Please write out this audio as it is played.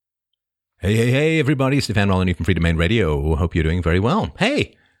Hey, everybody. Stefan Molyneux from Freedomain Radio. Hope you're doing very well.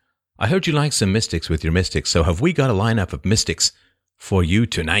 Hey, I heard you like some mystics with your mystics, so have we got a lineup of mystics for you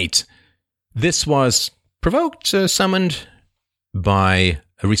tonight? This was provoked, summoned by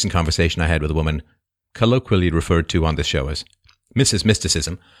a recent conversation I had with a woman colloquially referred to on this show as Mrs.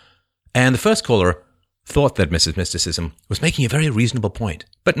 Mysticism. And the first caller thought that Mrs. Mysticism was making a very reasonable point,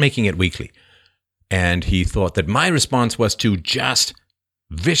 but making it weakly. And he thought that my response was to just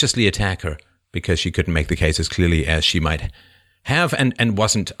viciously attack her because she couldn't make the case as clearly as she might have. And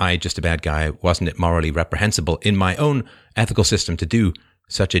wasn't I just a bad guy? Wasn't it morally reprehensible in my own ethical system to do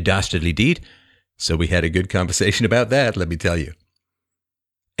such a dastardly deed? So we had a good conversation about that, let me tell you.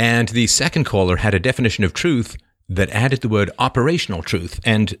 And the second caller had a definition of truth that added the word operational truth.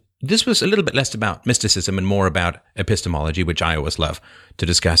 And this was a little bit less about mysticism and more about epistemology, which I always love to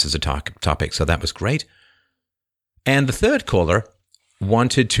discuss as a topic. So that was great. And the third caller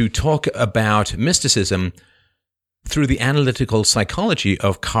wanted to talk about mysticism through the analytical psychology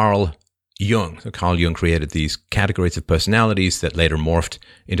of Carl Jung. So Carl Jung created these categories of personalities that later morphed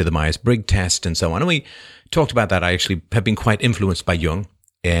into the Myers-Briggs test and so on. And we talked about that. I actually have been quite influenced by Jung,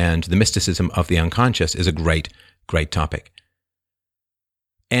 and the mysticism of the unconscious is a great, great topic.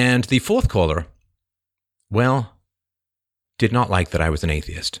 And the fourth caller, well, did not like that I was an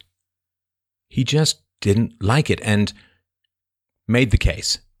atheist. He just didn't like it and made the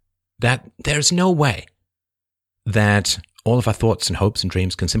case that there's no way that all of our thoughts and hopes and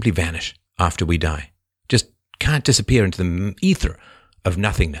dreams can simply vanish after we die. Just can't disappear into the ether of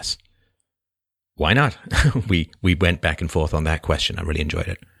nothingness. Why not? We went back and forth on that question. I really enjoyed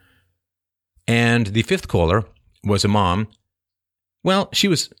it. And the fifth caller was a mom. Well, she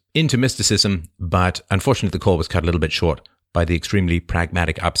was into mysticism, but unfortunately the call was cut a little bit short by the extremely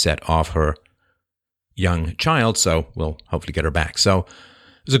pragmatic upset of her young child, so we'll hopefully get her back. So it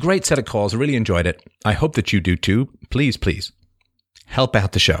was a great set of calls. I really enjoyed it. I hope that you do too. Please, please, help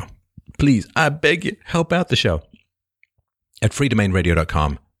out the show. Please, I beg you, help out the show at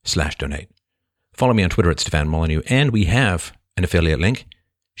freedomainradio.com/donate. Follow me on Twitter at Stefan Molyneux, and we have an affiliate link,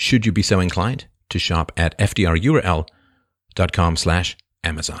 should you be so inclined, to shop at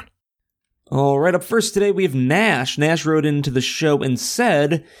fdrurl.com/Amazon. All right, up first today we have Nash. Nash wrote into the show and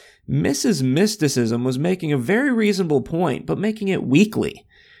said, Mrs. Mysticism was making a very reasonable point, but making it weakly.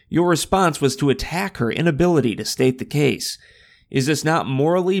 Your response was to attack her inability to state the case. Is this not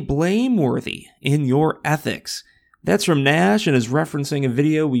morally blameworthy in your ethics? That's from Nash and is referencing a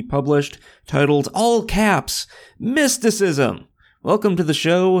video we published titled, all caps, Mysticism. Welcome to the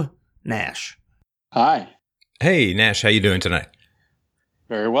show, Nash. Hi. Hey, Nash, how you doing tonight?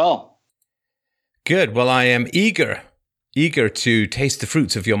 Very well. Good. Well, I am eager to taste the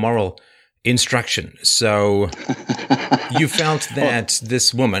fruits of your moral instruction. So you felt that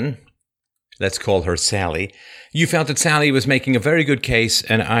this woman, let's call her Sally, you felt that Sally was making a very good case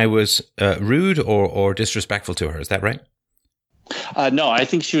and I was rude or disrespectful to her. Is that right? No, I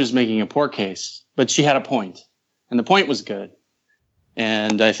think she was making a poor case, but she had a point, and the point was good.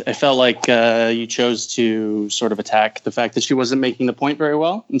 And I felt like you chose to sort of attack the fact that she wasn't making the point very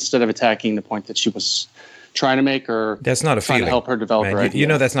well instead of attacking the point that she was trying to make, or that's not a trying feeling. To help her develop right? her idea. You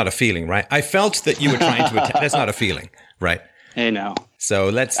know that's not a feeling, right? I felt that you were trying to attack. That's not a feeling, right? Hey, no. So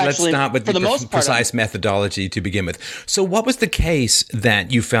let's start with the precise methodology to begin with. So what was the case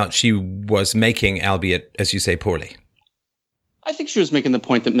that you felt she was making, albeit, as you say, poorly? I think she was making the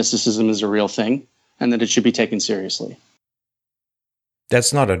point that mysticism is a real thing and that it should be taken seriously.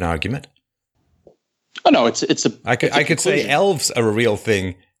 That's not an argument. Oh, no, it's a I could say elves are a real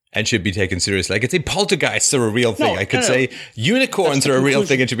thing and should be taken seriously. I could say poltergeists are a real thing. I could say unicorns are a real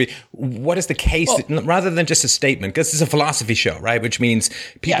thing and should be. What is the case? Rather than just a statement, because it's a philosophy show, right? Which means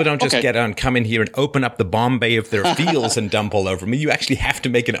people don't just come in here and open up the Bombay of their feels and dump all over me. You actually have to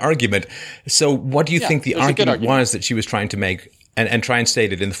make an argument. So what do you think the argument was that she was trying to make, and try and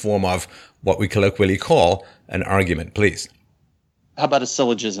state it in the form of what we colloquially call an argument, please? How about a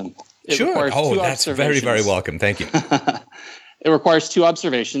syllogism? Sure. Oh, that's very, very welcome. Thank you. It requires two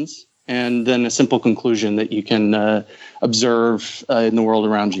observations and then a simple conclusion that you can observe in the world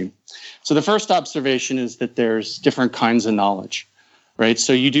around you. So the first observation is that there's different kinds of knowledge, right?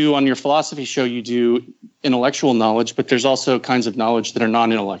 So you do, on your philosophy show, you do intellectual knowledge, but there's also kinds of knowledge that are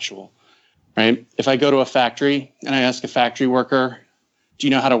non-intellectual, right? If I go to a factory and I ask a factory worker, do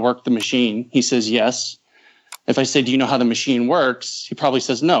you know how to work the machine? He says yes. If I say, do you know how the machine works? He probably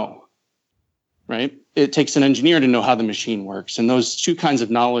says no, right? It takes an engineer to know how the machine works. And those two kinds of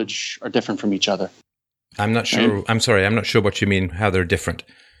knowledge are different from each other. I'm not sure. Right? I'm sorry. I'm not sure what you mean, how they're different.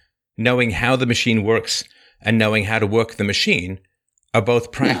 Knowing how the machine works and knowing how to work the machine are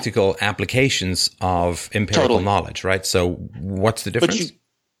both practical applications of empirical knowledge, right? So what's the difference?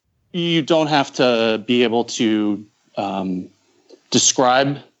 But you don't have to be able to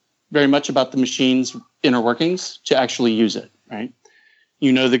describe very much about the machine's inner workings to actually use it, right?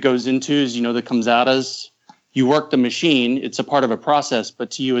 You know that goes into as, you know that comes out as. You work the machine, it's a part of a process,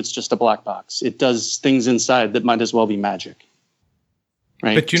 but to you it's just a black box. It does things inside that might as well be magic.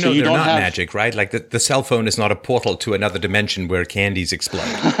 Right? But they're not magic, right? Like the cell phone is not a portal to another dimension where candies explode,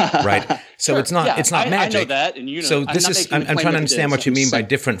 right? So it's not magic. I know that, and you know. So I'm trying to understand what you mean by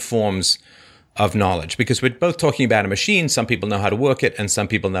different forms of knowledge, because we're both talking about a machine. Some people know how to work it, and some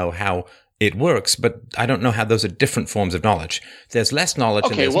people know how it works, but I don't know how those are different forms of knowledge. There's less knowledge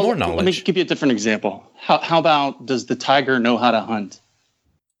and there's more knowledge. Let me give you a different example. How about, does the tiger know how to hunt?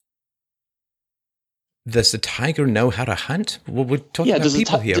 Does the tiger know how to hunt? Well, we're talking about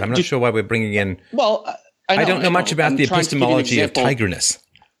people here. I'm not sure why we're bringing in... Well, I don't know much about the epistemology of tigerness.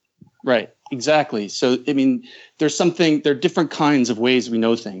 Right, exactly. So, I mean, there are different kinds of ways we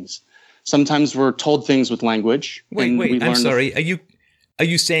know things. Sometimes we're told things with language. Wait, I'm sorry. Are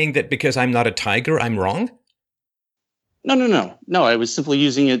you saying that because I'm not a tiger, I'm wrong? No, I was simply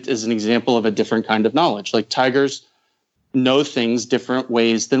using it as an example of a different kind of knowledge. Like tigers know things different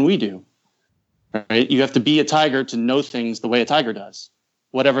ways than we do. Right? You have to be a tiger to know things the way a tiger does,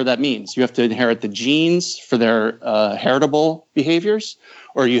 whatever that means. You have to inherit the genes for their heritable behaviors,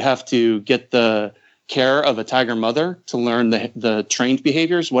 or you have to get the care of a tiger mother to learn the trained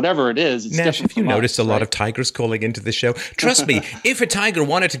behaviors, whatever it is. It's Nash, have you noticed a lot of tigers calling into the show? Trust me, if a tiger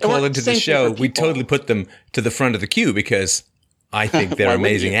wanted to call into the show, we'd totally put them to the front of the queue because I think they're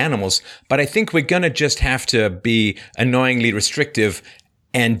amazing animals. But I think we're going to just have to be annoyingly restrictive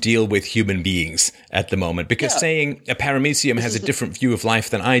and deal with human beings at the moment, because saying a paramecium has a different view of life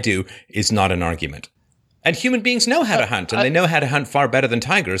than I do is not an argument. And human beings know how to hunt, and they know how to hunt far better than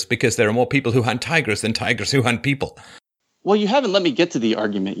tigers, because there are more people who hunt tigers than tigers who hunt people. Well, you haven't let me get to the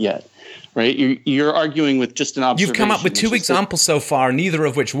argument yet, right? You're arguing with just an observation. You've come up with two examples so far, neither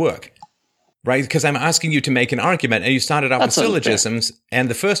of which work, right? Because I'm asking you to make an argument, and you started out with syllogisms, and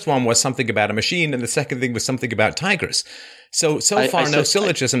the first one was something about a machine, and the second thing was something about tigers. So far, no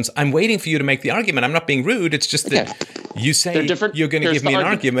syllogisms. I'm waiting for you to make the argument. I'm not being rude. It's just that you say you're going to give me an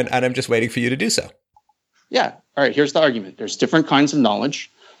argument, and I'm just waiting for you to do so. Yeah. All right. Here's the argument. There's different kinds of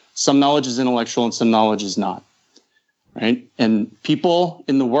knowledge. Some knowledge is intellectual and some knowledge is not. Right. And people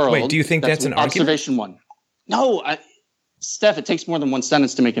in the world. Wait, do you think that's an observation argument? No, Steph, it takes more than one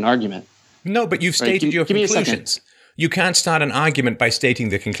sentence to make an argument. No, but you've stated your conclusions. You can't start an argument by stating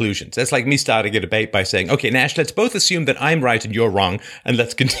the conclusions. That's like me starting a debate by saying, okay, Nash, let's both assume that I'm right and you're wrong, and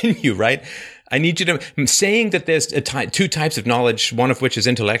let's continue, right? I need you to, saying that there's two types of knowledge, one of which is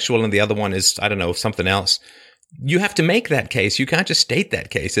intellectual and the other one is, I don't know, something else. You have to make that case. You can't just state that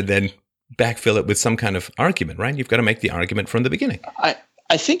case and then backfill it with some kind of argument, right? You've got to make the argument from the beginning.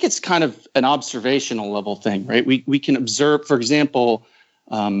 I think it's kind of an observational level thing, right? We can observe, for example,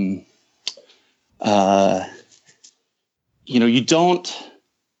 you don't,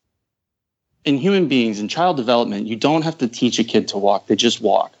 in human beings, in child development, you don't have to teach a kid to walk. They just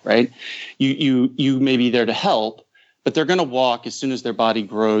walk, right? You may be there to help, but they're going to walk as soon as their body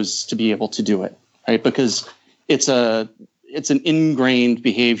grows to be able to do it, right? Because it's an ingrained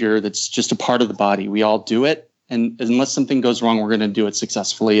behavior that's just a part of the body. We all do it. And unless something goes wrong, we're going to do it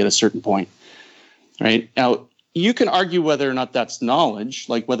successfully at a certain point, right? Now, you can argue whether or not that's knowledge,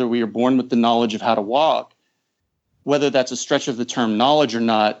 like whether we are born with the knowledge of how to walk, whether that's a stretch of the term knowledge or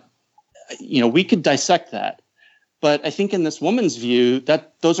not. We could dissect that. But I think in this woman's view,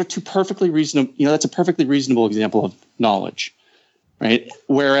 that those are two perfectly reasonable, that's a perfectly reasonable example of knowledge, right?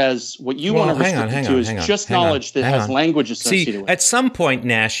 Whereas what you want to restrict it to is just knowledge that has language associated with it. At some point,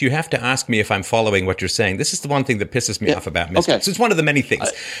 Nash, you have to ask me if I'm following what you're saying. This is the one thing that pisses me off about mystics. It's one of the many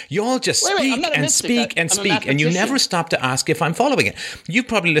things. You all just speak and speak and speak, and you never stop to ask if I'm following it. You've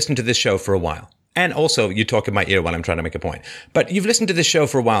probably listened to this show for a while. And also, you talk in my ear while I'm trying to make a point. But you've listened to this show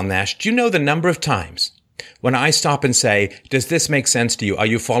for a while, Nash. Do you know the number of times when I stop and say, does this make sense to you? Are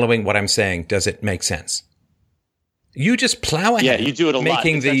you following what I'm saying? Does it make sense? You just plow ahead, you do it a lot.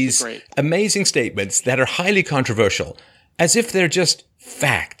 making these amazing statements that are highly controversial, as if they're just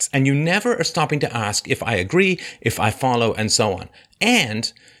facts. And you never are stopping to ask if I agree, if I follow, and so on.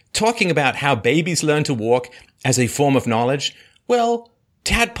 And talking about how babies learn to walk as a form of knowledge, well,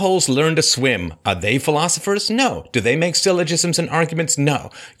 tadpoles learn to swim. Are they philosophers? No. Do they make syllogisms and arguments?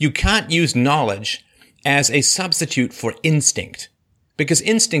 No. You can't use knowledge as a substitute for instinct, because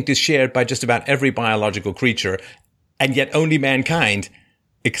instinct is shared by just about every biological creature, and yet only mankind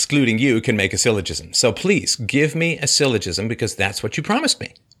excluding you, can make a syllogism. So please give me a syllogism, because that's what you promised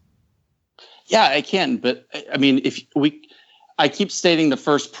me. Yeah, I can. But I mean, I keep stating the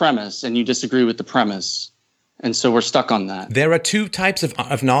first premise and you disagree with the premise. And so we're stuck on that. There are two types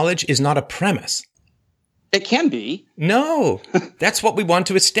of knowledge is not a premise. It can be. No, that's what we want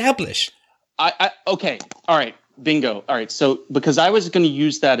to establish. Okay. All right. Bingo. All right. So because I was going to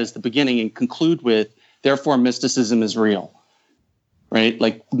use that as the beginning and conclude with, therefore, mysticism is real. Right?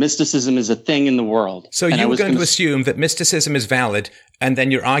 Like mysticism is a thing in the world. So you were going to assume that mysticism is valid, and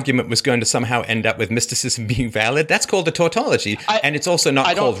then your argument was going to somehow end up with mysticism being valid? That's called a tautology, and it's also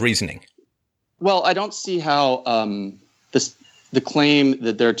not called reasoning. Well, I don't see how the claim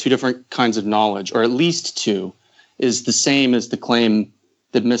that there are two different kinds of knowledge, or at least two, is the same as the claim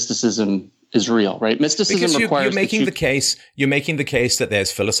that mysticism is real, right? Mysticism because requires you're making the case that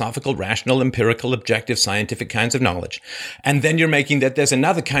there's philosophical, rational, empirical, objective, scientific kinds of knowledge. And then you're making that there's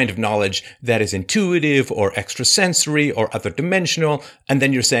another kind of knowledge that is intuitive or extrasensory or other dimensional. And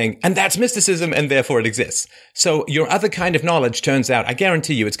then you're saying, and that's mysticism, and therefore it exists. So your other kind of knowledge turns out, I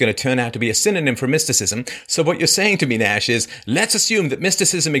guarantee you, it's going to turn out to be a synonym for mysticism. So what you're saying to me, Nash, is let's assume that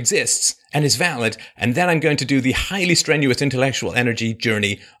mysticism exists and is valid, and then I'm going to do the highly strenuous intellectual energy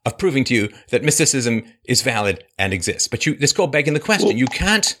journey of proving to you that mysticism is valid and exists. But it's called begging the question. Well, you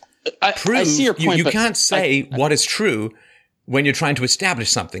can't prove, I see your point, you can't say what is true when you're trying to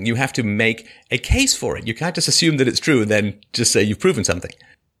establish something. You have to make a case for it. You can't just assume that it's true and then just say you've proven something.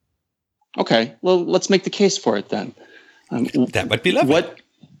 Okay, well, let's make the case for it then. That would be lovely.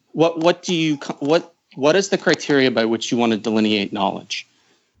 What is the criteria by which you want to delineate knowledge?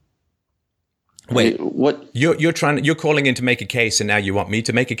 Wait, what you're calling in to make a case, and now you want me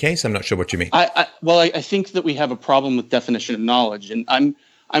to make a case? I'm not sure what you mean. I think that we have a problem with definition of knowledge, and I'm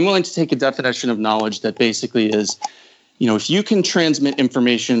willing to take a definition of knowledge that basically is, if you can transmit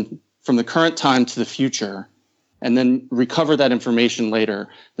information from the current time to the future, and then recover that information later,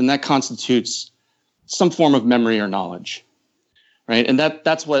 then that constitutes some form of memory or knowledge, right? And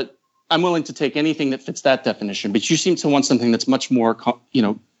that's what I'm willing to take anything that fits that definition. But you seem to want something that's much more,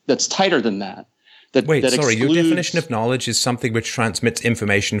 that's tighter than that. Your definition of knowledge is something which transmits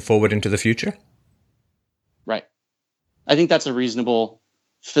information forward into the future? Right. I think that's a reasonable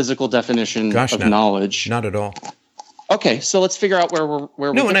physical definition of knowledge. Not at all. Okay, so let's figure out where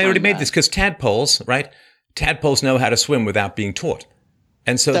we're. No, and I already made this because tadpoles, right? Tadpoles know how to swim without being taught.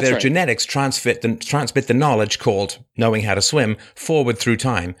 And so their genetics transmit the knowledge called knowing how to swim forward through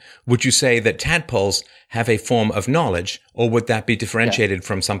time. Would you say that tadpoles have a form of knowledge, or would that be differentiated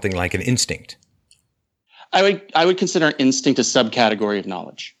from something like an instinct? I would consider instinct a subcategory of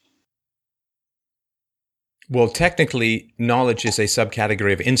knowledge. Well, technically, knowledge is a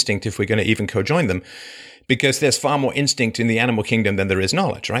subcategory of instinct if we're going to even co-join them, because there's far more instinct in the animal kingdom than there is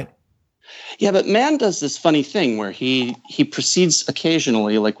knowledge, right? Yeah, but man does this funny thing where he proceeds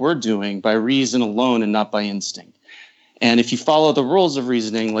occasionally, like we're doing, by reason alone and not by instinct. And if you follow the rules of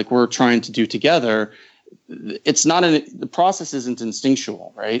reasoning, like we're trying to do together, the process isn't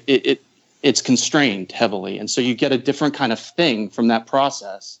instinctual, right? It's constrained heavily. And so you get a different kind of thing from that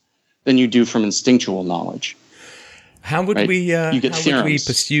process than you do from instinctual knowledge. How would we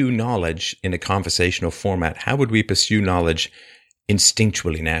pursue knowledge in a conversational format? How would we pursue knowledge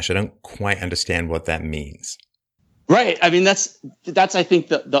instinctually, Nash? I don't quite understand what that means. Right. I mean, that's I think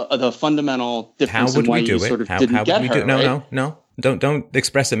the fundamental difference in why you sort of didn't get her. No. Don't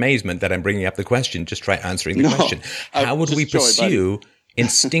express amazement that I'm bringing up the question. Just try answering the question. How would we pursue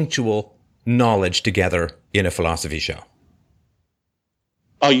instinctual knowledge together in a philosophy show?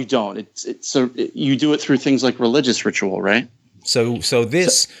 Oh, you don't. You do it through things like religious ritual, right? So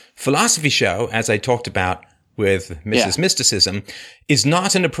this philosophy show, as I talked about with Mrs. Mysticism, is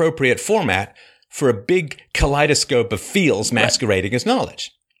not an appropriate format for a big kaleidoscope of feels masquerading as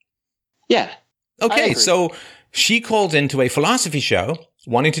knowledge. Yeah. Okay, so she called into a philosophy show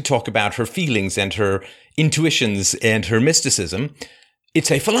wanting to talk about her feelings and her intuitions and her mysticism. It's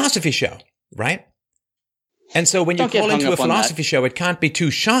a philosophy show, right? And so when you call into a philosophy show, it can't be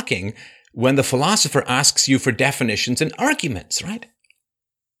too shocking when the philosopher asks you for definitions and arguments, right?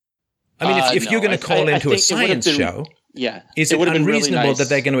 I mean, if you're going to call into a science show, is it unreasonable really that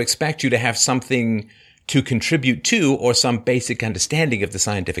they're going to expect you to have something to contribute to or some basic understanding of the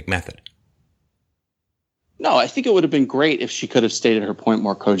scientific method? No, I think it would have been great if she could have stated her point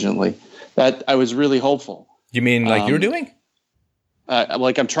more cogently. That I was really hopeful. You mean like you're doing?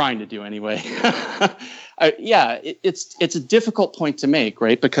 Like I'm trying to do anyway. It's a difficult point to make,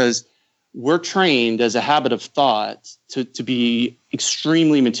 right? Because we're trained as a habit of thought to be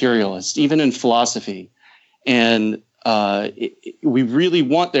extremely materialist, even in philosophy. And we really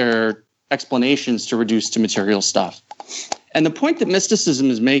want their explanations to reduce to material stuff. And the point that mysticism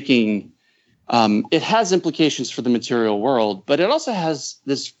is making, it has implications for the material world, but it also has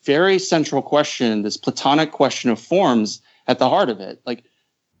this very central question, this Platonic question of forms at the heart of it. Like,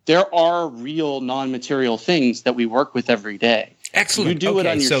 there are real non-material things that we work with every day. Excellent. You do it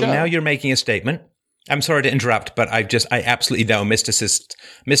on your show. So now you're making a statement. I'm sorry to interrupt, but I absolutely know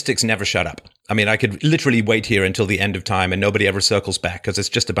mystics never shut up. I mean, I could literally wait here until the end of time and nobody ever circles back because it's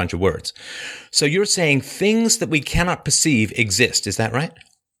just a bunch of words. So you're saying things that we cannot perceive exist. Is that right?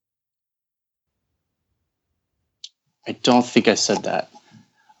 I don't think I said that.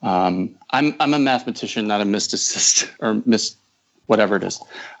 I'm a mathematician, not a mysticist or whatever it is.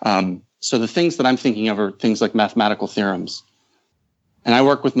 So the things that I'm thinking of are things like mathematical theorems. And I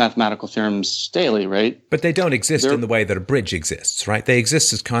work with mathematical theorems daily, right? But they don't exist in the way that a bridge exists, right? They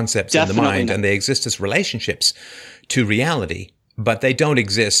exist as concepts in the mind, and they exist as relationships to reality, but they don't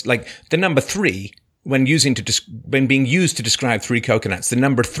exist. Like the number 3, when being used to describe 3 coconuts, the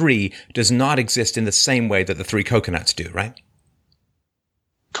number 3 does not exist in the same way that the 3 coconuts do, right?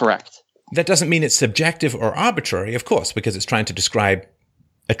 Correct. That doesn't mean it's subjective or arbitrary, of course, because it's trying to describe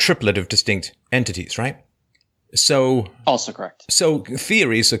a triplet of distinct entities, right? So also correct. So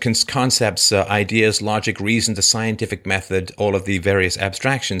theories, concepts, ideas, logic, reason, the scientific method, all of the various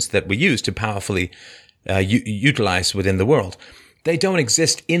abstractions that we use to powerfully utilize within the world, they don't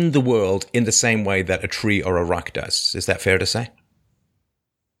exist in the world in the same way that a tree or a rock does. Is that fair to say?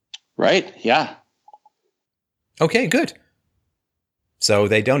 Right. Yeah. Okay, good. So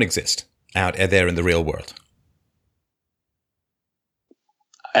they don't exist out there in the real world.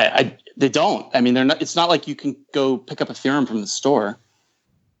 They don't. I mean, they're not. It's not like you can go pick up a theorem from the store.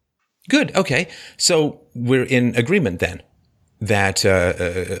 Good. Okay. So we're in agreement then that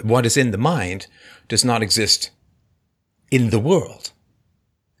what is in the mind does not exist in the world.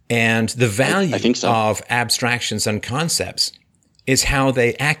 And the value I think so. of abstractions and concepts is how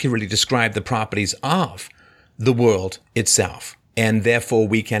they accurately describe the properties of the world itself. And therefore,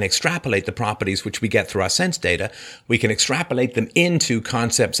 we can extrapolate the properties which we get through our sense data. We can extrapolate them into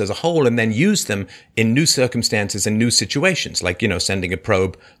concepts as a whole and then use them in new circumstances and new situations, like, sending a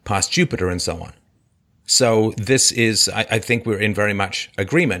probe past Jupiter and so on. So this is, I think we're in very much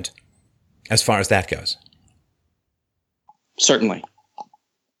agreement as far as that goes. Certainly.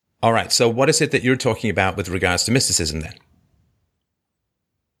 All right. So what is it that you're talking about with regards to mysticism then?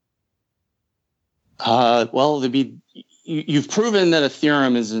 Well, you've proven that a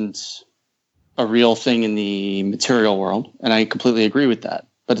theorem isn't a real thing in the material world, and I completely agree with that.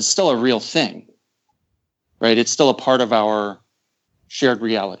 But it's still a real thing, right? It's still a part of our shared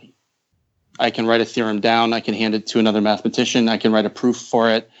reality. I can write a theorem down. I can hand it to another mathematician. I can write a proof for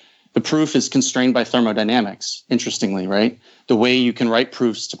it. The proof is constrained by thermodynamics, interestingly, right? The way you can write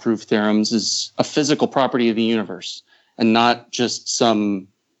proofs to prove theorems is a physical property of the universe and not just some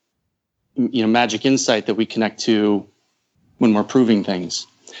magic insight that we connect to when we're proving things.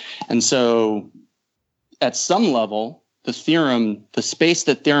 And so at some level, the theorem, the space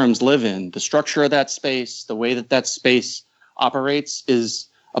that theorems live in, the structure of that space, the way that space operates is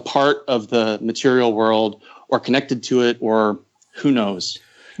a part of the material world or connected to it, or who knows.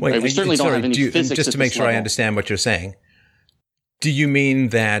 Wait, right? We certainly don't have any physics just to make sure I understand what you're saying. Do you mean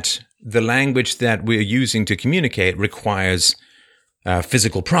that the language that we're using to communicate requires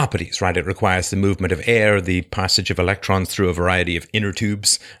physical properties, right? It requires the movement of air, the passage of electrons through a variety of inner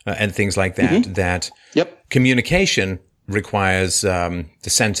tubes and things like that. Mm-hmm. That communication requires the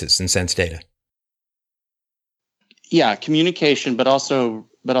senses and sense data. Yeah, communication, but also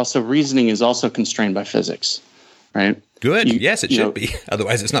reasoning is also constrained by physics, right? Good. Yes, it should be.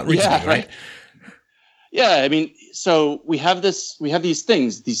 Otherwise, it's not reasoning, right? Yeah, I mean, so we have these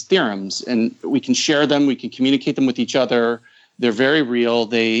things, these theorems, and we can share them. We can communicate them with each other. They're very real.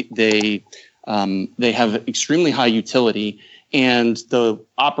 They have extremely high utility, and the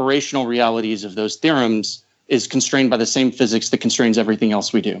operational realities of those theorems is constrained by the same physics that constrains everything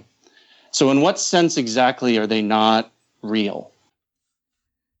else we do. So in what sense exactly are they not real?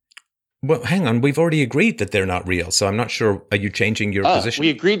 Well, hang on. We've already agreed that they're not real, so I'm not sure. Are you changing your position? We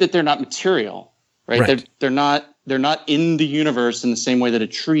agreed that they're not material, right? They're not in the universe in the same way that a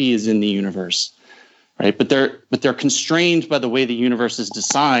tree is in the universe. Right, but they're constrained by the way the universe is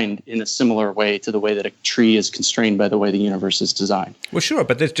designed in a similar way to the way that a tree is constrained by the way the universe is designed. Well, sure,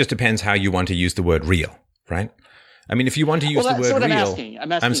 but this just depends how you want to use the word real, right? I mean, if you want to use the word real, I'm asking,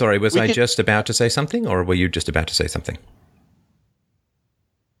 I'm sorry, was I just about to say something, or were you just about to say something?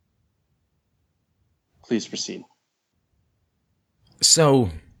 Please proceed. So,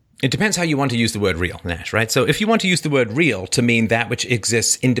 It depends how you want to use the word real, Nash, right? So if you want to use the word real to mean that which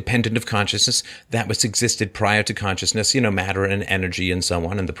exists independent of consciousness, that which existed prior to consciousness, matter and energy and so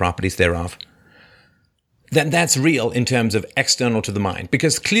on, and the properties thereof, then that's real in terms of external to the mind.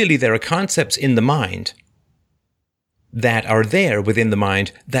 Because clearly there are concepts in the mind that are there within the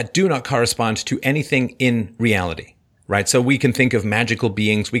mind that do not correspond to anything in reality, right? So we can think of magical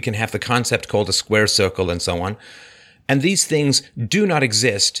beings, we can have the concept called a square circle and so on. And these things do not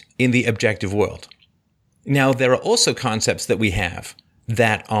exist in the objective world. Now, there are also concepts that we have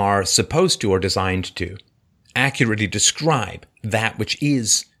that are supposed to or designed to accurately describe that which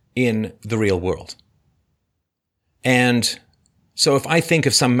is in the real world. And so if I think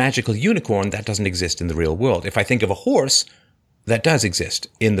of some magical unicorn, that doesn't exist in the real world. If I think of a horse, that does exist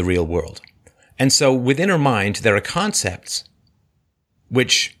in the real world. And so within our mind, there are concepts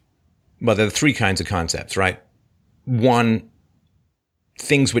which, well, there are three kinds of concepts, right? One,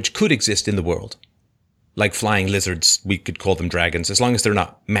 things which could exist in the world, like flying lizards, we could call them dragons, as long as they're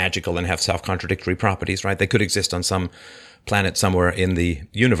not magical and have self-contradictory properties, right? They could exist on some planet somewhere in the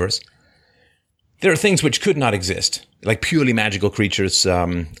universe. There are things which could not exist, like purely magical creatures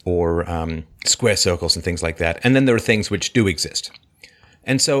or square circles and things like that. And then there are things which do exist.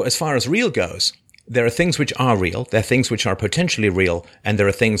 And so as far as real goes, there are things which are real, there are things which are potentially real, and there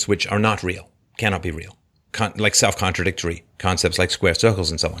are things which are not real, cannot be real. Like self-contradictory concepts like square circles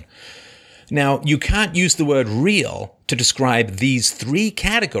and so on. Now, you can't use the word real to describe these three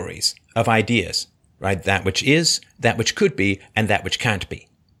categories of ideas, right? That which is, that which could be, and that which can't be.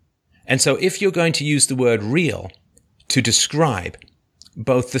 And so if you're going to use the word real to describe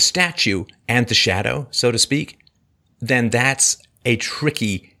both the statue and the shadow, so to speak, then that's a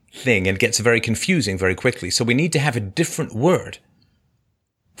tricky thing and gets very confusing very quickly. So we need to have a different word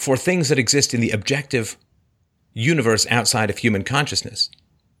for things that exist in the objective universe outside of human consciousness,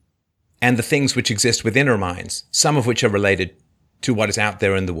 and the things which exist within our minds, some of which are related to what is out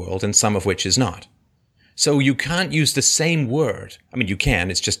there in the world, and some of which is not. So you can't use the same word. I mean, you can,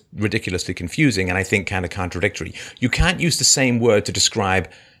 it's just ridiculously confusing, and I think kind of contradictory. You can't use the same word to describe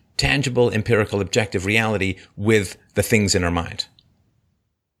tangible, empirical, objective reality with the things in our mind.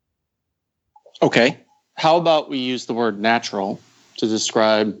 Okay. How about we use the word natural to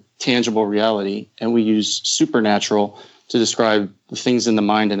describe tangible reality, and we use supernatural to describe the things in the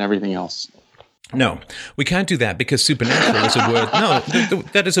mind and everything else? No, we can't do that because supernatural is a word. No,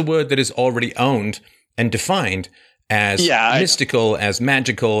 that is a word that is already owned and defined as mystical, as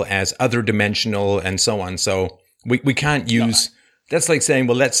magical, as other dimensional, and so on. So we can't use. That's like saying,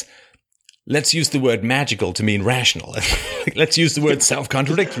 well, let's use the word magical to mean rational. Let's use the word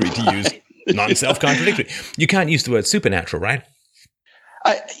self-contradictory to use non-self-contradictory. You can't use the word supernatural, right?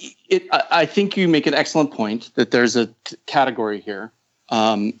 I think you make an excellent point that there's a category here.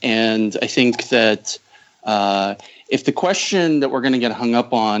 And I think that if the question that we're going to get hung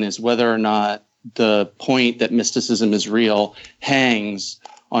up on is whether or not the point that mysticism is real hangs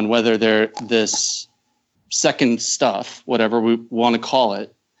on whether this second stuff, whatever we want to call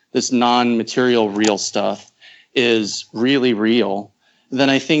it, this non-material real stuff is really real,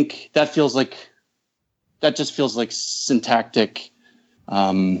 then I think that just feels like syntactic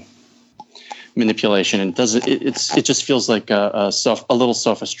manipulation, and it just feels like a little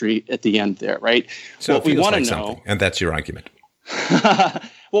sophistry at the end there, right? So what we want to know, and that's your argument.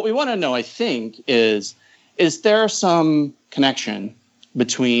 What we want to know, I think, is there some connection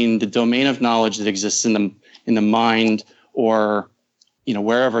between the domain of knowledge that exists in the mind, or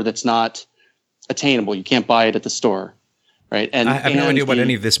wherever that's not attainable, you can't buy it at the store, right? And I have no idea what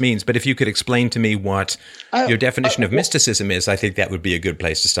any of this means, but if you could explain to me what your definition of mysticism is, I think that would be a good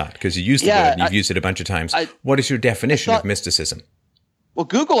place to start, because you used the word, and you've used it a bunch of times. What is your definition of mysticism? Well,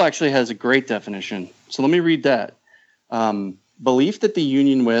 Google actually has a great definition. So let me read that. Belief that the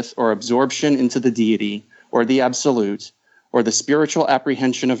union with or absorption into the deity or the absolute or the spiritual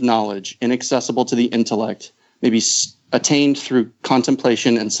apprehension of knowledge inaccessible to the intellect may be attained through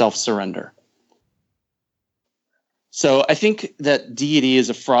contemplation and self-surrender. So I think that deity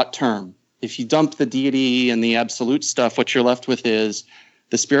is a fraught term. If you dump the deity and the absolute stuff, what you're left with is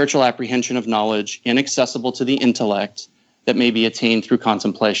the spiritual apprehension of knowledge inaccessible to the intellect that may be attained through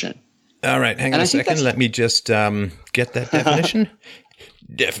contemplation. All right, hang on a second. Let me just get that definition.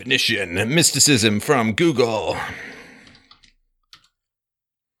 Definition, mysticism from Google.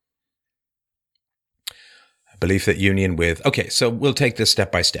 Belief that union with... Okay, so we'll take this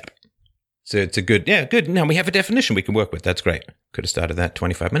step by step. So it's a good... Yeah, good. Now we have a definition we can work with. That's great. Could have started that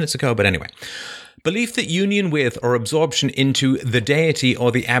 25 minutes ago, but anyway. Belief that union with or absorption into the deity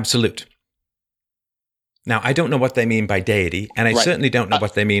or the absolute. Now, I don't know what they mean by deity, and I certainly don't know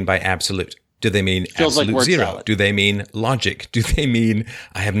what they mean by absolute. Do they mean absolute like zero? salad. Do they mean logic? Do they mean,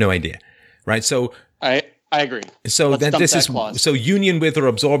 I have no idea, right? So I agree. So Let's then dump this that is, clause. so union with or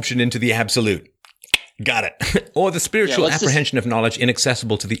absorption into the absolute. Got it. Or the spiritual let's apprehension of knowledge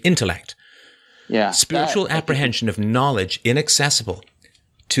inaccessible to the intellect. Yeah. Spiritual apprehension of knowledge inaccessible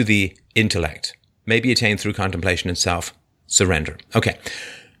to the intellect may be attained through contemplation and self-surrender. Okay.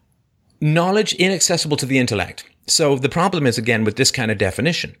 Knowledge inaccessible to the intellect. So the problem is, again, with this kind of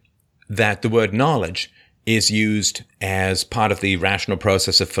definition, that the word knowledge is used as part of the rational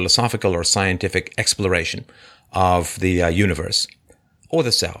process of philosophical or scientific exploration of the universe or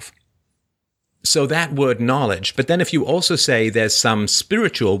the self. So that word knowledge, but then if you also say there's some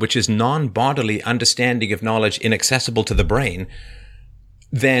spiritual, which is non-bodily understanding of knowledge inaccessible to the brain,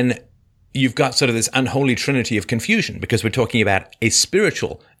 then you've got sort of this unholy trinity of confusion, because we're talking about a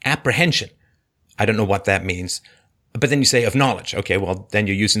spiritual apprehension. I don't know what that means. But then you say of knowledge. Okay, well, then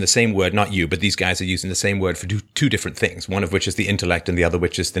you're using the same word, not you, but these guys are using the same word for two different things, one of which is the intellect and the other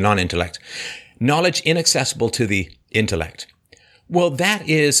which is the non-intellect. Knowledge inaccessible to the intellect. Well, that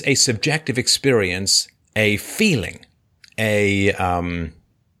is a subjective experience, a feeling, you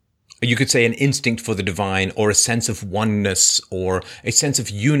could say an instinct for the divine, or a sense of oneness, or a sense of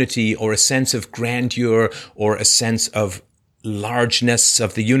unity, or a sense of grandeur, or a sense of largeness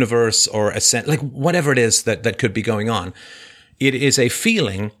of the universe, or a sense, like whatever it is that could be going on. It is a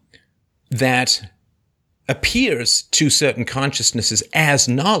feeling that appears to certain consciousnesses as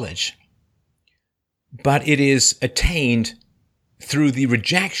knowledge, but it is attained through the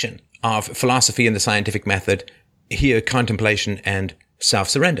rejection of philosophy and the scientific method, here contemplation and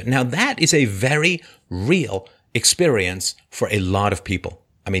self-surrender. Now that is a very real experience for a lot of people.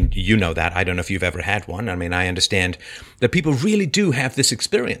 I mean, you know that. I don't know if you've ever had one. I mean, I understand that people really do have this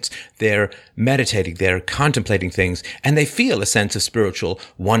experience. They're meditating, they're contemplating things, and they feel a sense of spiritual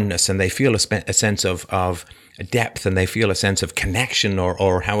oneness, and they feel a sense of depth, and they feel a sense of connection,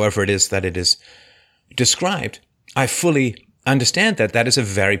 or however it is that it is described. I fully understand that. That is a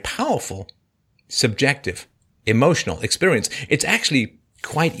very powerful, subjective, emotional experience. It's actually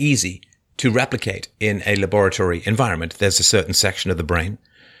quite easy to replicate in a laboratory environment. There's a certain section of the brain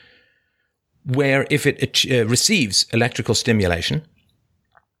where if it receives electrical stimulation,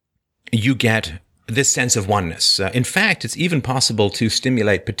 you get this sense of oneness. In fact, it's even possible to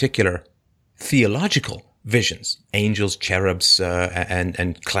stimulate particular theological visions, angels, cherubs,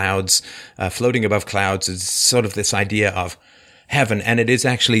 and clouds, floating above clouds. It's sort of this idea of heaven, and it is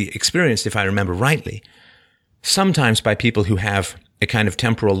actually experienced, if I remember rightly, sometimes by people who have a kind of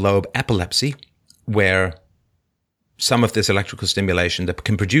temporal lobe epilepsy, where some of this electrical stimulation that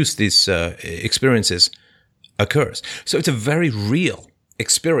can produce these experiences occurs. So it's a very real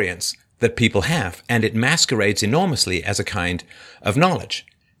experience that people have, and it masquerades enormously as a kind of knowledge.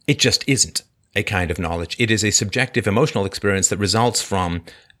 It just isn't a kind of knowledge. It is a subjective emotional experience that results from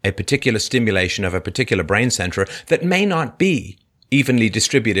a particular stimulation of a particular brain center that may not be evenly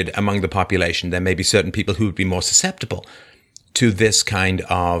distributed among the population. There may be certain people who would be more susceptible to this kind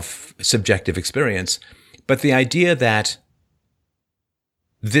of subjective experience. But the idea that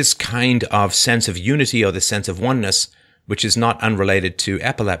this kind of sense of unity or the sense of oneness, which is not unrelated to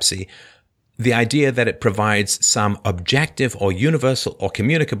epilepsy, the idea that it provides some objective or universal or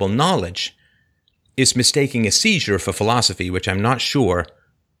communicable knowledge is mistaking a seizure for philosophy, which I'm not sure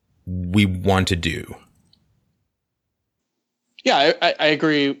we want to do. Yeah, I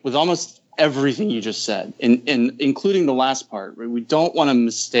agree with almost everything you just said, including the last part. We don't want to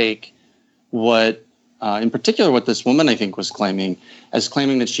mistake what, in particular, what this woman, I think, was claiming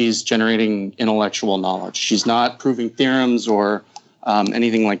that she's generating intellectual knowledge. She's not proving theorems or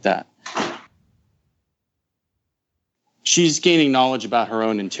anything like that. She's gaining knowledge about her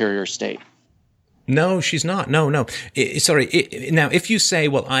own interior state. No, she's not. No. Now, if you say,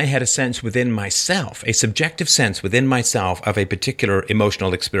 well, I had a sense within myself, a subjective sense within myself of a particular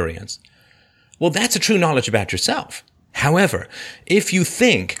emotional experience, well, that's a true knowledge about yourself. However, if you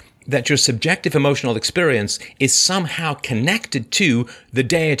think that your subjective emotional experience is somehow connected to the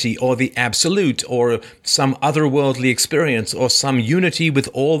deity or the absolute or some otherworldly experience or some unity with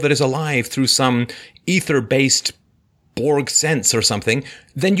all that is alive through some ether-based Borg sense or something,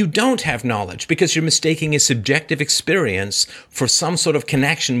 then you don't have knowledge, because you're mistaking a subjective experience for some sort of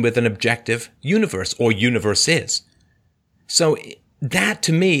connection with an objective universe or universes. So that,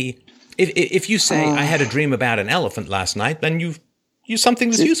 to me, if you say, I had a dream about an elephant last night, then you something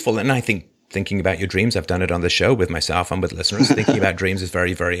that's useful. And I think thinking about your dreams, I've done it on the show with myself and with listeners, thinking about dreams is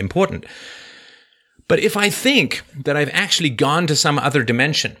very, very important. But if I think that I've actually gone to some other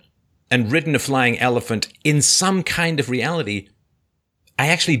dimension and ridden a flying elephant in some kind of reality, I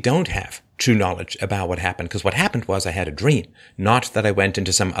actually don't have true knowledge about what happened, because what happened was I had a dream, not that I went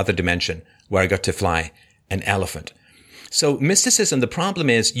into some other dimension where I got to fly an elephant. So mysticism, the problem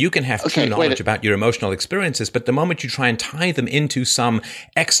is you can have true knowledge about your emotional experiences, but the moment you try and tie them into some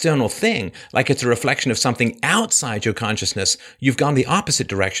external thing, like it's a reflection of something outside your consciousness, you've gone the opposite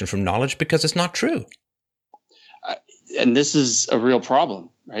direction from knowledge because it's not true. And this is a real problem,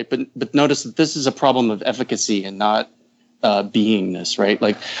 right? But notice that this is a problem of efficacy and not beingness, right?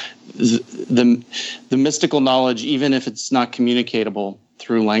 Like the mystical knowledge, even if it's not communicatable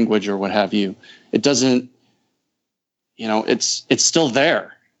through language or what have you, it doesn't, it's still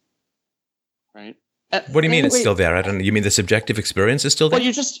there, right? What do you mean it's still there? I don't know. You mean the subjective experience is still there? Well,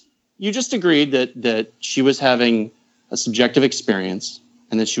 you just agreed that she was having a subjective experience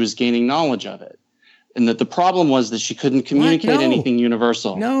and that she was gaining knowledge of it, and that the problem was that she couldn't communicate anything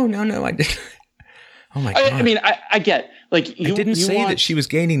universal. No, I didn't. Oh my God. I mean, I get, like, I didn't say that she was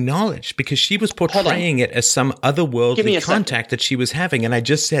gaining knowledge, because she was portraying it as some otherworldly contact that she was having, and I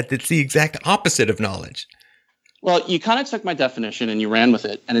just said that's the exact opposite of knowledge. Well, you kind of took my definition and you ran with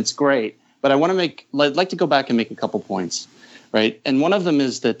it, and it's great. But I'd like to go back and make a couple points, right? And one of them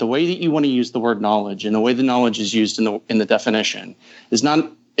is that the way that you want to use the word knowledge and the way the knowledge is used in the definition it's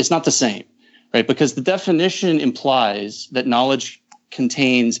not the same, right? Because the definition implies that knowledge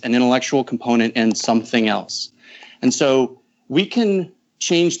contains an intellectual component and something else. And so we can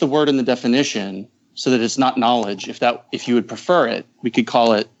change the word in the definition so that it's not knowledge. If you would prefer it, we could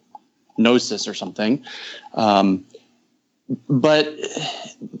call it gnosis or something. But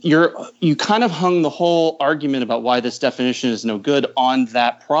you kind of hung the whole argument about why this definition is no good on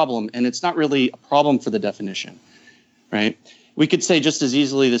that problem, and it's not really a problem for the definition, right? We could say just as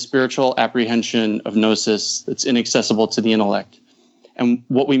easily the spiritual apprehension of gnosis that's inaccessible to the intellect. And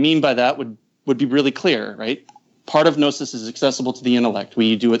what we mean by that would be really clear, right? Part of gnosis is accessible to the intellect.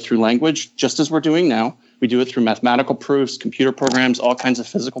 We do it through language, just as we're doing now. We do it through mathematical proofs, computer programs, all kinds of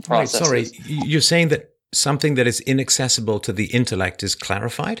physical processes. Right, sorry, you're saying that something that is inaccessible to the intellect is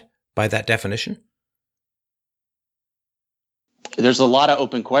clarified by that definition? There's a lot of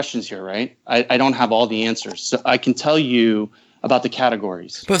open questions here, right? I don't have all the answers. So I can tell you about the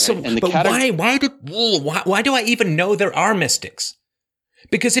categories. But, right? Why do I even know there are mystics?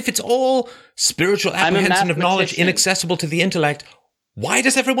 Because if it's all spiritual apprehension of knowledge inaccessible to the intellect, why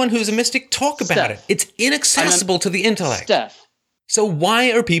does everyone who's a mystic talk about it? It's inaccessible to the intellect. Steph. So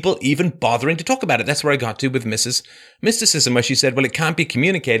why are people even bothering to talk about it? That's where I got to with Mrs. Mysticism, where she said, well, it can't be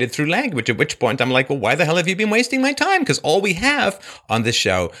communicated through language, at which point I'm like, well, why the hell have you been wasting my time? Because all we have on this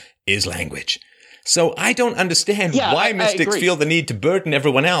show is language. So I don't understand why mystics feel the need to burden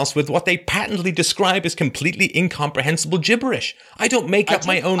everyone else with what they patently describe as completely incomprehensible gibberish. I don't make up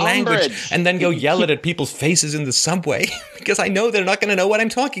my own language and then go yell it at people's faces in the subway because I know they're not going to know what I'm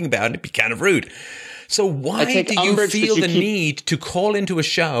talking about. It'd be kind of rude. So why do you feel the need to call into a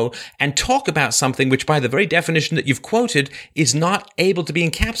show and talk about something which, by the very definition that you've quoted, is not able to be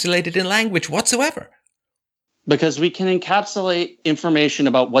encapsulated in language whatsoever? Because we can encapsulate information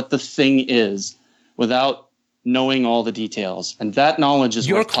about what the thing is without knowing all the details. And that knowledge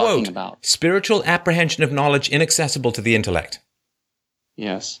is worth talking about. Spiritual apprehension of knowledge inaccessible to the intellect.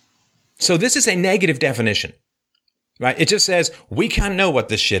 Yes. So this is a negative definition, right? It just says, we can't know what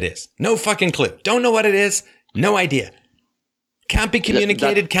this shit is. No fucking clue. Don't know what it is. No idea. Can't be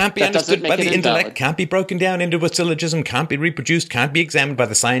communicated, can't be understood by the intellect, can't be broken down into a syllogism, can't be reproduced, can't be examined by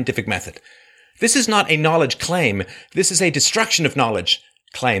the scientific method. This is not a knowledge claim. This is a destruction of knowledge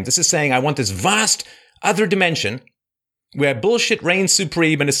claim. This is saying I want this vast other dimension where bullshit reigns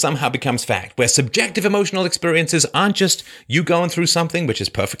supreme and it somehow becomes fact, where subjective emotional experiences aren't just you going through something, which is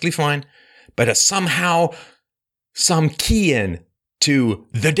perfectly fine, but are somehow some key in to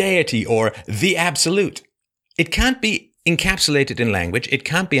the deity or the absolute. It can't be encapsulated in language. It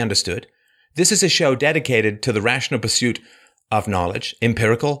can't be understood. This is a show dedicated to the rational pursuit of knowledge,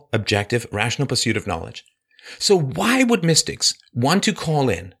 empirical, objective, rational pursuit of knowledge. So why would mystics want to call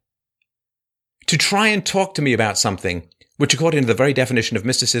in to try and talk to me about something which, according to the very definition of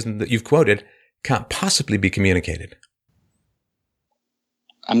mysticism that you've quoted, can't possibly be communicated?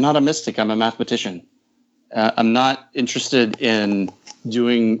 I'm not a mystic. I'm a mathematician. I'm not interested in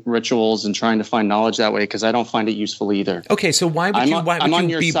doing rituals and trying to find knowledge that way because I don't find it useful either. Okay, so why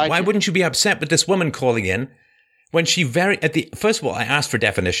wouldn't you be upset with this woman calling in when she first of all, I asked for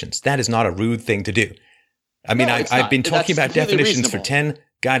definitions. That is not a rude thing to do. I mean, I've been talking about definitions for 10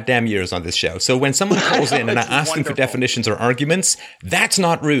 goddamn years on this show. So when someone calls in and I ask them for definitions or arguments, that's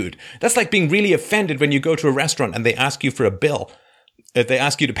not rude. That's like being really offended when you go to a restaurant and they ask you for a bill. If they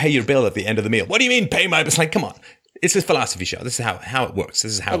ask you to pay your bill at the end of the meal, what do you mean pay my bill? It's like, come on. It's a philosophy show. This is how it works.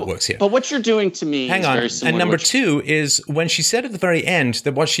 This is how it works here. But what you're doing to me Hang is on. very similar. And number two is when she said at the very end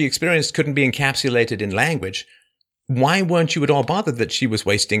that what she experienced couldn't be encapsulated in language, why weren't you at all bothered that she was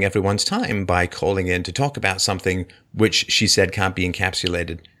wasting everyone's time by calling in to talk about something which she said can't be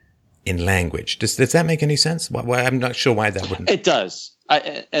encapsulated in language? Does that make any sense? Why I'm not sure why that wouldn't. It does.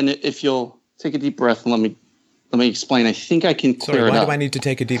 And if you'll take a deep breath and let me explain. I think I can clear it up. Why do I need to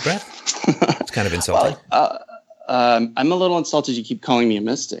take a deep breath? It's kind of insulting. I'm a little insulted you keep calling me a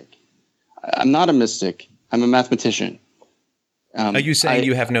mystic. I'm not a mystic. I'm a mathematician. Are you saying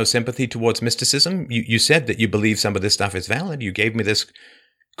you have no sympathy towards mysticism? You said that you believe some of this stuff is valid. You gave me this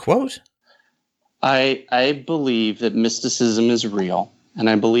quote. I believe that mysticism is real, and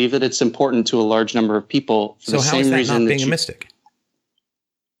I believe that it's important to a large number of people for the same reason. So how is that not being a mystic?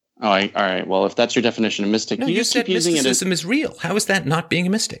 All right. Well, if that's your definition of mystic, no, you just said mysticism is real. How is that not being a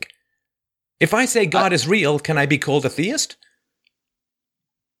mystic? If I say God is real, can I be called a theist?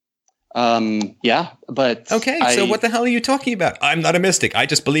 Yeah, but okay. So what the hell are you talking about? I'm not a mystic. I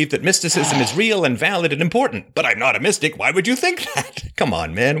just believe that mysticism is real and valid and important. But I'm not a mystic. Why would you think that? Come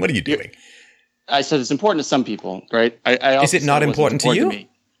on, man. What are you doing? I said it's important to some people, right? I also is it not important to you? me.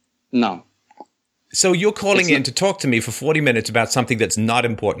 No. So you're calling in to talk to me for 40 minutes about something that's not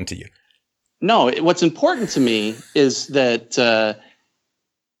important to you? No. What's important to me is that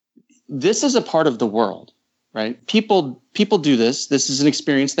this is a part of the world. Right? People do this. This is an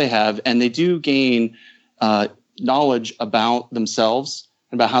experience they have, and they do gain knowledge about themselves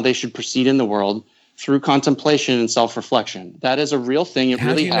and about how they should proceed in the world through contemplation and self-reflection. That is a real thing. It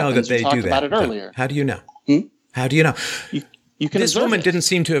really happens. How do you know that they do that? We talked about it earlier. How do you know? How do you know? You can this woman didn't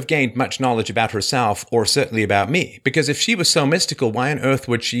seem to have gained much knowledge about herself or certainly about me, because if she was so mystical, why on earth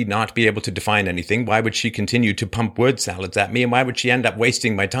would she not be able to define anything? Why would she continue to pump word salads at me? And why would she end up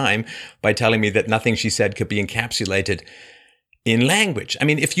wasting my time by telling me that nothing she said could be encapsulated in language? I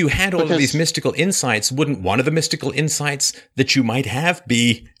mean, if you had all of these mystical insights, wouldn't one of the mystical insights that you might have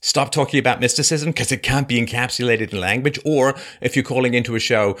be stop talking about mysticism because it can't be encapsulated in language? Or if you're calling into a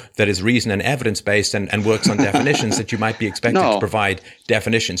show that is reason and evidence-based and works on definitions, that you might be expected to provide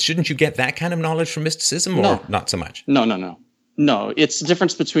definitions. Shouldn't you get that kind of knowledge from mysticism or not so much? No, it's the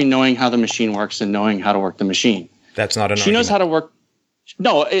difference between knowing how the machine works and knowing how to work the machine. That's not an argument. She knows how to work.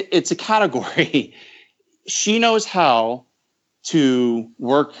 No, it's a category. She knows how to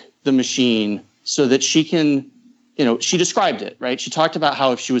work the machine so that she can, she described it, right? She talked about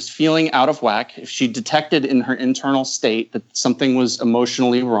how if she was feeling out of whack, if she detected in her internal state that something was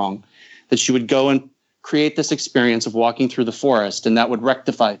emotionally wrong, that she would go and create this experience of walking through the forest, and that would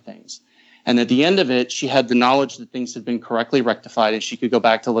rectify things. And at the end of it, she had the knowledge that things had been correctly rectified and she could go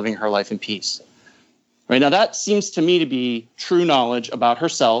back to living her life in peace. Right now, that seems to me to be true knowledge about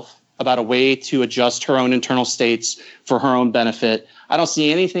herself, about a way to adjust her own internal states for her own benefit. I don't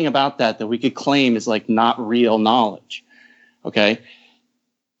see anything about that we could claim is like not real knowledge. Okay.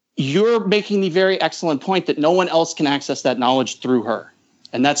 You're making the very excellent point that no one else can access that knowledge through her.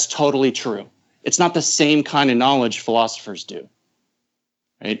 And that's totally true. It's not the same kind of knowledge philosophers do.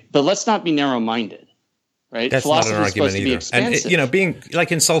 Right. But let's not be narrow-minded. Right? That's not an argument either. And, being like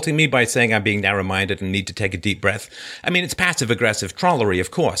insulting me by saying I'm being narrow-minded and need to take a deep breath. I mean, it's passive-aggressive trollery,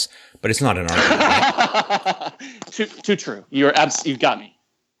 of course, but it's not an argument. Too true. You've got me.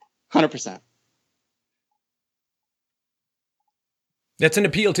 100%. That's an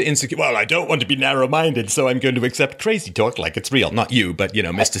appeal to insecurity. Well, I don't want to be narrow-minded, so I'm going to accept crazy talk like it's real. Not you, but,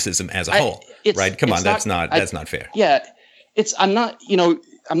 mysticism as a whole. Right? Come on, that's not fair. Yeah. I'm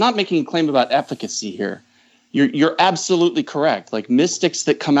not making a claim about efficacy here. You're absolutely correct. Like mystics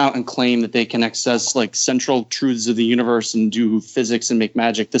that come out and claim that they can access like central truths of the universe and do physics and make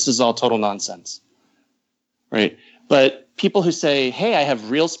magic, this is all total nonsense. Right? But people who say, hey, I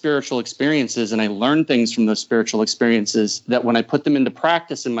have real spiritual experiences and I learn things from those spiritual experiences that when I put them into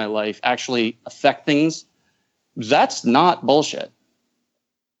practice in my life actually affect things, that's not bullshit.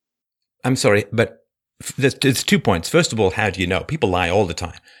 I'm sorry, but there's 2 points. First of all, how do you know? People lie all the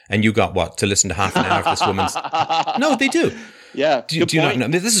time. And you got to listen to half an hour of this woman's... No, they do. Yeah. Do you not know?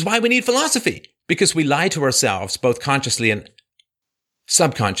 This is why we need philosophy. Because we lie to ourselves, both consciously and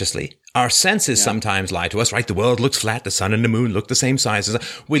subconsciously. Our senses sometimes lie to us, right? The world looks flat. The sun and the moon look the same size as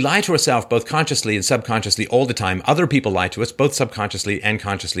us. We lie to ourselves both consciously and subconsciously all the time. Other people lie to us both subconsciously and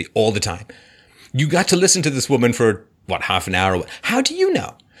consciously all the time. You got to listen to this woman for, half an hour? How do you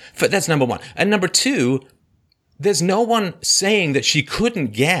know? That's number one. And number two, there's no one saying that she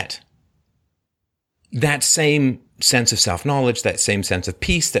couldn't get that same sense of self-knowledge, that same sense of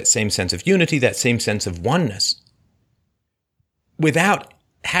peace, that same sense of unity, that same sense of oneness without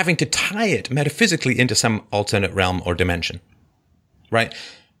having to tie it metaphysically into some alternate realm or dimension, right?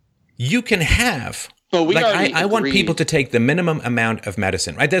 You can have, but we I want people to take the minimum amount of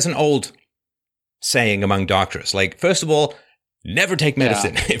medicine, right? There's an old saying among doctors, like, first of all, never take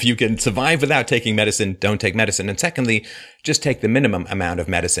medicine. Yeah. If you can survive without taking medicine, don't take medicine. And secondly, just take the minimum amount of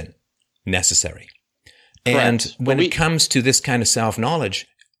medicine necessary. Correct. And when it comes to this kind of self-knowledge,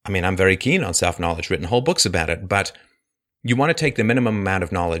 I mean, I'm very keen on self-knowledge, written whole books about it, but you want to take the minimum amount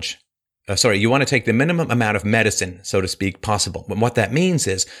of knowledge. You want to take the minimum amount of medicine, so to speak, possible. But what that means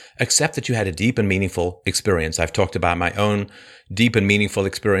is accept that you had a deep and meaningful experience. I've talked about my own deep and meaningful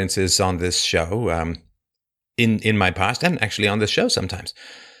experiences on this show, in my past, and actually on this show sometimes.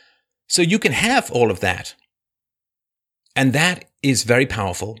 So you can have all of that. And that is very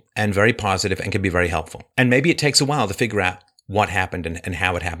powerful and very positive and can be very helpful. And maybe it takes a while to figure out what happened and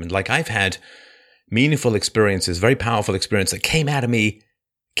how it happened. Like, I've had meaningful experiences, very powerful experiences that came at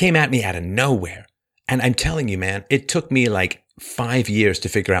me out of nowhere. And I'm telling you, man, it took me like 5 years to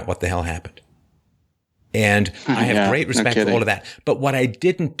figure out what the hell happened. And I have great respect for all of that. But what I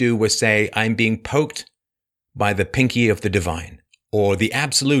didn't do was say, I'm being poked by the pinky of the divine, or the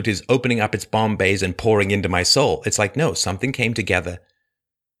absolute is opening up its bomb bays and pouring into my soul. It's like, no, something came together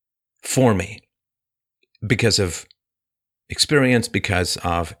for me because of experience, because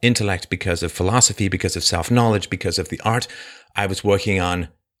of intellect, because of philosophy, because of self-knowledge, because of the art I was working on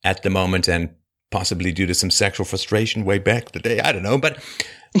at the moment, and possibly due to some sexual frustration way back in the day. I don't know, but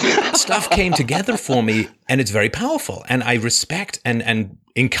stuff came together for me, and it's very powerful. And I respect and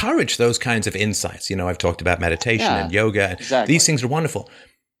encourage those kinds of insights. You know, I've talked about meditation and yoga. Exactly. These things are wonderful.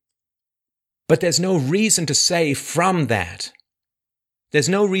 But there's no reason to say from that, there's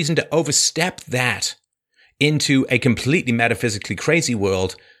no reason to overstep that into a completely metaphysically crazy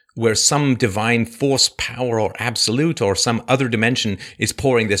world where some divine force, power, or absolute, or some other dimension is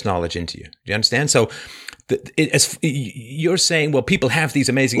pouring this knowledge into you. Do you understand? So you're saying, well, people have these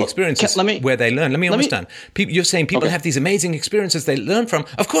amazing experiences where they learn. Let me understand. You're saying people have these amazing experiences they learn from.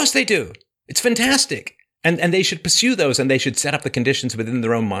 Of course they do. It's fantastic. And they should pursue those, and they should set up the conditions within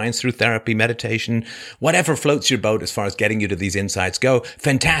their own minds through therapy, meditation, whatever floats your boat as far as getting you to these insights. Go.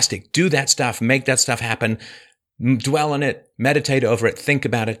 Fantastic. Do that stuff. Make that stuff happen. Dwell on it. Meditate over it. Think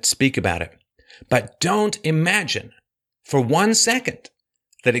about it. Speak about it. But don't imagine for 1 second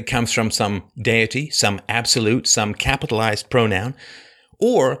that it comes from some deity, some absolute, some capitalized pronoun,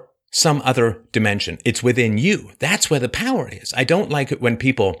 or some other dimension. It's within you. That's where the power is. I don't like it when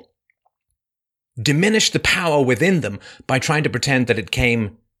people diminish the power within them by trying to pretend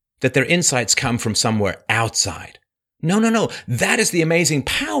that their insights come from somewhere outside. No. That is the amazing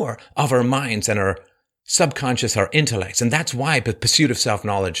power of our minds and our subconscious, our intellects. And that's why the pursuit of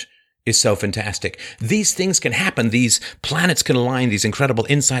self-knowledge is so fantastic. These things can happen. These planets can align. These incredible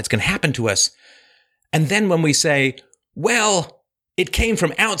insights can happen to us. And then when we say, well, it came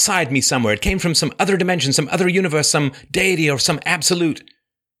from outside me somewhere. It came from some other dimension, some other universe, some deity or some absolute,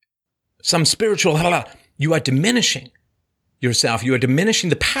 some spiritual, you are diminishing yourself. You are diminishing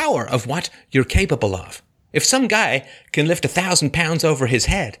the power of what you're capable of. If some guy can lift 1,000 pounds over his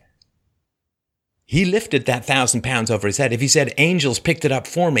head, he lifted that 1,000 pounds over his head. If he said, angels picked it up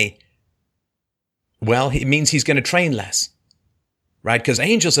for me, well, it means he's going to train less, right? Because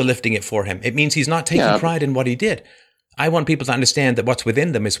angels are lifting it for him. It means he's not taking pride in what he did. I want people to understand that what's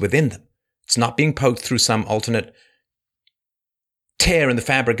within them is within them. It's not being poked through some alternate tear in the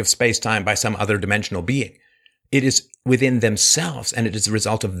fabric of space-time by some other dimensional being. It is within themselves, and it is a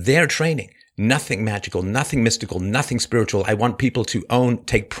result of their training. Nothing magical, nothing mystical, nothing spiritual. I want people to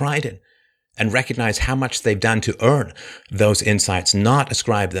take pride in, and recognize how much they've done to earn those insights, not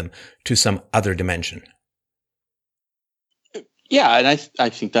ascribe them to some other dimension. Yeah, and I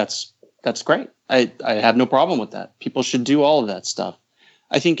think that's great. I have no problem with that. People should do all of that stuff.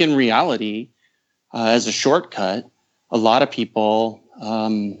 I think in reality, as a shortcut, a lot of people,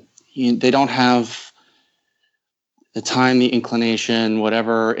 they don't have the time, the inclination,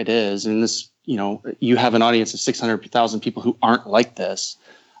 whatever it is. And this, you have an audience of 600,000 people who aren't like this.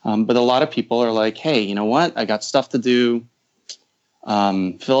 But a lot of people are like, hey, you know what? I got stuff to do.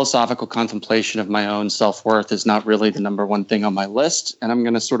 Philosophical contemplation of my own self-worth is not really the number one thing on my list. And I'm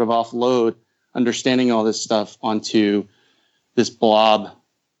going to sort of offload understanding all this stuff onto this blob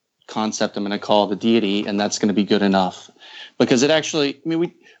concept I'm going to call the deity, and that's going to be good enough. Because it actually,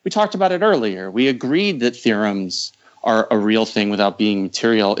 we talked about it earlier. We agreed that theorems are a real thing without being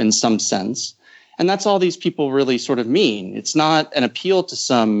material in some sense. And that's all these people really sort of mean. It's not an appeal to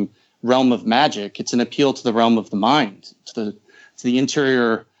some realm of magic. It's an appeal to the realm of the mind, to the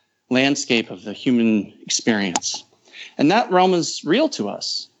interior landscape of the human experience. And that realm is real to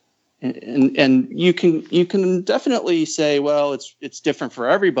us. And you can definitely say, well, it's different for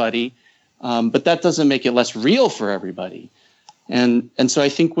everybody, but that doesn't make it less real for everybody. And so I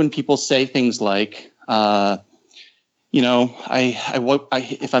think when people say things like, if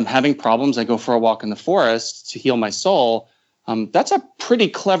I'm having problems, I go for a walk in the forest to heal my soul. That's a pretty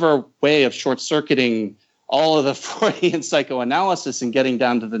clever way of short-circuiting all of the Freudian psychoanalysis and getting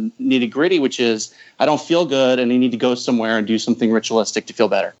down to the nitty-gritty, which is I don't feel good and I need to go somewhere and do something ritualistic to feel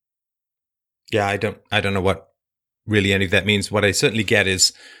better. Yeah, I don't know what really any of that means. What I certainly get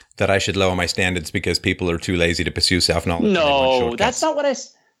is that I should lower my standards because people are too lazy to pursue self-knowledge. No, that's not what I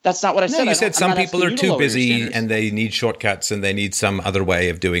said. No, you said some people are too busy and they need shortcuts and they need some other way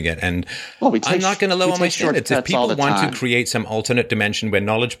of doing it. And I'm not going to lower my standards. If people want to create some alternate dimension where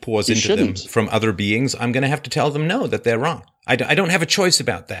knowledge pours into them from other beings, I'm going to have to tell them no, that they're wrong. I don't have a choice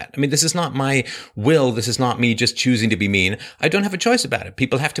about that. I mean, this is not my will. This is not me just choosing to be mean. I don't have a choice about it.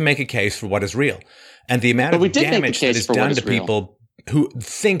 People have to make a case for what is real. And the amount of damage that is done to people who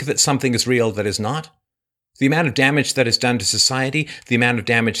think that something is real that is not, the amount of damage that is done to society, the amount of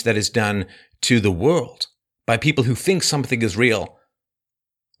damage that is done to the world by people who think something is real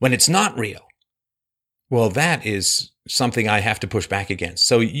when it's not real, well, that is something I have to push back against.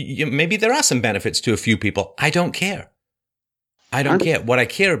 So maybe there are some benefits to a few people. I don't care. I don't care. What I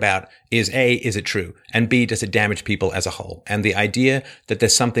care about is A, is it true? And B, does it damage people as a whole? And the idea that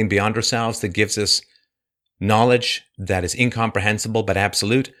there's something beyond ourselves that gives us knowledge that is incomprehensible but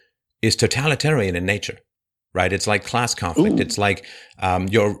absolute is totalitarian in nature. Right? It's like class conflict. Ooh. It's like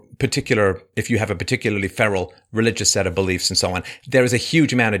if you have a particularly feral religious set of beliefs and so on, there is a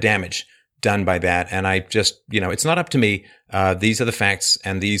huge amount of damage done by that. And I just, it's not up to me. These are the facts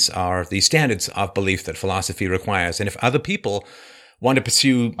and these are the standards of belief that philosophy requires. And if other people want to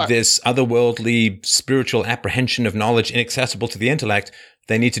pursue this otherworldly spiritual apprehension of knowledge inaccessible to the intellect,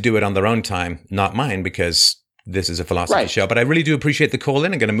 they need to do it on their own time, not mine, because this is a philosophy show. But I really do appreciate the call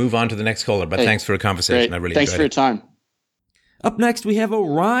in. I'm going to move on to the next caller. But thanks for a conversation. Great. I really Thanks enjoyed for your time. Up next, we have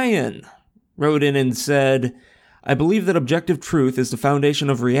Orion. Wrote in and said, I believe that objective truth is the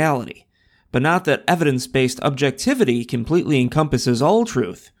foundation of reality, but not that evidence-based objectivity completely encompasses all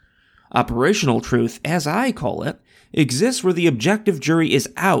truth. Operational truth, as I call it, exists where the objective jury is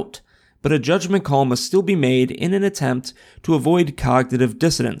out, but a judgment call must still be made in an attempt to avoid cognitive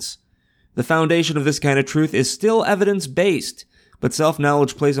dissonance. The foundation of this kind of truth is still evidence-based, but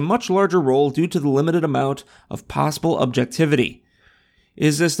self-knowledge plays a much larger role due to the limited amount of possible objectivity.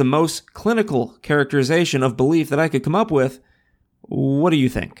 Is this the most clinical characterization of belief that I could come up with? What do you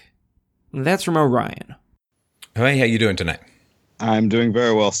think? That's from Orion. Hey, how you doing tonight? I'm doing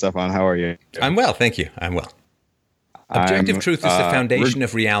very well, Stefan. How are you? I'm well, thank you. I'm well. Objective truth is the foundation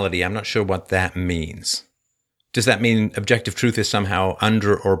of reality. I'm not sure what that means. Does that mean objective truth is somehow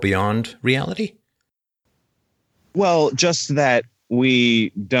under or beyond reality? Well, just that we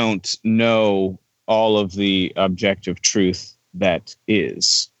don't know all of the objective truth that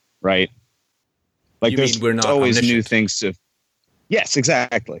is, right? Like there's always omniscient? New things to... Yes,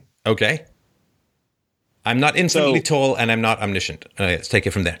 exactly. Okay. I'm not infinitely tall and I'm not omniscient. Let's take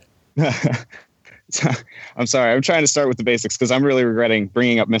it from there. I'm sorry. I'm trying to start with the basics because I'm really regretting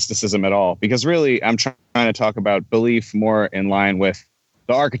bringing up mysticism at all. Because really, I'm trying to talk about belief more in line with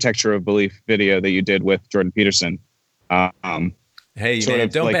the architecture of belief video that you did with Jordan Peterson. Hey, man,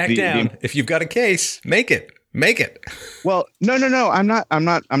 don't back down. If you've got a case, make it. Make it. Well, no. I'm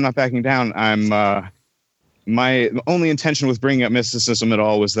not backing down. My only intention with bringing up mysticism at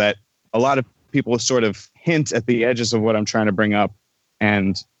all was that a lot of people sort of hint at the edges of what I'm trying to bring up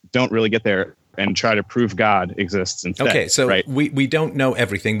and don't really get there and try to prove God exists instead. Okay, so right? we don't know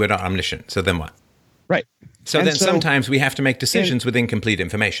everything. We're not omniscient. So then what? Right. So then sometimes we have to make decisions with incomplete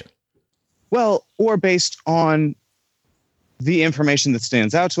information. Well, or based on the information that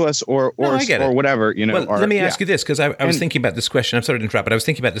stands out to us or whatever, Well, let me ask you this, because I was thinking about this question. I'm sorry to interrupt, but I was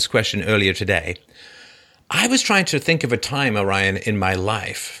thinking about this question earlier today. I was trying to think of a time, Orion, in my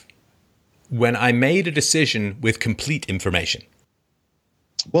life when I made a decision with complete information.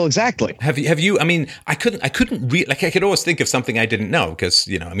 Well, exactly. Have you? I mean, I couldn't I could always think of something I didn't know because,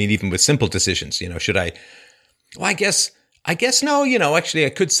 even with simple decisions, should I? Well, I guess no. Actually, I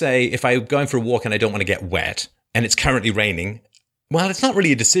could say if I'm going for a walk and I don't want to get wet and it's currently raining, well, it's not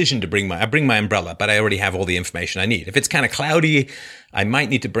really a decision to bring my umbrella, but I already have all the information I need. If it's kind of cloudy, I might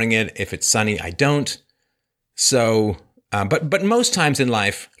need to bring it. If it's sunny, I don't. So, but most times in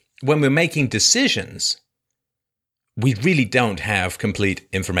life, when we're making decisions, we really don't have complete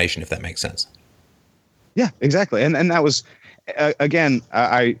information, if that makes sense. Yeah, exactly. And that was, again,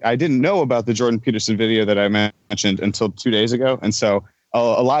 I didn't know about the Jordan Peterson video that I mentioned until 2 days ago. And so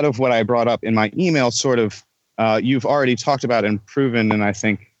a lot of what I brought up in my email sort of you've already talked about and proven. And I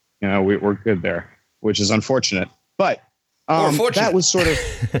think, we're good there, which is unfortunate. But that was sort of,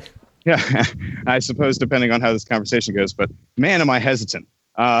 yeah, I suppose, depending on how this conversation goes. But man, am I hesitant.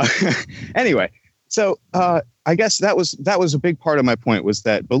 Anyway, so I guess that was a big part of my point, was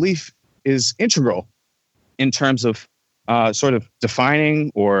that belief is integral in terms of sort of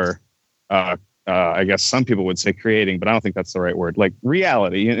defining, or I guess some people would say creating, but I don't think that's the right word. Like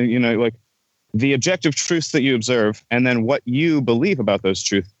reality, like the objective truths that you observe, and then what you believe about those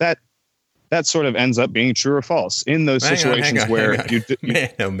truths, that sort of ends up being true or false in those situations where you man,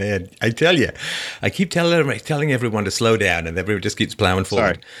 oh man, I tell you, I keep telling everyone to slow down, and everyone just keeps plowing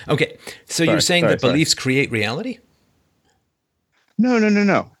forward. Sorry. Okay, so you're saying that beliefs create reality?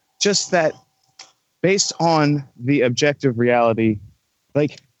 No. Just that based on the objective reality,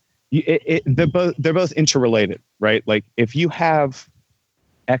 like they're both interrelated, right? Like if you have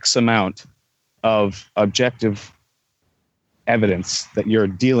X amount of objective evidence that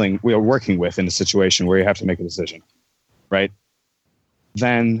we are working with in a situation where you have to make a decision, right?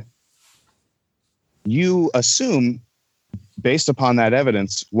 Then you assume based upon that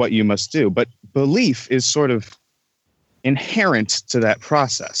evidence what you must do. But belief is sort of inherent to that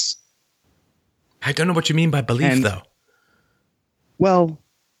process. I don't know what you mean by belief, though. Well,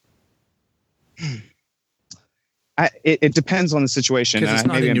 it depends on the situation. Because it's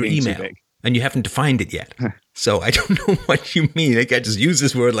not in your email, and you haven't defined it yet. So I don't know what you mean. I just use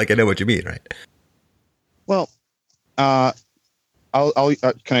this word like I know what you mean, right? Well, can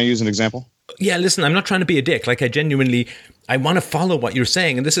I use an example? Yeah, listen, I'm not trying to be a dick. Like I want to follow what you're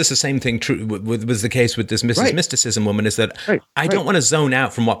saying. And this is the same thing was the case with this Mrs. Mysticism woman, is that I don't want to zone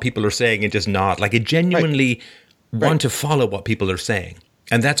out from what people are saying and just nod. Like I genuinely want to follow what people are saying.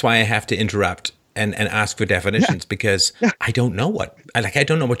 And that's why I have to interrupt and ask for definitions, because I don't know I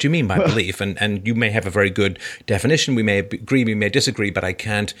don't know what you mean by belief. And you may have a very good definition. We may agree, we may disagree, but I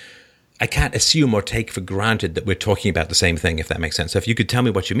can't assume or take for granted that we're talking about the same thing, if that makes sense. So if you could tell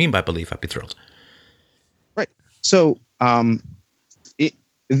me what you mean by belief, I'd be thrilled. Right. So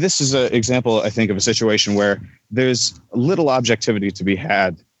this is an example, I think, of a situation where there's little objectivity to be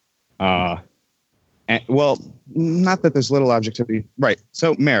had. Well, not that there's little objectivity. Right.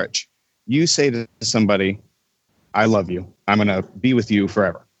 So marriage. You say to somebody, I love you. I'm going to be with you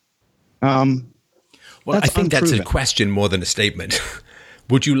forever. Well, I think that's a question more than a statement.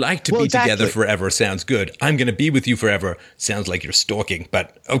 Would you like to be together forever? Sounds good. I'm going to be with you forever. Sounds like you're stalking,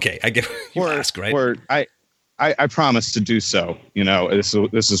 but okay, I get you ask, right? Or I promise to do so.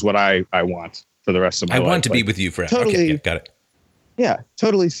 This is what I want for the rest of my life. I want to be with you forever. Totally, okay, yeah, got it. Yeah,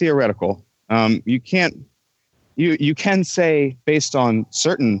 totally theoretical. You can say based on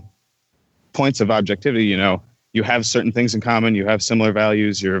certain points of objectivity, you have certain things in common, you have similar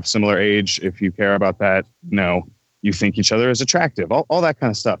values, you're of similar age. If you care about that, you think each other is attractive, all that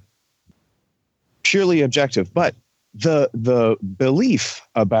kind of stuff. Purely objective. But the belief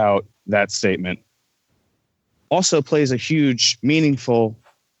about that statement also plays a huge, meaningful,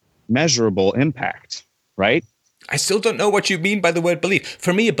 measurable impact, right? I still don't know what you mean by the word belief.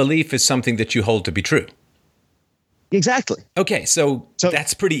 For me, a belief is something that you hold to be true. Exactly. Okay, so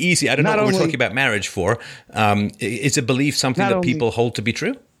that's pretty easy. I don't know what we're talking about marriage for. Is a belief something that people hold to be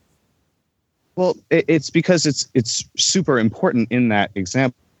true? Well, it's because it's super important in that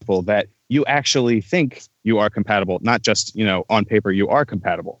example that you actually think you are compatible, not just, on paper you are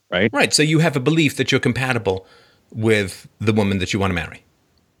compatible, right? Right, so you have a belief that you're compatible with the woman that you want to marry.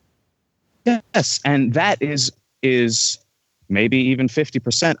 Yes, and that is maybe even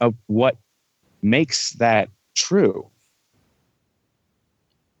 50% of what makes that true.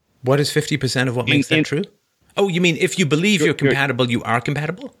 What is 50% of what makes that true? Oh, you mean if you believe you're compatible, you are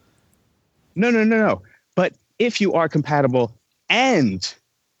compatible? No. But if you are compatible and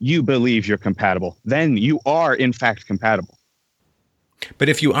you believe you're compatible, then you are in fact compatible. But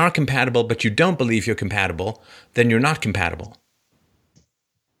if you are compatible, but you don't believe you're compatible, then you're not compatible.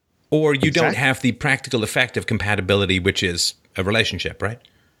 Or you don't have the practical effect of compatibility, which is a relationship, right?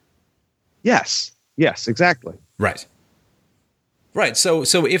 Yes, exactly. Right. So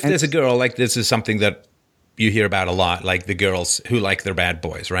if there's a girl, like this is something that you hear about a lot, like the girls who like their bad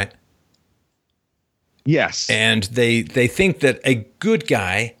boys, right? Yes. And they think that a good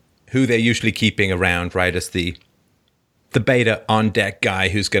guy, who they're usually keeping around, right, as the beta on-deck guy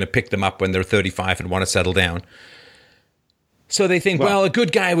who's going to pick them up when they're 35 and want to settle down. So they think, well, a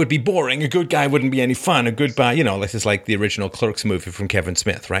good guy would be boring. A good guy wouldn't be any fun. A good guy, this is like the original Clerks movie from Kevin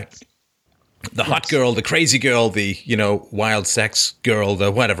Smith, right? The hot girl, the crazy girl, the, wild sex girl,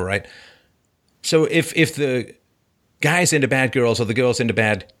 the whatever, right? So if the guy's into bad girls or the girl's into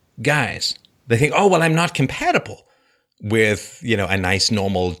bad guys, they think, oh, well, I'm not compatible with, a nice,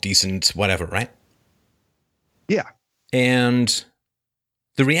 normal, decent, whatever, right? Yeah. And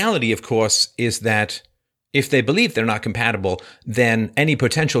the reality, of course, is that if they believe they're not compatible, then any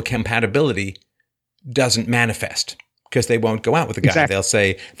potential compatibility doesn't manifest because they won't go out with a guy. Exactly. They'll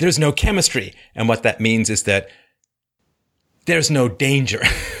say, there's no chemistry. And what that means is that there's no danger.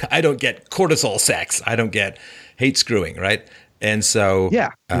 I don't get cortisol sex. I don't get hate screwing, right? And so... Yeah,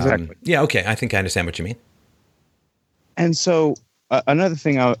 exactly. Okay. I think I understand what you mean. And so another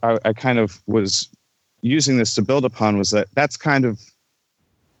thing I kind of was using this to build upon was that's kind of...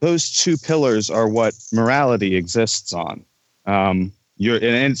 Those two pillars are what morality exists on. And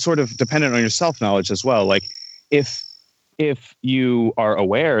it's sort of dependent on your self-knowledge as well. Like, if you are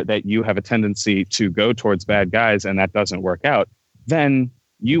aware that you have a tendency to go towards bad guys and that doesn't work out, then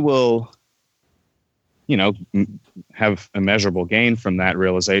you will, have immeasurable gain from that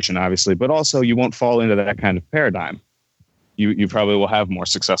realization, obviously, but also you won't fall into that kind of paradigm. You probably will have more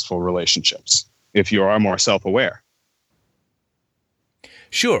successful relationships if you are more self-aware.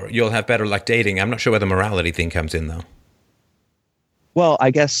 Sure, you'll have better luck dating. I'm not sure where the morality thing comes in, though. Well, I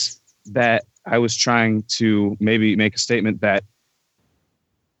guess that I was trying to maybe make a statement that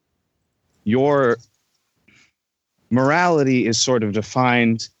your morality is sort of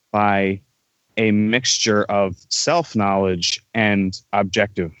defined by a mixture of self-knowledge and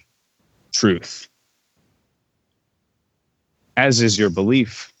objective truth, as is your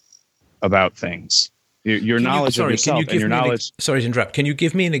belief about things. Your knowledge of yourself and your knowledge... Sorry to interrupt. Can you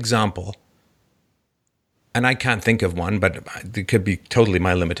give me an example? And I can't think of one, but it could be totally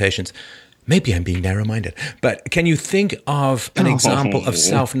my limitations. Maybe I'm being narrow-minded. But can you think of an example of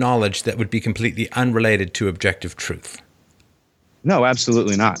self-knowledge that would be completely unrelated to objective truth? No,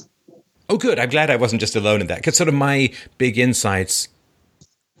 absolutely not. Oh, good. I'm glad I wasn't just alone in that. Because sort of my big insights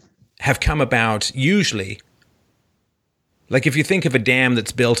have come about usually... Like if you think of a dam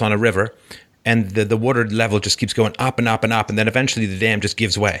that's built on a river... and the water level just keeps going up and up and up, and then eventually the dam just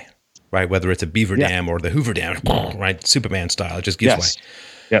gives way, right? Whether it's a Beaver Dam or the Hoover Dam, right? Superman style, it just gives way.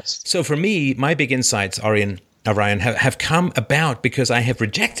 Yes. So for me, my big insights, Ryan, have come about because I have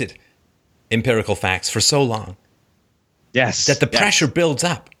rejected empirical facts for so long. Yes. That the pressure builds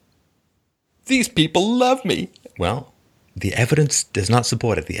up. These people love me. Well, the evidence does not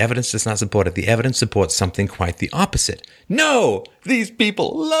support it. The evidence does not support it. The evidence supports something quite the opposite. No, these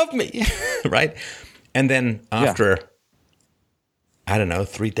people love me, right? And then after, I don't know,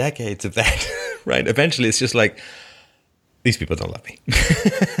 3 decades of that, right? Eventually it's just like, these people don't love me.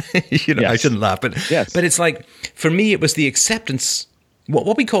 I shouldn't laugh, but it's like, for me, it was the acceptance.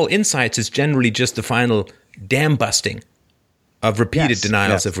 What we call insights is generally just the final dam busting of repeated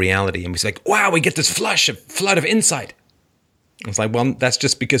denials of reality. And it's like, wow, we get this flood of insight. It's like, well, that's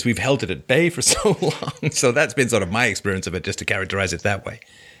just because we've held it at bay for so long. So that's been sort of my experience of it, just to characterize it that way.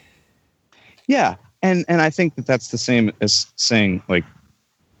 Yeah. And I think that that's the same as saying, like,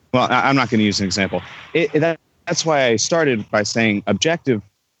 well, I'm not going to use an example. That's why I started by saying objective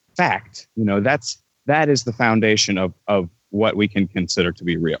fact. That is the foundation of what we can consider to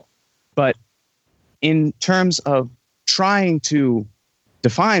be real. But in terms of trying to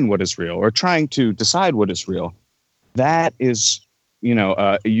define what is real or trying to decide what is real, that is,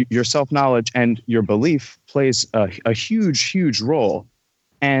 your self-knowledge and your belief plays a huge, huge role.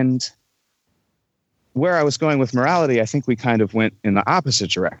 And where I was going with morality, I think we kind of went in the opposite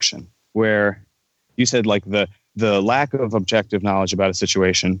direction, where you said like the lack of objective knowledge about a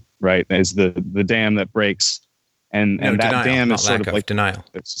situation, right, is the dam that breaks. And that denial, dam is sort of like denial.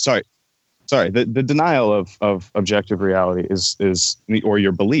 Sorry. The denial of objective reality is or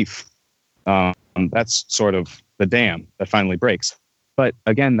your belief. That's sort of the dam that finally breaks. But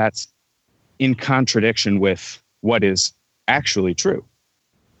again, that's in contradiction with what is actually true.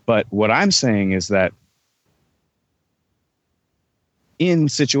 But what I'm saying is that in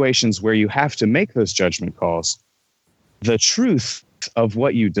situations where you have to make those judgment calls, the truth of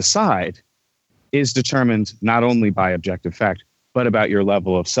what you decide is determined not only by objective fact, but about your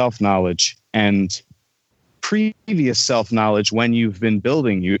level of self-knowledge and previous self-knowledge when you've been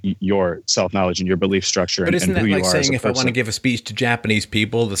building your self-knowledge and your belief structure. But isn't and who that like you are saying if person. I want to give a speech to Japanese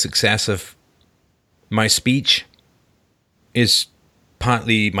people, the success of my speech is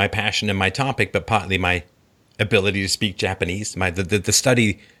partly my passion and my topic, but partly my ability to speak Japanese, the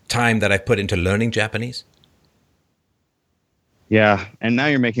study time that I've put into learning Japanese? Yeah, and now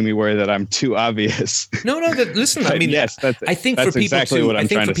you're making me worry that I'm too obvious. No. Listen, I mean, yes, I think that's for people exactly too, what I'm I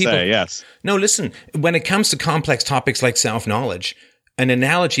think trying for to people, say. Yes. No, listen. When it comes to complex topics like self-knowledge, an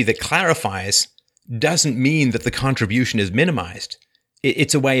analogy that clarifies doesn't mean that the contribution is minimized.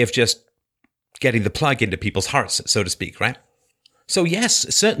 It's a way of just getting the plug into people's hearts, so to speak, right? So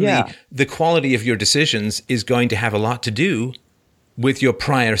yes, certainly the quality of your decisions is going to have a lot to do with your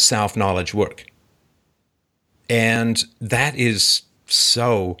prior self-knowledge work. And that is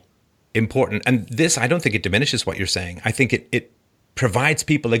so important. And this, I don't think it diminishes what you're saying. I think it provides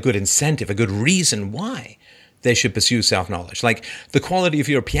people a good incentive, a good reason why they should pursue self-knowledge. Like the quality of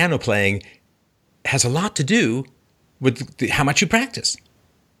your piano playing has a lot to do with how much you practice.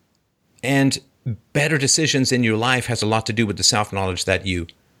 And better decisions in your life has a lot to do with the self-knowledge that you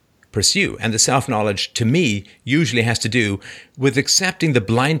pursue. And the self-knowledge, to me, usually has to do with accepting the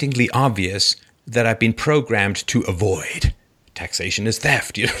blindingly obvious that I've been programmed to avoid. Taxation is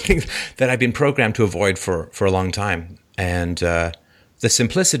theft, things that I've been programmed to avoid for a long time. And the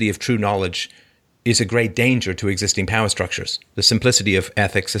simplicity of true knowledge is a great danger to existing power structures. The simplicity of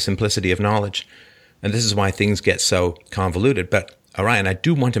ethics, the simplicity of knowledge. And this is why things get so convoluted. But, Orion, I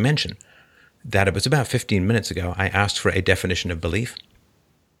do want to mention that it was about 15 minutes ago I asked for a definition of belief.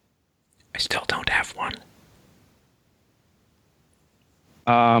 I still don't have one.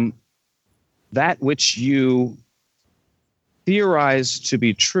 That which you theorize to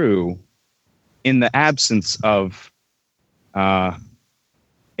be true in the absence of a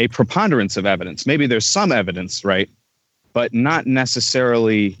preponderance of evidence. Maybe there's some evidence, right? But not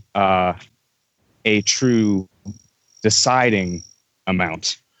necessarily a true deciding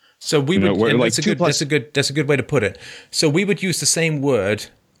amount. So we would, like that's a good way to put it. So we would use the same word,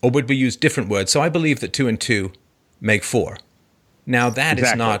 or would we use different words? So I believe that 2 and 2 make 4. Now that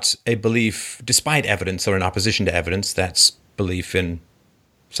is not a belief despite evidence or in opposition to evidence. That's belief in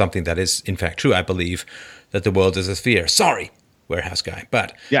something that is in fact true. I believe that the world is a sphere. Sorry, warehouse guy.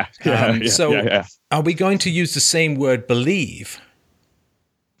 But are we going to use the same word believe?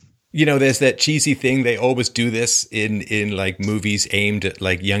 There's that cheesy thing. They always do this in like movies aimed at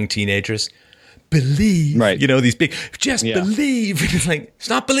like young teenagers. Believe, right? These big, believe. It's like,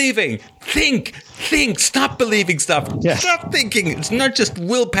 stop believing. Think. Stop believing stuff. Yeah. Stop thinking. It's not just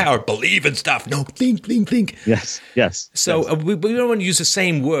willpower. Believe in stuff. No, think. Yes. So we don't want to use the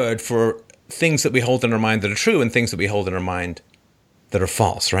same word for things that we hold in our mind that are true and things that we hold in our mind that are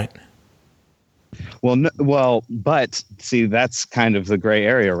false, right? But see, that's kind of the gray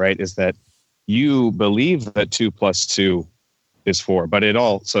area, right? Is that you believe that 2 + 2 is 4, but it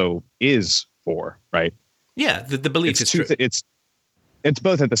also is 4, right? Yeah, the belief is true. It's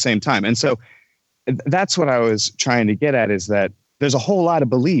both at the same time. And so that's what I was trying to get at, is that there's a whole lot of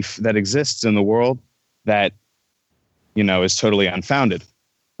belief that exists in the world that, is totally unfounded.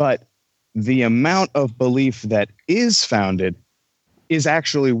 But the amount of belief that is founded is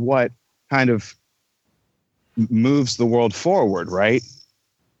actually what kind of moves the world forward, right?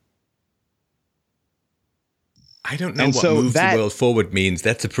 I don't know what moves the world forward means.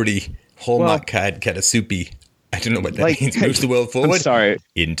 That's a pretty Hallmark kind of soupy. I don't know what that means. Moves the world forward? I'm sorry.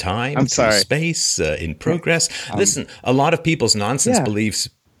 In time, I'm sorry. space, in progress. Listen, a lot of people's nonsense beliefs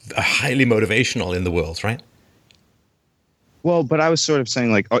are highly motivational in the world, right? Well, but I was sort of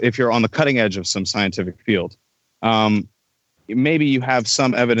saying, like, if you're on the cutting edge of some scientific field, maybe you have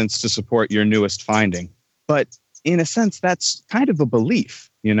some evidence to support your newest finding. But in a sense, that's kind of a belief.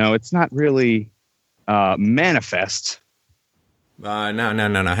 It's not really manifest. No.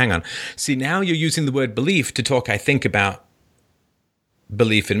 Hang on. See, now you're using the word belief to talk, I think, about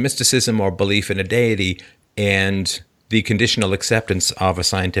belief in mysticism or belief in a deity and the conditional acceptance of a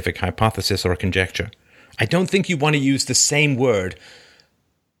scientific hypothesis or a conjecture. I don't think you want to use the same word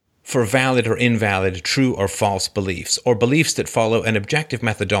for valid or invalid, true or false beliefs, or beliefs that follow an objective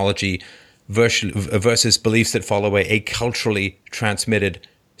methodology versus beliefs that follow a culturally transmitted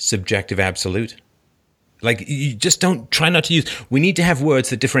subjective absolute. Like, you just try not to use. We need to have words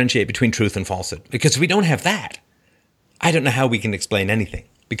that differentiate between truth and falsehood, because if we don't have that, I don't know how we can explain anything,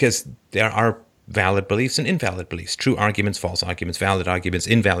 because there are valid beliefs and invalid beliefs, true arguments, false arguments, valid arguments,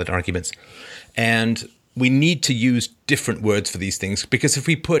 invalid arguments. And we need to use different words for these things, because if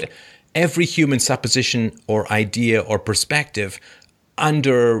we put every human supposition or idea or perspective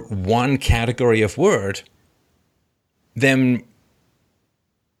under one category of word, then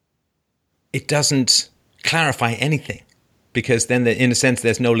it doesn't clarify anything, because then in a sense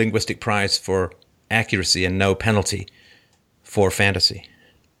there's no linguistic prize for accuracy and no penalty for fantasy.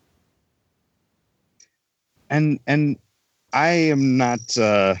 And I am not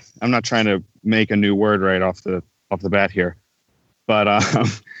I'm not trying to make a new word right off the bat here, But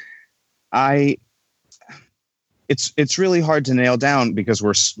it's really hard to nail down because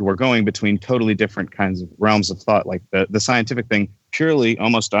we're going between totally different kinds of realms of thought. Like the scientific thing, purely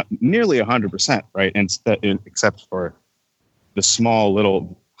almost nearly 100%, right? And except for the small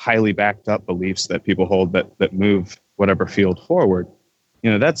little highly backed up beliefs that people hold that move whatever field forward.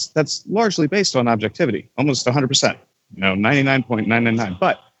 That's largely based on objectivity, almost 100%. 99.999.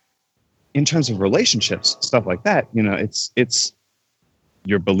 But in terms of relationships, stuff like that, it's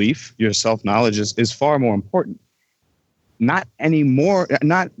your belief, your self-knowledge is far more important. Not anymore.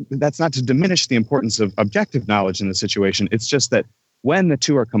 That's not to diminish the importance of objective knowledge in the situation. It's just that when the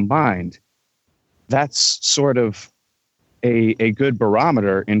two are combined, that's sort of a good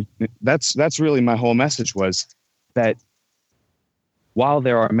barometer. And that's really my whole message, was that while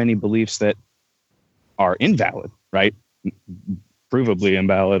there are many beliefs that are invalid, right? Provably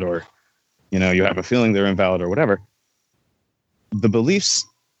invalid, or, you have a feeling they're invalid or whatever, the beliefs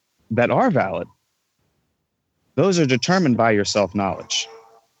that are valid, those are determined by your self-knowledge.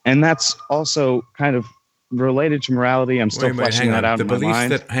 And that's also kind of related to morality. I'm still fleshing that out in my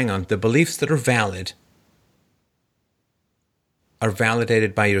mind. The beliefs that are valid are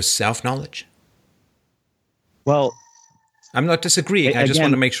validated by your self-knowledge? Well, I'm not disagreeing. I just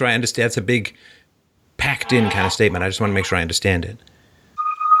want to make sure I understand. It's a big packed-in kind of statement. I just want to make sure I understand it.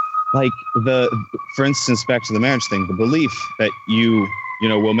 Like for instance, back to the marriage thing, the belief that you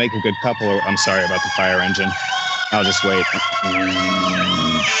will make a good couple. I'm sorry about the fire engine. I'll just wait. You're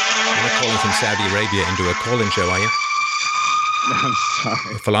not calling from Saudi Arabia into a call-in show, are you? I'm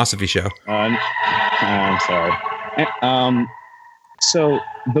sorry. A philosophy show. I'm sorry. So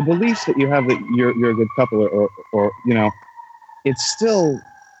the belief that you have that you're a good couple, or it's still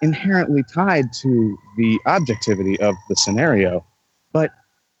inherently tied to the objectivity of the scenario, but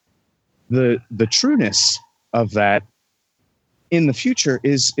the trueness of that in the future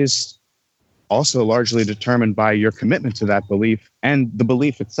is also largely determined by your commitment to that belief and the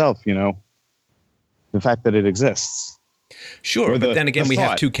belief itself, the fact that it exists. Sure, but then again, we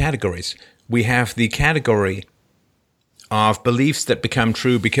have two categories. We have the category of beliefs that become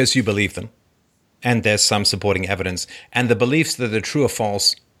true because you believe them, and there's some supporting evidence, and the beliefs that are true or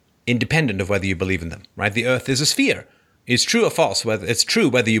false independent of whether you believe in them, right? The Earth is a sphere. It's true or false, it's true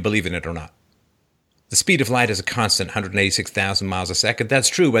whether you believe in it or not. The speed of light is a constant, 186,000 miles a second. That's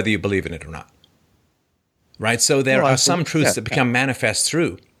true whether you believe in it or not. Right? So there are some truths that become manifest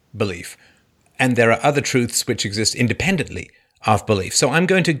through belief, and there are other truths which exist independently of belief. So I'm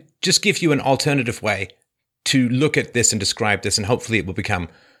going to just give you an alternative way to look at this and describe this, and hopefully it will become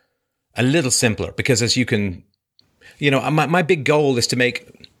a little simpler, because as you can, my big goal is to make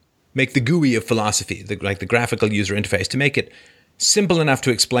the GUI of philosophy, the graphical user interface, to make it simple enough to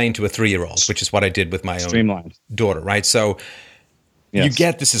explain to a 3-year-old, which is what I did with my own daughter, right? So you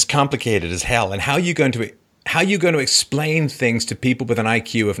get this is complicated as hell, and how are you going to explain things to people with an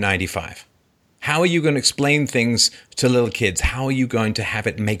IQ of 95? How are you going to explain things to little kids? How are you going to have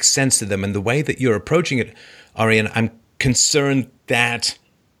it make sense to them? And the way that you're approaching it, Arian, I'm concerned that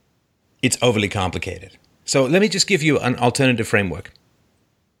it's overly complicated. So let me just give you an alternative framework.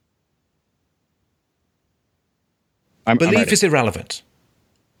 Belief is irrelevant.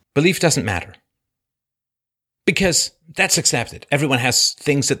 Belief doesn't matter. Because that's accepted. Everyone has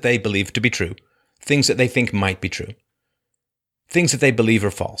things that they believe to be true, things that they think might be true, things that they believe are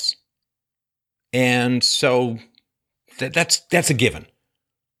false. And so that's a given.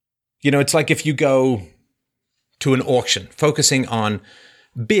 It's like if you go to an auction, focusing on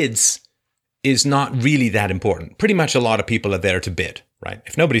bids is not really that important. Pretty much a lot of people are there to bid, right?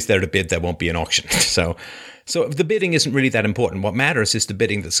 If nobody's there to bid, there won't be an auction. So if the bidding isn't really that important, what matters is the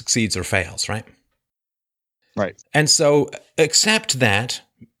bidding that succeeds or fails, right? Right. And so accept that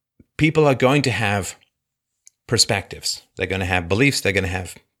people are going to have perspectives. They're going to have beliefs. They're going to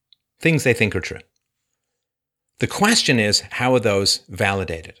have things they think are true. The question is, how are those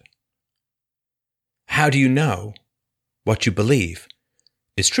validated? How do you know what you believe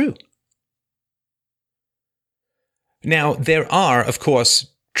is true? Now, there are, of course,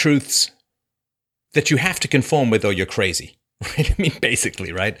 truths that you have to conform with or you're crazy, right? I mean,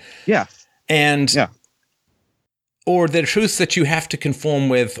 basically, right? Yeah. Or there are truths that you have to conform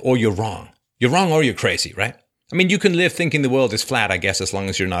with or you're wrong. You're wrong or you're crazy, right? I mean, you can live thinking the world is flat, I guess, as long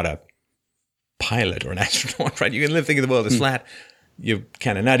as you're not a pilot or an astronaut, right? You can live thinking the world is flat. You're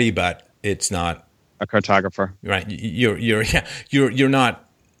kind of nutty, but it's not a cartographer, right? You're not,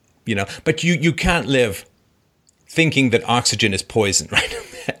 but you can't live thinking that oxygen is poison, right?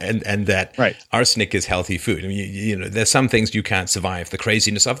 and that arsenic is healthy food. I mean, there's some things you can't survive the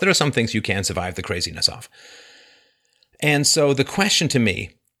craziness of. There are some things you can survive the craziness of. And so the question to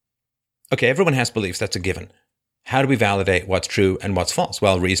me, okay, everyone has beliefs. That's a given. How do we validate what's true and what's false?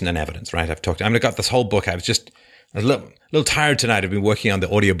 Well, reason and evidence, right? I've got this whole book. I was just a little tired tonight. I've been working on the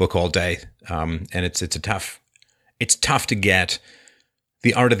audiobook all day. And it's tough to get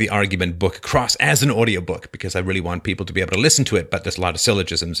the Art of the Argument book across as an audiobook because I really want people to be able to listen to it, but there's a lot of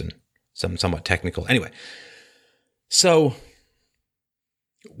syllogisms and some somewhat technical. Anyway, so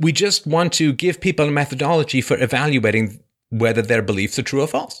we just want to give people a methodology for evaluating whether their beliefs are true or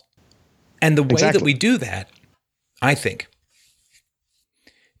false. And the way that we do that, I think,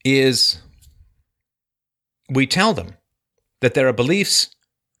 is we tell them that there are beliefs.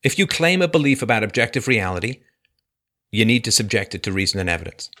 If you claim a belief about objective reality, you need to subject it to reason and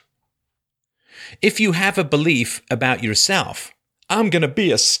evidence. If you have a belief about yourself, I'm going to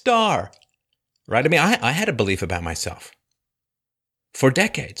be a star, right? I mean, I had a belief about myself. For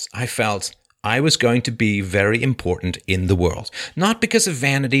decades, I felt I was going to be very important in the world. Not because of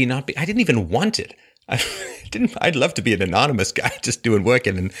vanity, I didn't even want it. I'd love to be an anonymous guy just doing work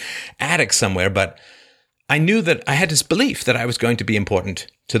in an attic somewhere, but I knew that I had this belief that I was going to be important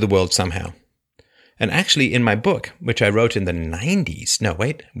to the world somehow. And actually, in my book, which I wrote in the 90s, no,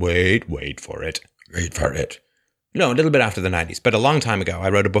 wait for it. No, a little bit after the 90s, but a long time ago, I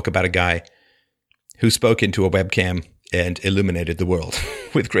wrote a book about a guy who spoke into a webcam and illuminated the world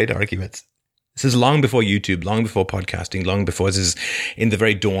with great arguments. This is long before YouTube, long before podcasting, long before this is in the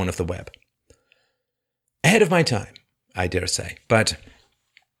very dawn of the web. Ahead of my time, I dare say. But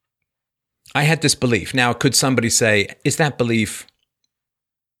I had this belief. Now, could somebody say, is that belief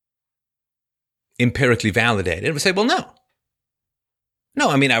empirically validated? It would say, well, no. No,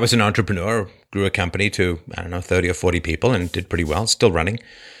 I mean, I was an entrepreneur, grew a company to, 30 or 40 people and did pretty well, still running.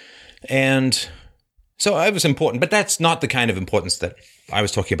 And so I was important, but that's not the kind of importance that I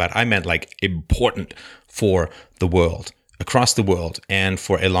was talking about. I meant like important for the world, across the world, and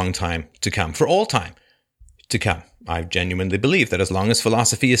for a long time to come, for all time to come. I genuinely believe that as long as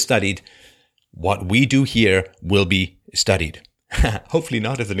philosophy is studied, what we do here will be studied. Hopefully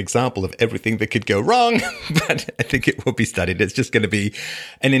not as an example of everything that could go wrong, but I think it will be studied. It's just going to be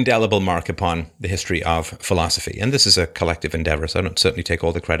an indelible mark upon the history of philosophy. And this is a collective endeavor, so I don't certainly take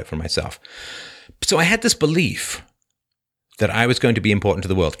all the credit for myself. So I had this belief that I was going to be important to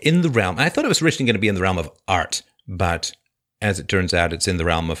the world in the realm. I thought it was originally going to be in the realm of art, but as it turns out, it's in the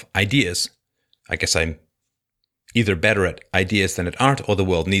realm of ideas. I guess I'm either better at ideas than at art, or the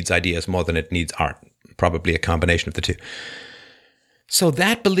world needs ideas more than it needs art. Probably a combination of the two. So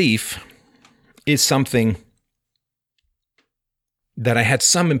that belief is something that I had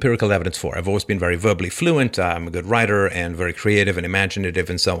some empirical evidence for. I've always been very verbally fluent. I'm a good writer and very creative and imaginative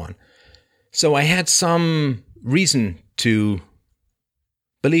and so on. So I had some reason to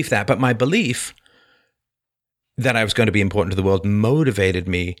believe that. But my belief that I was going to be important to the world motivated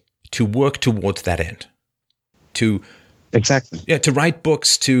me to work towards that end. To write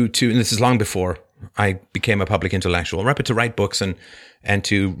books, and this is long before I became a public intellectual, right? But to write books and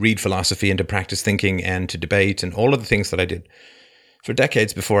to read philosophy and to practice thinking and to debate and all of the things that I did for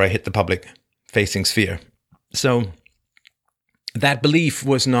decades before I hit the public-facing sphere. So that belief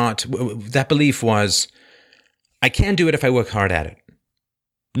was, I can do it if I work hard at it.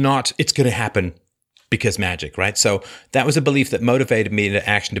 Not, it's going to happen because magic, right? So that was a belief that motivated me into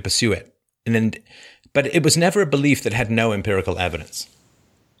action to pursue it. But it was never a belief that had no empirical evidence.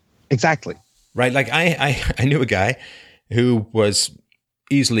 Exactly. Right? Like I knew a guy who was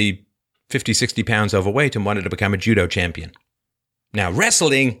easily 50, 60 pounds overweight and wanted to become a judo champion. Now,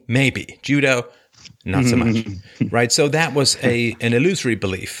 wrestling, maybe. Judo, not so much. Right? So that was an illusory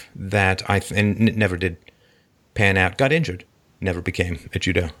belief that and it never did pan out. Got injured. Never became a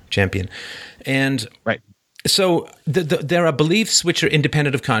judo champion. And right. So there are beliefs which are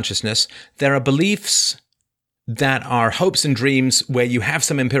independent of consciousness. There are beliefs that are hopes and dreams where you have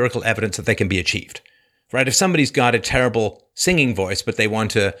some empirical evidence that they can be achieved, right? If somebody's got a terrible singing voice, but they want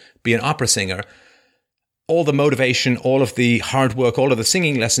to be an opera singer, all the motivation, all of the hard work, all of the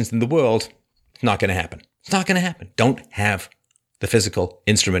singing lessons in the world, it's not going to happen. It's not going to happen. Don't have the physical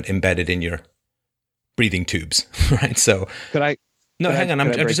instrument embedded in your breathing tubes, right? So hang on.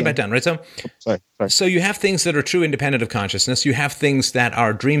 I'm just about done, right? So, sorry. So you have things that are true independent of consciousness. You have things that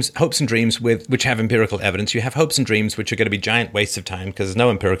are dreams, hopes and dreams which have empirical evidence. You have hopes and dreams which are going to be giant wastes of time because there's no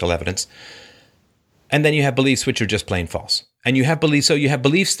empirical evidence. And then you have beliefs which are just plain false. And you have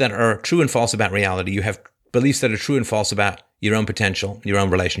beliefs that are true and false about reality. You have beliefs that are true and false about your own potential, your own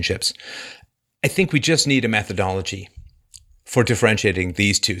relationships. I think we just need a methodology for differentiating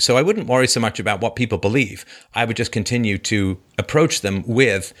these two. So I wouldn't worry so much about what people believe. I would just continue to approach them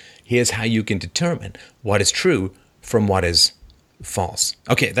with, here's how you can determine what is true from what is false.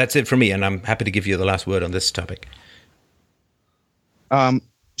 Okay, that's it for me, and I'm happy to give you the last word on this topic.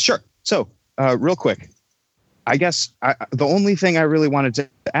 Sure. So, real quick, I guess the only thing I really wanted to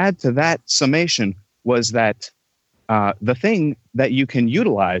add to that summation was that the thing that you can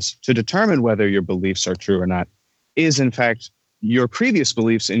utilize to determine whether your beliefs are true or not is, in fact, your previous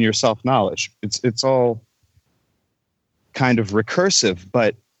beliefs in your self-knowledge. It's all kind of recursive,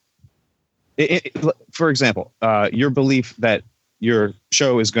 but for example, your belief that your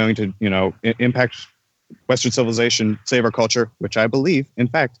show is going to, impact Western civilization, save our culture, which I believe. In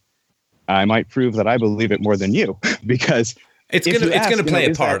fact, I might prove that I believe it more than you, because it's going to play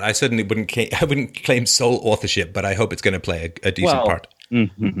a part. I certainly wouldn't claim sole authorship, but I hope it's going to play a decent part.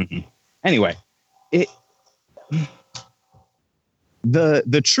 Mm-hmm. Anyway,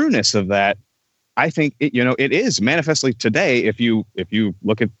 the trueness of that, I think it is manifestly today. If you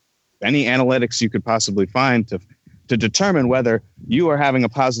look at any analytics you could possibly find to determine whether you are having a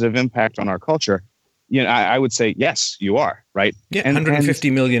positive impact on our culture, I would say yes, you are, right? Yeah,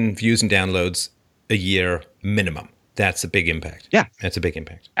 150 million views and downloads a year minimum. That's a big impact. Yeah, that's a big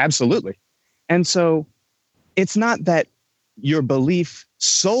impact. Absolutely. And so it's not that your belief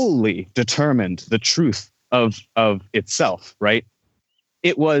solely determined the truth of itself, right?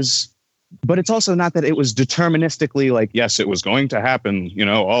 But it's also not that it was deterministically like, yes, it was going to happen.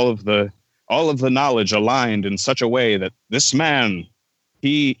 All of the knowledge aligned in such a way that this man,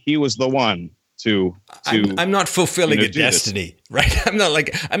 he was the one to I'm not fulfilling a destiny, right? I'm not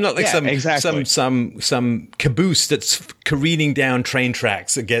like some caboose that's careening down train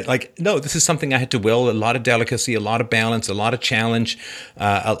tracks again. Like, no, this is something I had to will, a lot of delicacy, a lot of balance, a lot of challenge,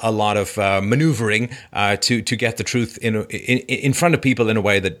 a lot of maneuvering to get the truth in front of people in a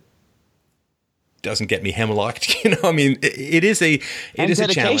way that doesn't get me hemlocked. I mean, it is a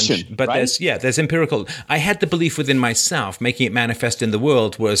challenge, but right? there's empirical. I had the belief within myself. Making it manifest in the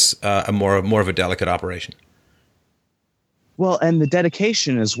world was a more of a delicate operation. Well, and the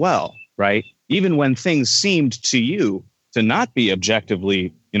dedication as well, right? Even when things seemed to you to not be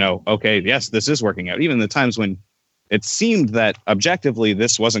objectively, okay, yes, this is working out. Even the times when it seemed that objectively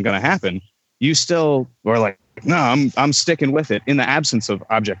this wasn't going to happen, you still were like, no, I'm sticking with it in the absence of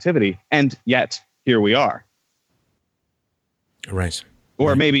objectivity, and yet here we are. Right.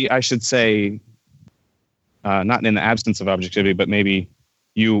 Or maybe I should say, not in the absence of objectivity, but maybe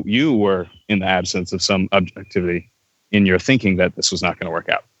you were in the absence of some objectivity in your thinking that this was not going to work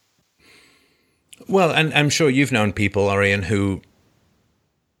out. Well, and I'm sure you've known people, Arian, who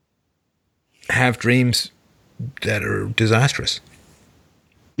have dreams that are disastrous.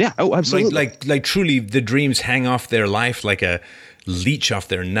 Yeah, oh, absolutely. Like truly, the dreams hang off their life like a leech off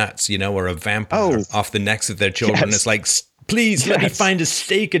their nuts, or a vampire off the necks of their children. Yes. It's like, please let me find a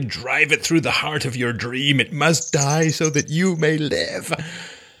stake and drive it through the heart of your dream. It must die so that you may live.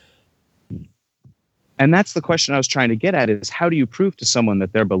 And that's the question I was trying to get at, is how do you prove to someone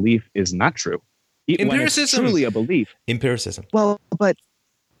that their belief is not true? Empiricism. When it's truly a belief. Empiricism. Well, but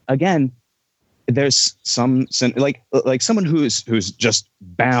again, there's some like someone who's just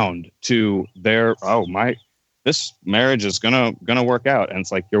bound to their this marriage is gonna work out, and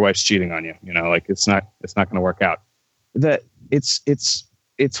it's like your wife's cheating on you, like it's not gonna work out. That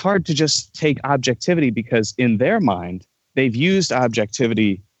it's hard to just take objectivity, because in their mind they've used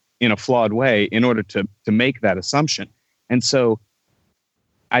objectivity in a flawed way in order to make that assumption. And so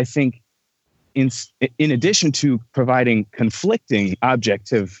I think in addition to providing conflicting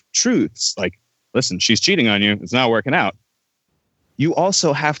objective truths, like, listen, she's cheating on you, it's not working out, you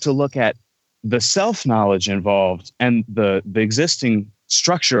also have to look at the self-knowledge involved and the existing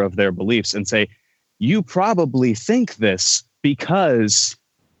structure of their beliefs and say, you probably think this because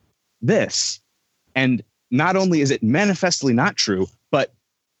this. And not only is it manifestly not true, but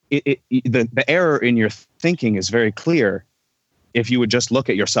the error in your thinking is very clear if you would just look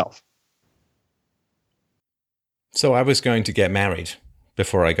at yourself. So I was going to get married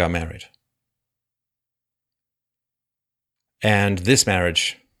before I got married. And this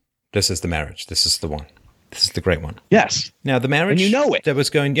marriage, this is the marriage. This is the one. This is the great one. Yes. Now, the marriage... And you know it. That was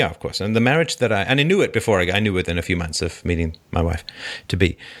going... Yeah, of course. And the marriage that I knew it before I knew within a few months of meeting my wife to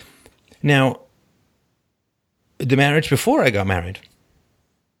be. Now, the marriage before I got married,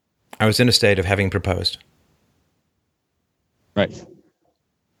 I was in a state of having proposed. Right.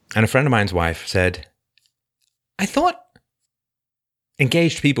 And a friend of mine's wife said, I thought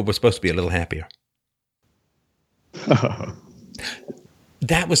engaged people were supposed to be a little happier.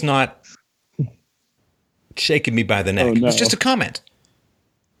 That was not shaking me by the neck. Oh, no. It was just a comment.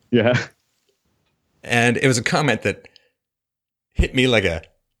 Yeah. And it was a comment that hit me like a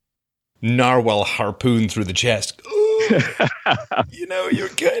narwhal harpoon through the chest. Oh, you're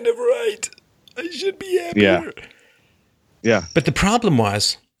kind of right. I should be happier. Yeah. But the problem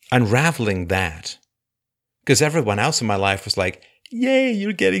was unraveling that, because everyone else in my life was like, yay,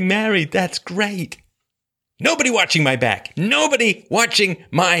 you're getting married. That's great. Nobody watching my back. Nobody watching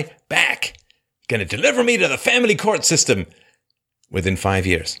my back. Going to deliver me to the family court system within 5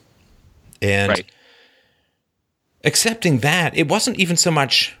 years. And accepting that, it wasn't even so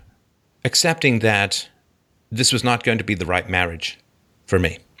much accepting that this was not going to be the right marriage for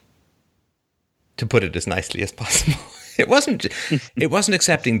me, to put it as nicely as possible. It wasn't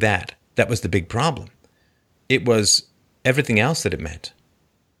accepting that was the big problem. It was everything else that it meant.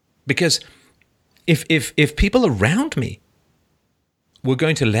 Because if people around me were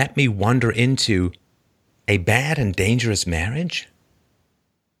going to let me wander into a bad and dangerous marriage,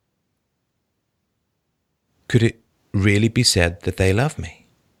 could it really be said that they love me?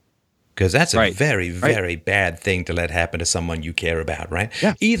 Because that's a very, very bad thing to let happen to someone you care about, right?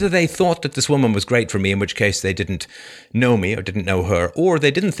 Yeah. Either they thought that this woman was great for me, in which case they didn't know me or didn't know her, or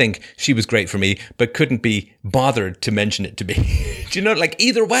they didn't think she was great for me, but couldn't be bothered to mention it to me. Do you know, like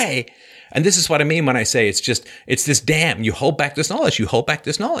either way. And this is what I mean when I say it's this dam. You hold back this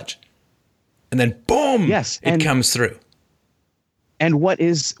knowledge. And then boom, it comes through. And what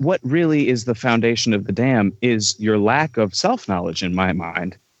really is the foundation of the dam is your lack of self-knowledge, in my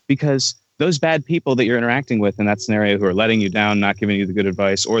mind, because those bad people that you're interacting with in that scenario who are letting you down, not giving you the good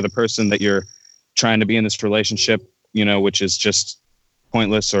advice, or the person that you're trying to be in this relationship, which is just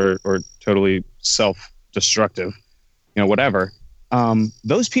pointless or totally self-destructive, whatever.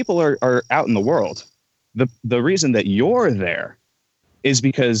 Those people are out in the world. The reason that you're there is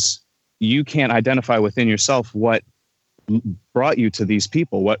because you can't identify within yourself what brought you to these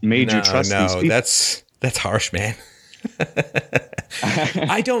people, what made you trust these people. That's harsh, man.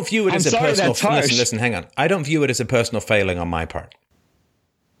 I don't view it as a personal. Listen, hang on. I don't view it as a personal failing on my part,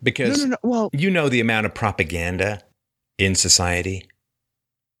 because no. Well, the amount of propaganda in society.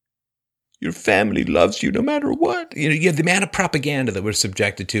 Your family loves you no matter what. The amount of propaganda that we're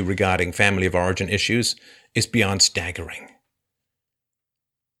subjected to regarding family of origin issues is beyond staggering.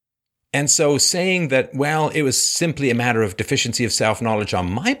 And so saying that, well, it was simply a matter of deficiency of self-knowledge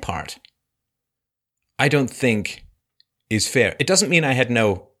on my part, I don't think is fair. It doesn't mean I had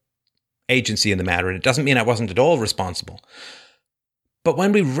no agency in the matter, and it doesn't mean I wasn't at all responsible. But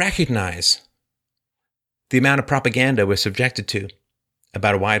when we recognize the amount of propaganda we're subjected to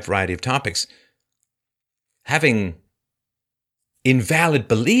about a wide variety of topics, having invalid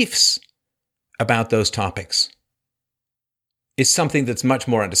beliefs about those topics is something that's much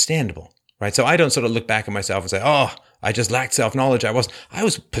more understandable, right? So I don't sort of look back at myself and say, oh, I just lacked self-knowledge. I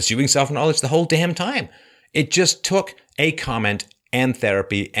was pursuing self-knowledge the whole damn time. It just took a comment and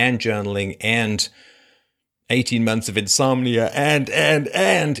therapy and journaling and 18 months of insomnia and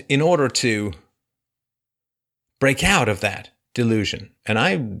in order to break out of that delusion. And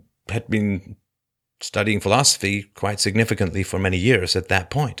I had been studying philosophy quite significantly for many years at that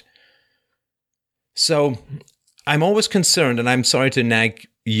point. So I'm always concerned, and I'm sorry to nag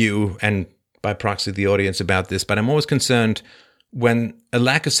you and by proxy the audience about this, but I'm always concerned when a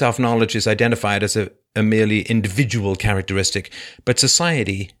lack of self-knowledge is identified as a merely individual characteristic, but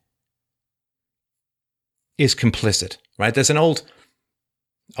society is complicit, right? There's an old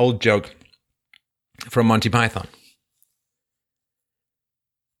joke from Monty Python.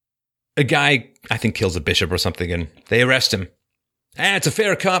 A guy, I think, kills a bishop or something, and they arrest him. It's a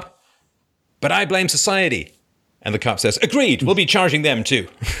fair cop, but I blame society. And the cop says, agreed, we'll be charging them too.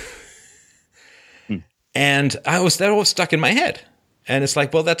 And they're all stuck in my head. And it's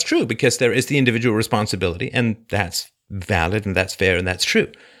like, well, that's true, because there is the individual responsibility, and that's valid, and that's fair, and that's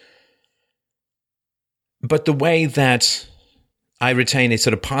true. But the way that I retain a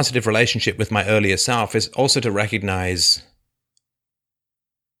sort of positive relationship with my earlier self is also to recognize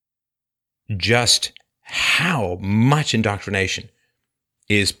just how much indoctrination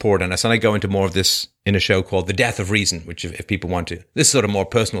is poured on us. And I go into more of this in a show called The Death of Reason, which if people want to, this is sort of more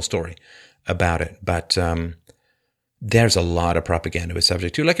personal story about it. But there's a lot of propaganda we're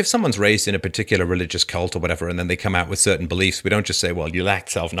subject to. Like if someone's raised in a particular religious cult or whatever, and then they come out with certain beliefs, we don't just say, well, you lack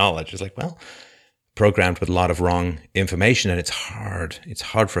self-knowledge. It's like, well, programmed with a lot of wrong information, and it's hard. It's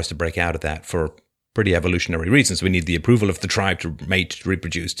hard for us to break out of that for pretty evolutionary reasons. We need the approval of the tribe to mate, to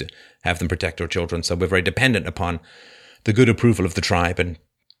reproduce, to have them protect our children. So we're very dependent upon the good approval of the tribe, and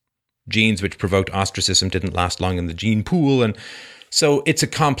genes which provoked ostracism didn't last long in the gene pool. And so it's a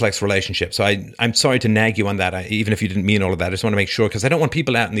complex relationship. So I'm sorry to nag you on that, even if you didn't mean all of that. I just want to make sure, because I don't want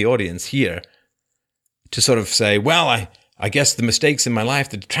people out in the audience here to sort of say, well, I guess the mistakes in my life,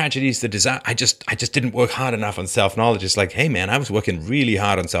 the tragedies, the disaster, I just didn't work hard enough on self-knowledge. It's like, hey, man, I was working really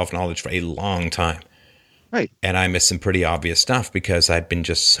hard on self-knowledge for a long time. Right. And I missed some pretty obvious stuff because I'd been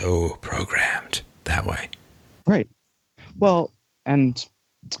just so programmed that way. Right. Well, and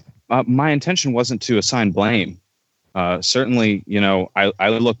my intention wasn't to assign blame. Certainly, I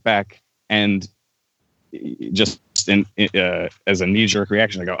look back and just as a knee-jerk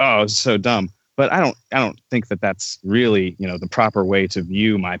reaction, I go, "Oh, it's so dumb." But I don't think that that's really, the proper way to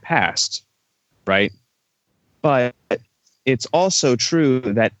view my past, right? But it's also true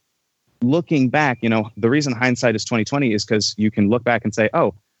that looking back, the reason hindsight is 20/20 is because you can look back and say,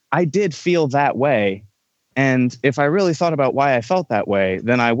 "Oh, I did feel that way." And if I really thought about why I felt that way,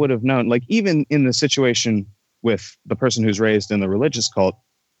 then I would have known, like even in the situation with the person who's raised in the religious cult,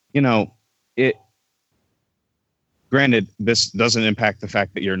 granted, this doesn't impact the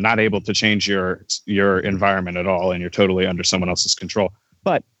fact that you're not able to change your environment at all and you're totally under someone else's control.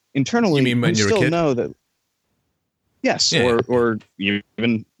 But internally, you still know that. Yes, yeah. or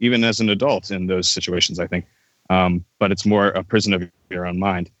even as an adult in those situations, I think. But it's more a prison of your own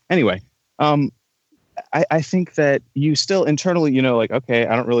mind. Anyway, I think that you still internally, like, okay,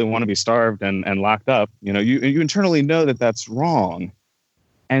 I don't really want to be starved and locked up. You internally know that that's wrong.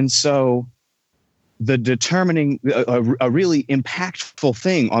 And so the determining a really impactful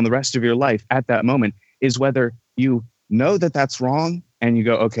thing on the rest of your life at that moment is whether you know that that's wrong and you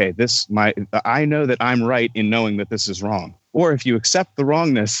go, okay, I know that I'm right in knowing that this is wrong. Or if you accept the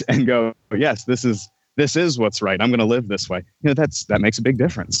wrongness and go, yes, this is what's right. I'm going to live this way. That makes a big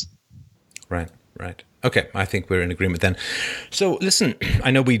difference. Right. Okay, I think we're in agreement then. So listen, I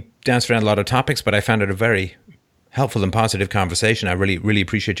know we danced around a lot of topics, but I found it a very helpful and positive conversation. I really, really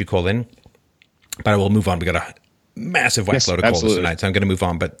appreciate you calling in. But I will move on. We got a massive whack load of calls tonight, so I'm going to move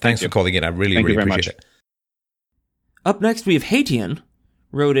on. But thanks for calling in. I really appreciate it. Up next, we have Hatian,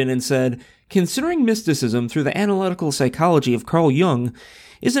 wrote in and said, considering mysticism through the analytical psychology of Carl Jung,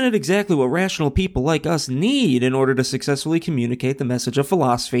 isn't it exactly what rational people like us need in order to successfully communicate the message of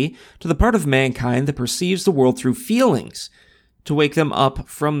philosophy to the part of mankind that perceives the world through feelings, to wake them up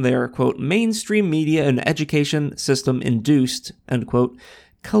from their, quote, mainstream media and education system induced, end quote,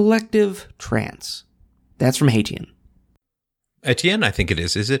 collective trance? That's from Hatian. Etienne, I think it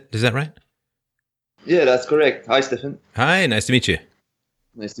is. Is that right? Yeah, that's correct. Hi, Stefan. Hi, nice to meet you.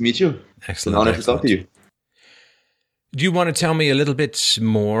 Nice to meet you. Excellent. An honor to talk to you. Do you want to tell me a little bit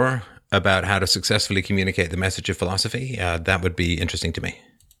more about how to successfully communicate the message of philosophy? That would be interesting to me.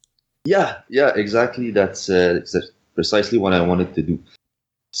 Yeah, exactly. That's precisely what I wanted to do.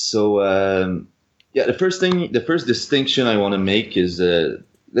 So, the first distinction I want to make is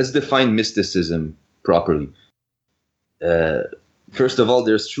let's define mysticism properly. First of all,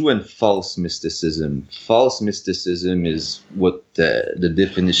 there's true and false mysticism. False mysticism is what the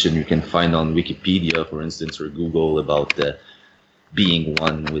definition you can find on Wikipedia, for instance, or Google about being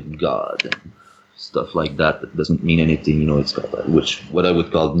one with God and stuff like that. That doesn't mean anything, it's got what I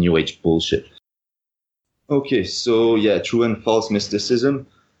would call New Age bullshit. Okay, so true and false mysticism,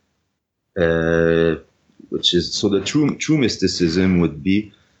 which is so the true mysticism would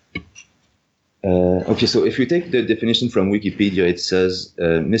be. So if you take the definition from Wikipedia, it says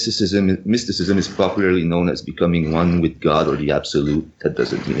mysticism is popularly known as becoming one with God or the absolute. That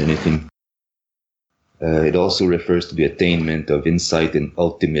doesn't mean anything. It also refers to the attainment of insight in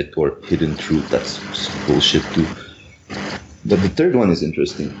ultimate or hidden truth. That's bullshit too. But the third one is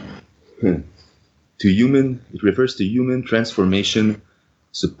interesting. It refers to human transformation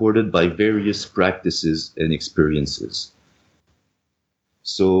supported by various practices and experiences.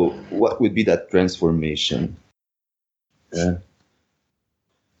 So what would be that transformation?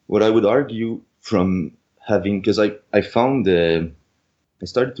 What I would argue from having, because I found, I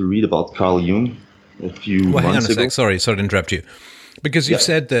started to read about Carl Jung a few months ago. Hang on a sec. Sorry to interrupt you. Because you've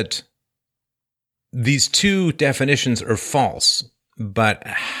said that these two definitions are false, but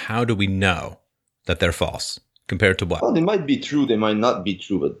how do we know that they're false? Compared to what? Well, they might be true, they might not be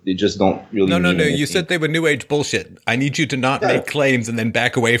true, but they just don't really No, anything. you said they were New Age bullshit. I need you to not make claims and then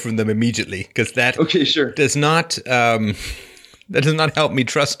back away from them immediately, because that does not help me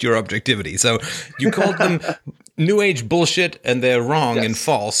trust your objectivity. So you called them New Age bullshit and they're wrong and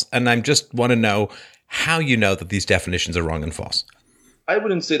false, and I just want to know how you know that these definitions are wrong and false. I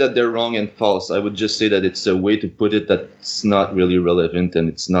wouldn't say that they're wrong and false. I would just say that it's a way to put it that's not really relevant and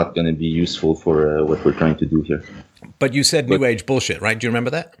it's not going to be useful for what we're trying to do here. But you said New Age bullshit, right? Do you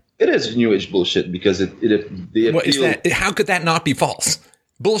remember that? It is New Age bullshit because they what is that? How could that not be false?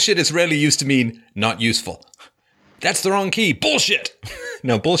 Bullshit is rarely used to mean not useful. That's the wrong key. Bullshit.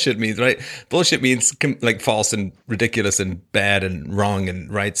 No, bullshit means, right? Bullshit means like false and ridiculous and bad and wrong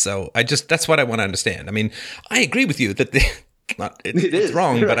and right. So that's what I want to understand. I mean, I agree with you that it's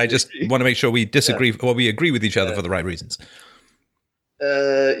wrong, but I just want to make sure we disagree or we agree with each other for the right reasons.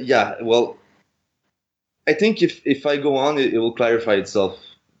 Well, I think if I go on, it will clarify itself.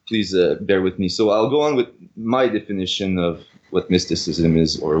 Please bear with me. So I'll go on with my definition of what mysticism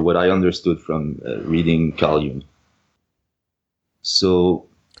is, or what I understood from reading Carl Jung. So,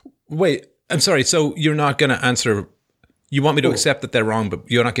 wait, I'm sorry. So you're not going to answer. You want me to accept that they're wrong, but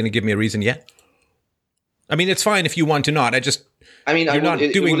you're not going to give me a reason yet? I mean, it's fine if you want to not. You're not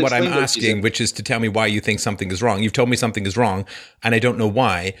doing what I'm asking, which is to tell me why you think something is wrong. You've told me something is wrong, and I don't know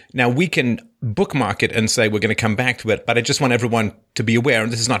why. Now, we can bookmark it and say we're going to come back to it, but I just want everyone to be aware,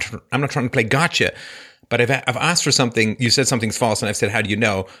 and I'm not trying to play gotcha, but I've asked for something, you said something's false, and I've said, how do you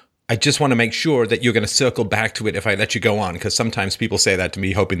know? I just want to make sure that you're going to circle back to it if I let you go on, because sometimes people say that to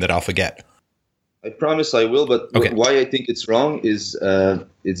me hoping that I'll forget. I promise I will, but why I think it's wrong is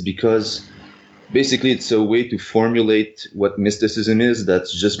it's because basically it's a way to formulate what mysticism is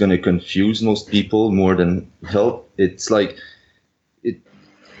that's just going to confuse most people more than help. It's like,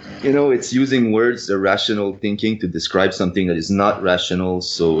 it's using words, irrational thinking, to describe something that is not rational,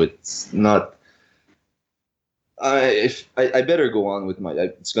 so it's not... I better go on with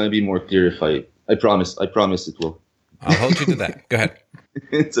it's going to be more clear if I promise it will. I'll hold you to that. Go ahead.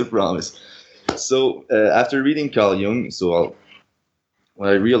 It's a promise. So after reading Carl Jung, what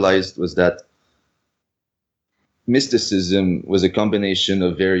I realized was that mysticism was a combination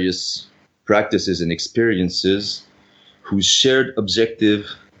of various practices and experiences whose shared objective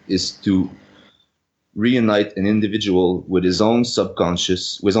is to reunite an individual with his own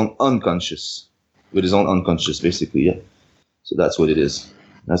subconscious, with his own unconscious, basically, yeah. So that's what it is.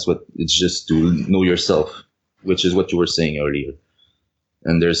 It's just to know yourself, which is what you were saying earlier.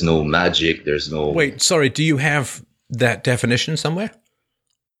 And there's no magic, there's no... Wait, sorry, do you have that definition somewhere?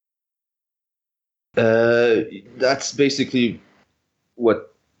 That's basically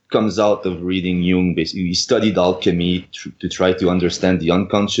what comes out of reading Jung. Basically, he studied alchemy to try to understand the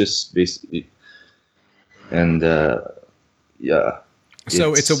unconscious, basically. And, yeah...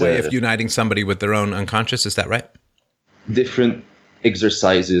 So it's a way of uniting somebody with their own unconscious, is that right? Different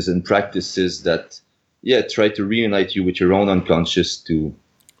exercises and practices that, try to reunite you with your own unconscious to...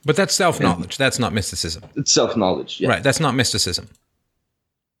 But that's self-knowledge. That's not mysticism. It's self-knowledge, yeah. Right, that's not mysticism.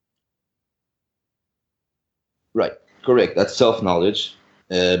 Right, correct. That's self-knowledge.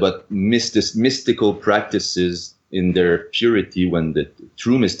 But mystical practices in their purity, when the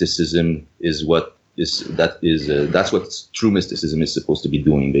true mysticism is that's what true mysticism is supposed to be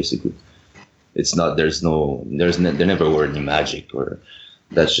doing, basically. It's not, there never were any magic, or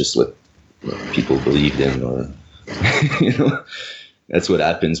that's just what people believed in, or, that's what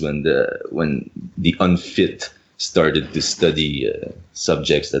happens when the unfit started to study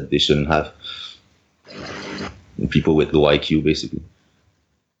subjects that they shouldn't have. People with low IQ, basically.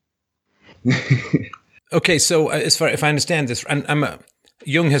 Okay, so as far if I understand this, and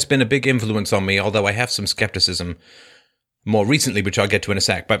Jung has been a big influence on me, although I have some skepticism more recently, which I'll get to in a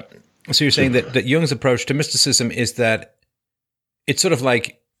sec. But so you're saying that Jung's approach to mysticism is that it's sort of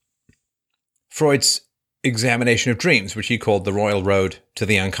like Freud's examination of dreams, which he called the royal road to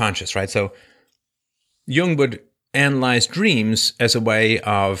the unconscious, right? So Jung would analyze dreams as a way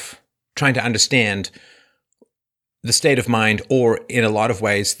of trying to understand the state of mind, or in a lot of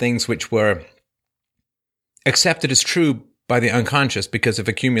ways, things which were accepted as true by the unconscious because of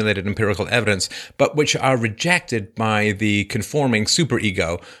accumulated empirical evidence, but which are rejected by the conforming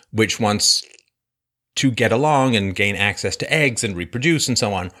superego, which wants to get along and gain access to eggs and reproduce and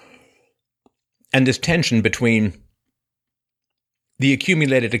so on. And this tension between the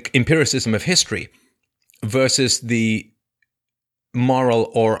accumulated empiricism of history versus the moral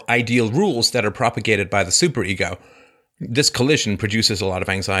or ideal rules that are propagated by the superego, this collision produces a lot of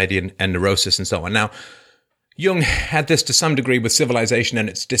anxiety and neurosis and so on. Now, Jung had this to some degree with civilization and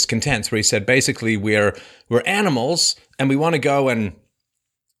its discontents, where he said basically we're animals and we want to go and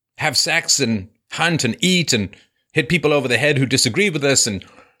have sex and hunt and eat and hit people over the head who disagree with us, and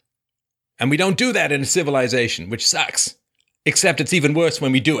we don't do that in a civilization, which sucks. Except it's even worse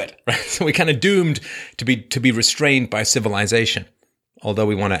when we do it, right? So we're kind of doomed to be restrained by civilization, although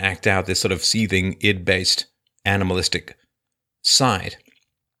we want to act out this sort of seething id-based animalistic side.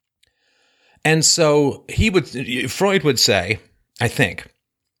 And so Freud would say, I think,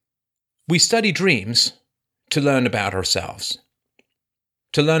 we study dreams to learn about ourselves,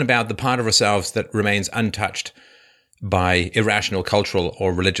 to learn about the part of ourselves that remains untouched by irrational cultural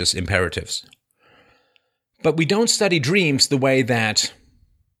or religious imperatives. But we don't study dreams the way that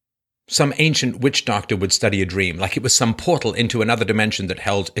some ancient witch doctor would study a dream, like it was some portal into another dimension that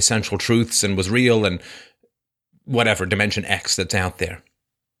held essential truths and was real and whatever, dimension X that's out there.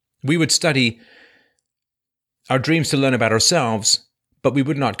 We would study our dreams to learn about ourselves, but we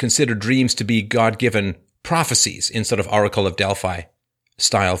would not consider dreams to be God-given prophecies in sort of Oracle of Delphi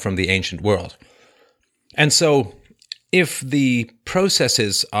style from the ancient world. And so if the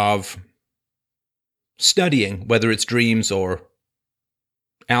processes of studying, whether it's dreams or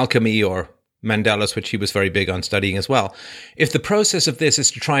alchemy or Mandela's, which he was very big on studying as well, if the process of this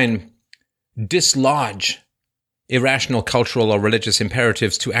is to try and dislodge irrational cultural or religious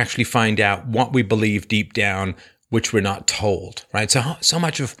imperatives to actually find out what we believe deep down, which we're not told, right? So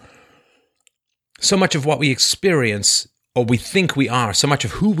much of what we experience or we think we are, so much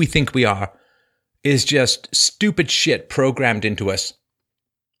of who we think we are, is just stupid shit programmed into us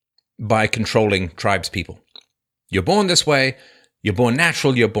by controlling tribes people. You're born this way, you're born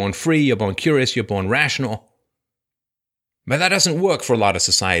natural, you're born free, you're born curious, you're born rational. But that doesn't work for a lot of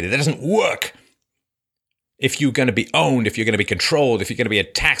society. That doesn't work if you're going to be owned, if you're going to be controlled, if you're going to be a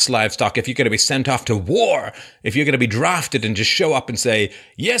tax livestock, if you're going to be sent off to war, if you're going to be drafted and just show up and say,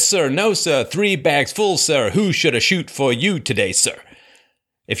 yes, sir, no, sir, 3 bags full, sir, who should I shoot for you today, sir?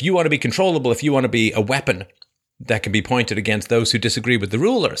 If you want to be controllable, if you want to be a weapon that can be pointed against those who disagree with the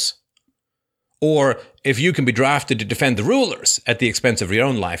rulers, or if you can be drafted to defend the rulers at the expense of your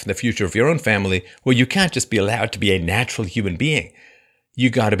own life and the future of your own family, well, you can't just be allowed to be a natural human being.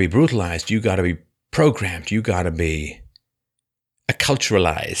 You got to be brutalized. You got to be programmed. You got to be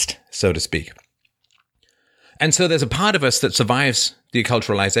acculturalized, so to speak. And so there's a part of us that survives the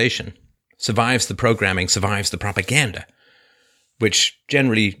acculturalization, survives the programming, survives the propaganda, which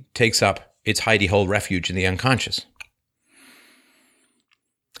generally takes up its hidey hole refuge in the unconscious.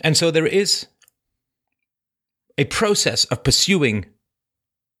 And so there is a process of pursuing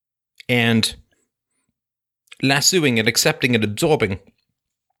and lassoing and accepting and absorbing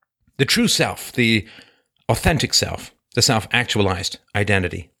the true self, the authentic self, the self-actualized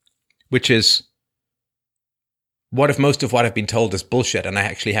identity, which is, what if most of what I've been told is bullshit and I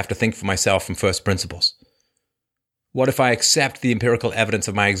actually have to think for myself from first principles? What if I accept the empirical evidence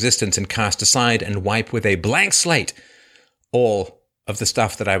of my existence and cast aside and wipe with a blank slate all of the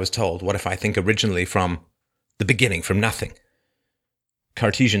stuff that I was told? What if I think originally from the beginning, from nothing?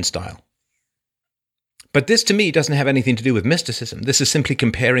 Cartesian style. But this, to me, doesn't have anything to do with mysticism. This is simply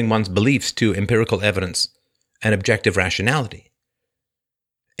comparing one's beliefs to empirical evidence and objective rationality.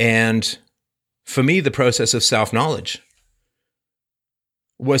 And for me, the process of self-knowledge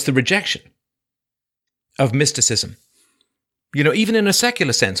was the rejection of mysticism. You know, even in a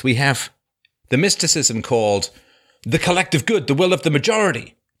secular sense, we have the mysticism called the collective good, the will of the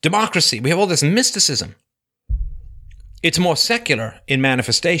majority, democracy. We have all this mysticism. It's more secular in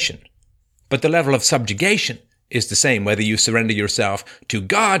manifestation, but the level of subjugation is the same, whether you surrender yourself to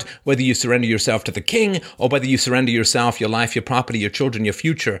God, whether you surrender yourself to the king, or whether you surrender yourself, your life, your property, your children, your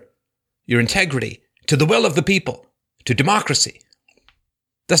future, your integrity, to the will of the people, to democracy.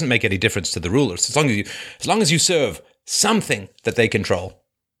 Doesn't make any difference to the rulers. As long as you serve something that they control,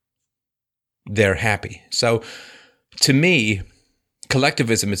 they're happy. So, to me,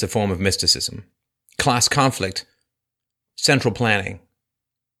 collectivism is a form of mysticism. Class conflict, central planning,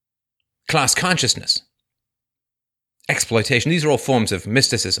 class consciousness, exploitation. These are all forms of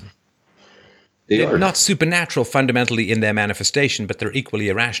mysticism. They're not supernatural fundamentally in their manifestation, but they're equally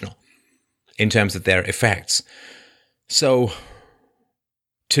irrational in terms of their effects. So,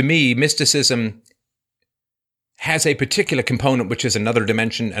 to me, mysticism has a particular component, which is another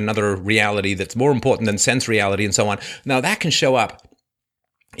dimension, another reality that's more important than sense reality and so on. Now, that can show up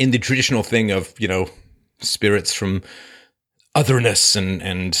in the traditional thing of, spirits from otherness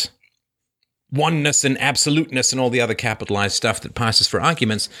and oneness and absoluteness and all the other capitalized stuff that passes for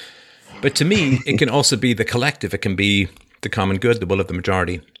arguments. But to me, it can also be the collective. It can be the common good, the will of the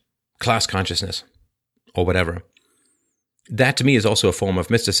majority, class consciousness, or whatever. That to me is also a form of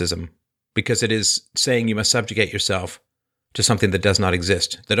mysticism, because it is saying you must subjugate yourself to something that does not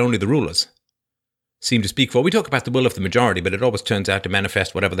exist, that only the rulers seem to speak for. We talk about the will of the majority, but it always turns out to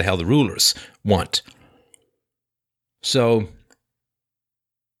manifest whatever the hell the rulers want. So,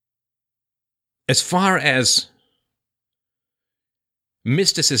 as far as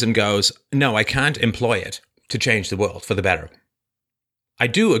mysticism goes, no, I can't employ it to change the world for the better. I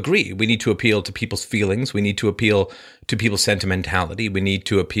do agree we need to appeal to people's feelings. We need to appeal to people's sentimentality. We need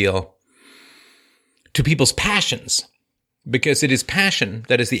to appeal to people's passions, because it is passion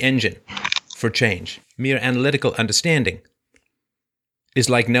that is the engine for change. Mere analytical understanding is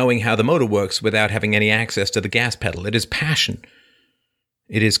like knowing how the motor works without having any access to the gas pedal. It is passion.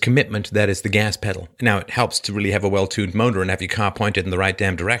 It is commitment that is the gas pedal. Now, it helps to really have a well-tuned motor and have your car pointed in the right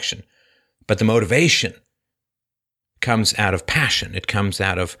damn direction. But the motivation comes out of passion. It comes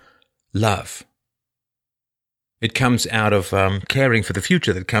out of love. It comes out of caring for the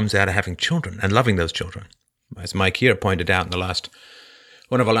future. That comes out of having children and loving those children. As Mike here pointed out in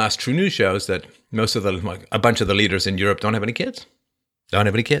one of our last True News shows, that a bunch of the leaders in Europe don't have any kids. Don't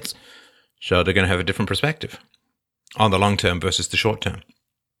have any kids. So they're going to have a different perspective on the long term versus the short term.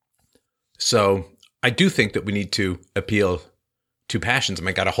 So I do think that we need to appeal to passions.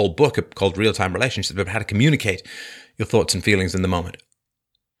 I got a whole book called Real-Time Relationships about how to communicate your thoughts and feelings in the moment.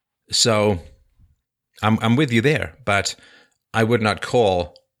 So I'm with you there, but I would not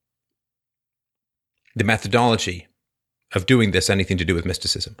call the methodology of doing this anything to do with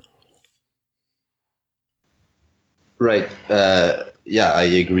mysticism. Right. Yeah, I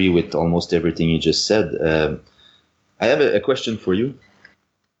agree with almost everything you just said. I have a question for you.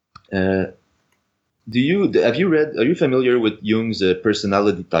 Are you familiar with Jung's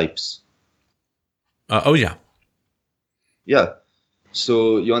personality types? Oh, yeah. Yeah.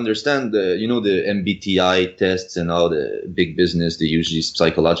 So you understand the MBTI tests and all the big business, they use these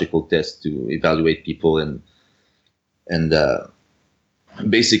psychological tests to evaluate people. And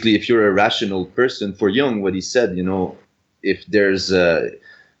basically, if you're a rational person, for Jung, what he said, if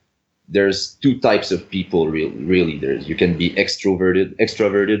there's two types of people, really. You can be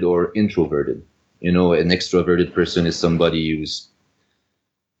extroverted or introverted. An extroverted person is somebody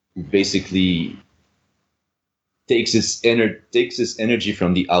who basically takes his energy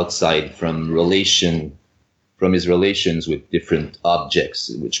from the outside, from his relations with different objects,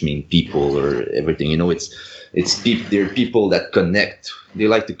 which mean people or everything. They're people that connect. They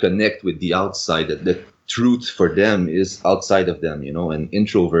like to connect with the outside. That the truth for them is outside of them. And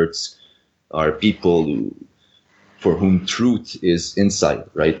introverts are people for whom truth is inside,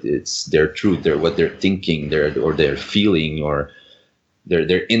 right? It's their truth, what they're thinking, their feeling, or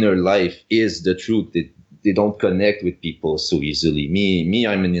their inner life is the truth. They don't connect with people so easily. Me,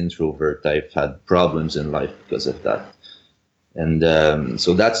 I'm an introvert. I've had problems in life because of that. And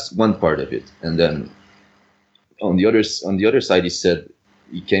so that's one part of it. And then on the other side,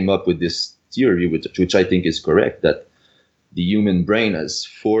 he came up with this theory, which I think is correct, that the human brain has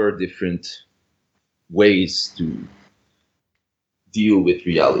 4 different ways to deal with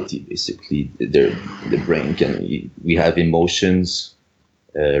reality. Basically, the brain we have emotions,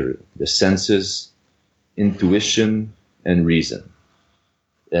 the senses, intuition, and reason.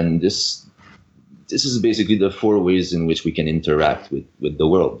 And this is basically the 4 ways in which we can interact with the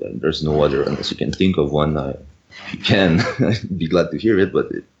world. And there's no other, unless you can think of one. If you can, I'd be glad to hear it, but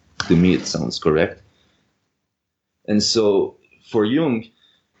to me it sounds correct. And so for Jung,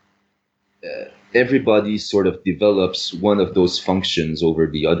 everybody sort of develops one of those functions over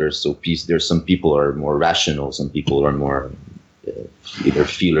the other. So there's some people are more rational, some people are more either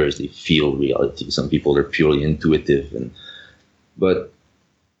feelers, they feel reality. Some people are purely intuitive, but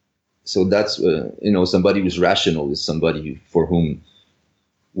so that's somebody who's rational is somebody for whom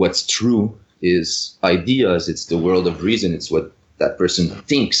what's true is ideas. It's the world of reason. It's what that person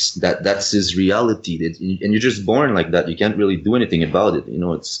thinks. That's his reality. And you're just born like that. You can't really do anything about it.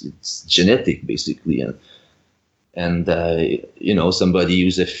 It's genetic basically. And somebody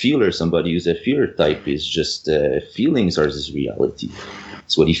who's a feeler type is just feelings are his reality.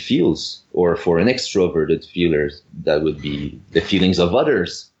 It's what he feels. Or for an extroverted feeler, that would be the feelings of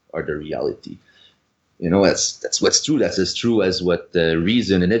others are the reality. That's what's true. That's as true as what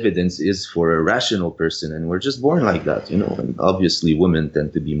reason and evidence is for a rational person. And we're just born like that, And obviously women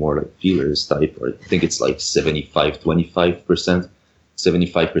tend to be more like feelers type. Or I think it's like 75%.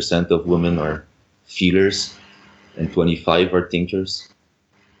 75% of women are feelers and 25 are thinkers.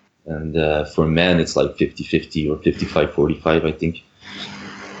 And for men, it's like 50-50 or 55-45, I think.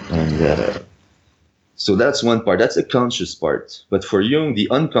 And so that's one part. That's a conscious part. But for Jung, the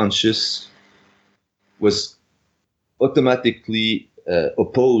unconscious was automatically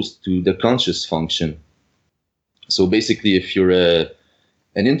opposed to the conscious function. So basically, if you're an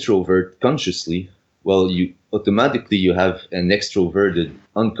introvert consciously, well, you have an extroverted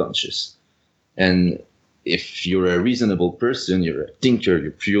unconscious. And if you're a reasonable person, you're a thinker,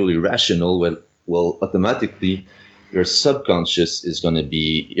 you're purely rational, well, automatically your subconscious is going to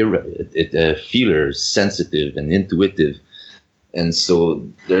be feeler, sensitive, and intuitive. And so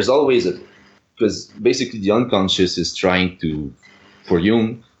there's always because basically the unconscious is trying to, for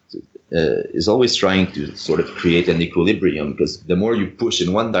Jung, is always trying to sort of create an equilibrium, because the more you push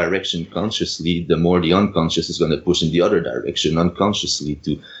in one direction consciously, the more the unconscious is going to push in the other direction unconsciously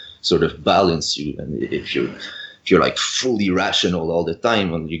to sort of balance you. And if if you're like fully rational all the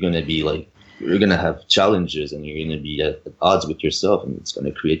time, and you're gonna have challenges, and you're gonna be at odds with yourself, and it's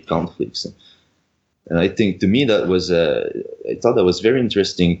gonna create conflicts. And I think to me I thought that was very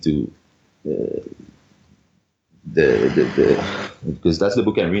interesting to because that's the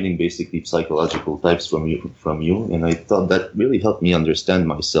book I'm reading, basically Psychological Types from you, and I thought that really helped me understand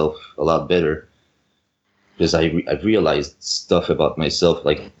myself a lot better, because I've realized stuff about myself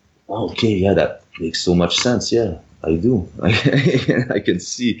like, oh, okay, yeah, that makes so much sense. Yeah, I do. I can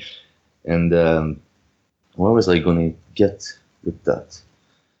see. And where was I going to get with that?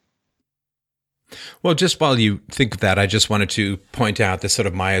 Well, just while you think of that, I just wanted to point out this sort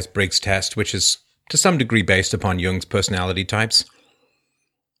of Myers-Briggs test, which is to some degree based upon Jung's personality types,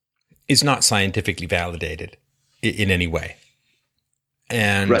 is not scientifically validated in any way.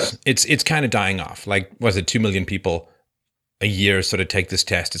 And right. It's kind of dying off. Like, was it 2 million people a year sort of take this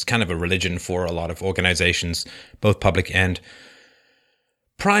test? It's kind of a religion for a lot of organizations, both public and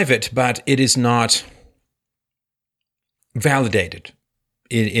private, but it is not validated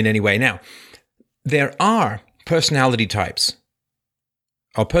in any way. Now, there are personality types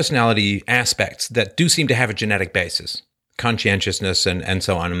or personality aspects that do seem to have a genetic basis, conscientiousness and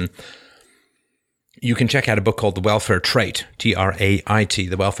so on. You can check out a book called The Welfare Trait, Trait,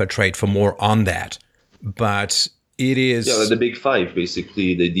 The Welfare Trait, for more on that. But it is... Yeah, the Big Five,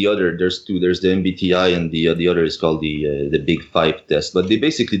 basically. The other, there's two. There's the MBTI, and the other is called the Big Five test. But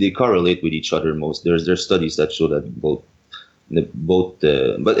they correlate with each other most. There's studies that show that both.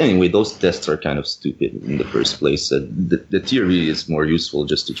 But anyway, those tests are kind of stupid in the first place. The theory is more useful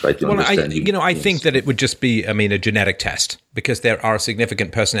just to try to understand. I think that it would just be, a genetic test, because there are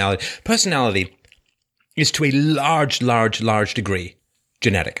significant personality. Personality is to a large degree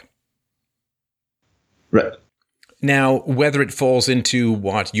genetic. Right. Now, whether it falls into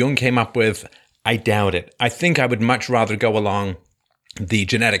what Jung came up with, I doubt it. I think I would much rather go along the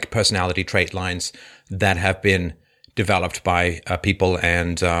genetic personality trait lines that have been developed by people,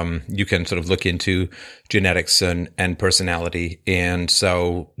 and you can sort of look into genetics and personality. And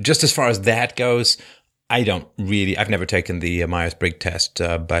so just as far as that goes, I've never taken the Myers-Briggs test,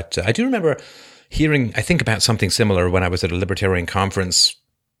 but I do remember hearing, I think, about something similar when I was at a libertarian conference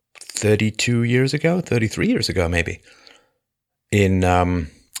 33 years ago, maybe.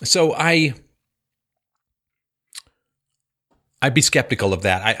 So I'd be skeptical of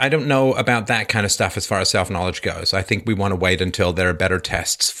that. I don't know about that kind of stuff as far as self-knowledge goes. I think we want to wait until there are better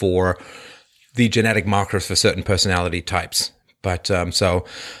tests for the genetic markers for certain personality types. But so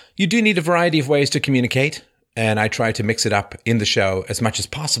you do need a variety of ways to communicate, and I try to mix it up in the show as much as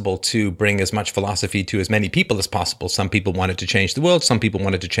possible to bring as much philosophy to as many people as possible. Some people wanted to change the world. Some people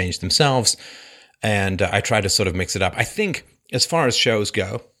wanted to change themselves. And I try to sort of mix it up. I think as far as shows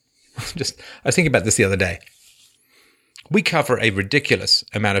go, I was thinking about this the other day. We cover a ridiculous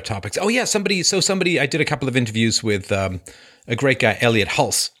amount of topics. Oh yeah, I did a couple of interviews with a great guy, Elliot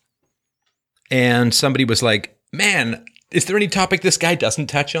Hulse. And somebody was like, man, is there any topic this guy doesn't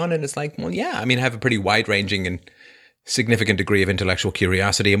touch on? And it's like, well, yeah, I have a pretty wide-ranging and significant degree of intellectual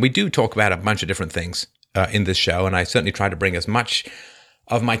curiosity. And we do talk about a bunch of different things in this show. And I certainly try to bring as much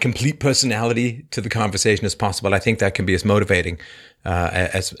of my complete personality to the conversation as possible. I think that can be as motivating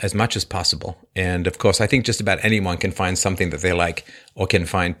as much as possible. And of course, I think just about anyone can find something that they like or can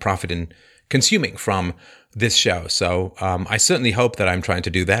find profit in consuming from this show. So I certainly hope that I'm trying to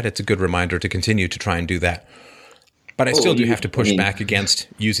do that. It's a good reminder to continue to try and do that. But I still do have to push back against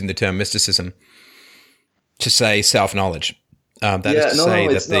using the term mysticism to say self-knowledge.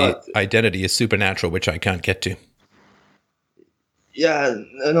 The identity is supernatural, which I can't get to. Yeah,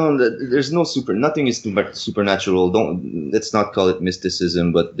 no, there's nothing is supernatural. Let's not call it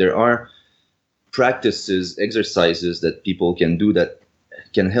mysticism, but there are practices, exercises that people can do that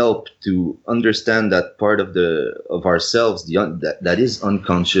can help to understand that part of ourselves that is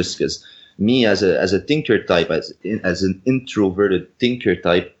unconscious. Because me, as a thinker type, as an introverted thinker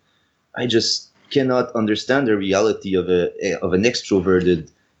type, I just cannot understand the reality of an extroverted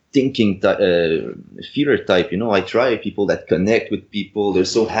thinking feeler type. I try people that connect with people. They're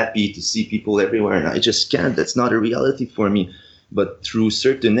so happy to see people everywhere, and I just can't. That's not a reality for me. But through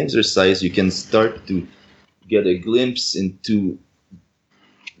certain exercise, you can start to get a glimpse into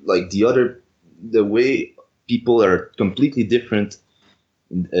like the way people are completely different,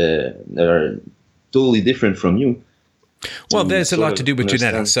 are totally different from you. Well, there's a lot to do with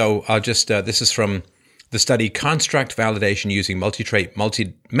genetics. So I'll just, this is from the study Construct Validation Using Multi-Trait,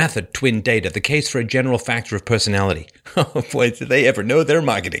 Multi-Method Twin Data, the case for a general factor of personality. Oh boy, did they ever know their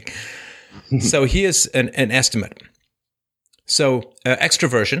marketing. So here's an estimate. So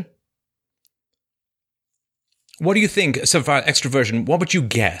extroversion What do you think, so far, extroversion, what would you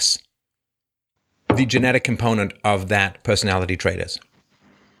guess the genetic component of that personality trait is?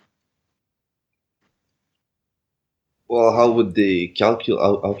 Well, how would they calculate?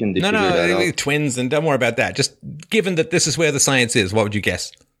 How can they figure that out? Twins, and don't worry about that. Just given that this is where the science is, what would you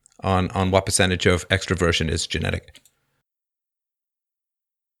guess on what percentage of extroversion is genetic?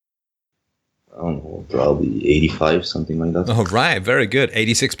 I don't know, probably 85, something like that. Oh, right. Very good.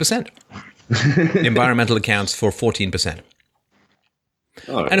 86%. Environmental accounts for 14%.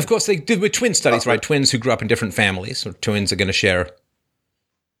 All right. And of course, they did with twin studies, right? Twins who grew up in different families. So twins are going to share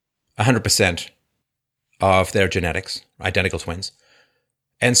 100% of their genetics, identical twins.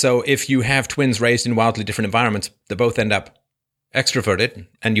 And so if you have twins raised in wildly different environments, they both end up extroverted,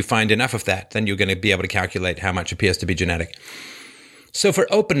 and you find enough of that, then you're going to be able to calculate how much appears to be genetic. So for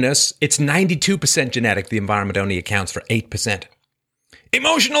openness, it's 92% genetic. The environment only accounts for 8%.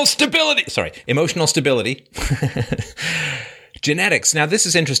 Emotional stability. Genetics. Now, this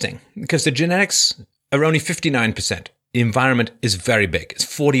is interesting because the genetics are only 59%. The environment is very big. It's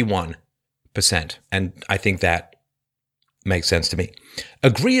 41%. And I think that makes sense to me.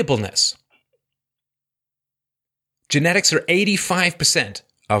 Agreeableness. Genetics are 85%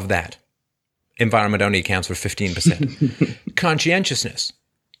 of that. Environment only accounts for 15%. Conscientiousness.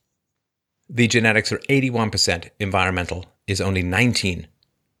 The genetics are 81%. Environmental is only 19%.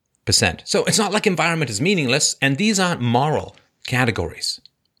 So it's not like environment is meaningless, and these aren't moral categories.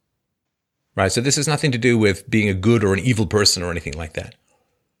 Right? So this has nothing to do with being a good or an evil person or anything like that.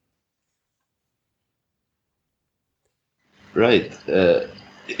 Right.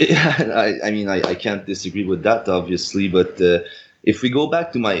 I can't disagree with that, obviously, but if we go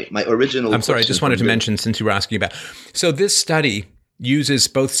back to my original I'm sorry, I just wanted to mention, since you were asking about... So this study uses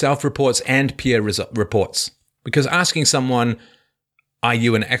both self-reports and peer reports, because asking someone, are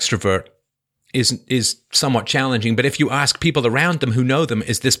you an extrovert, is somewhat challenging. But if you ask people around them who know them,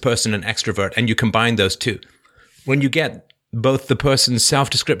 is this person an extrovert, and you combine those two, when you get both the person's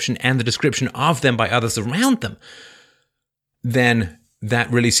self-description and the description of them by others around them, then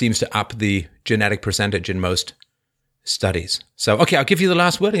that really seems to up the genetic percentage in most studies. So, okay, I'll give you the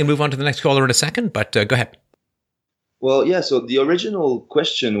last word and move on to the next caller in a second, but go ahead. Well, yeah, so the original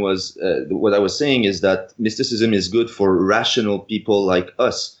question was, what I was saying is that mysticism is good for rational people like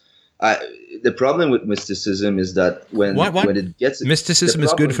us. The problem with mysticism is that when it gets... Mysticism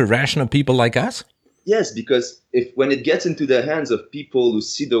is good for rational people like us? Yes, because when it gets into the hands of people who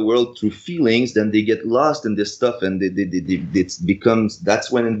see the world through feelings, then they get lost in this stuff, and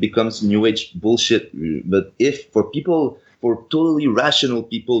that's when it becomes New Age bullshit. But for totally rational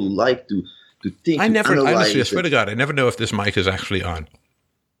people who like to think, I swear to God, I never know if this mic is actually on.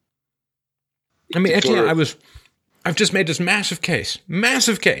 I mean, actually, I've just made this massive case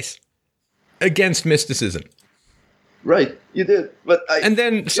against mysticism. Right, you did, and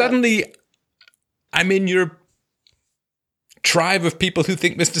then suddenly, I'm in your tribe of people who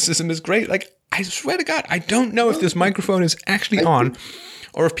think mysticism is great. Like, I swear to God, I don't know if this microphone is actually on,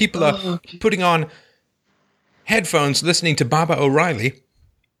 or if people are putting on headphones listening to Baba O'Reilly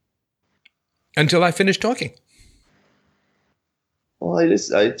until I finish talking. Well,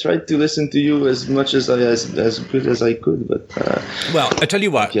 I tried to listen to you as much as good as I could, but well, I tell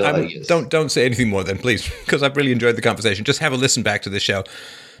you what, don't say anything more then, please, because I've really enjoyed the conversation. Just have a listen back to this show,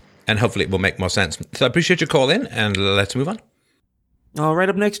 and hopefully it will make more sense. So I appreciate your call in, and let's move on. All right,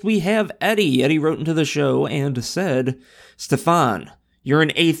 up next we have Eddie. Eddie wrote into the show and said, Stefan, you're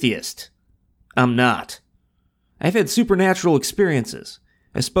an atheist. I'm not. I've had supernatural experiences.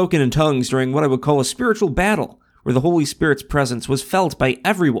 I've spoken in tongues during what I would call a spiritual battle, where the Holy Spirit's presence was felt by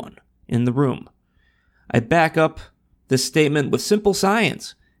everyone in the room. I back up this statement with simple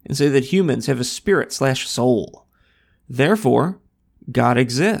science and say that humans have a spirit/soul. Therefore, God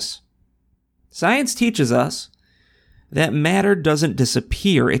exists. Science teaches us that matter doesn't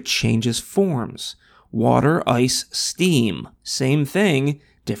disappear, it changes forms. Water, ice, steam, same thing,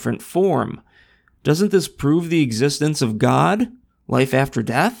 different form. Doesn't this prove the existence of God? Life after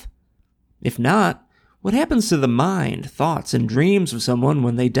death? If not, what happens to the mind, thoughts, and dreams of someone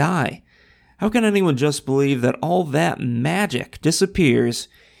when they die? How can anyone just believe that all that magic disappears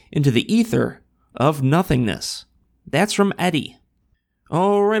into the ether of nothingness? That's from Eddie.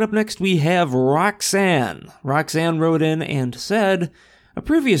 All right, up next we have Roxanne. Roxanne wrote in and said, a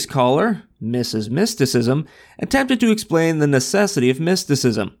previous caller, Mrs. Mysticism, attempted to explain the necessity of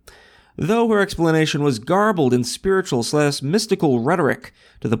mysticism. Though her explanation was garbled in spiritual/mystical rhetoric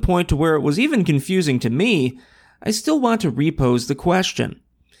to the point to where it was even confusing to me, I still want to repose the question.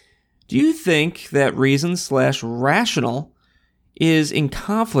 Do you think that reason/rational is in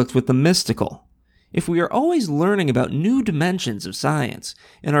conflict with the mystical? If we are always learning about new dimensions of science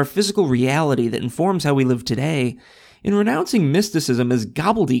and our physical reality that informs how we live today, in renouncing mysticism as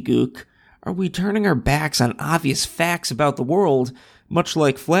gobbledygook, are we turning our backs on obvious facts about the world, much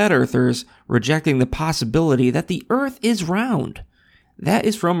like flat earthers rejecting the possibility that the earth is round? That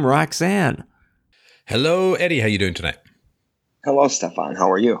is from Roxanne. Hello, Eddie. How you doing tonight? Hello, Stefan.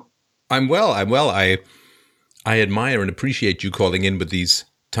 How are you? I'm well. I admire and appreciate you calling in with these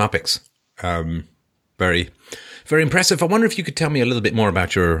topics. Very, very impressive. I wonder if you could tell me a little bit more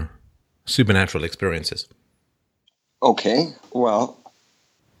about your supernatural experiences. Okay. Well,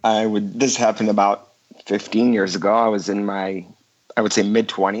 this happened about 15 years ago. I was in my, I would say,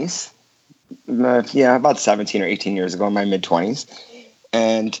 mid-20s. About 17 or 18 years ago, in my mid-20s.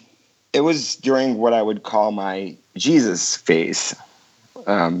 And it was during what I would call my Jesus phase,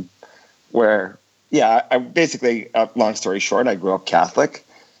 where, I basically, long story short, I grew up Catholic,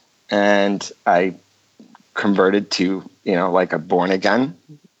 and I converted to, like a born again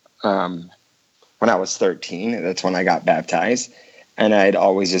when I was 13. That's when I got baptized. And I'd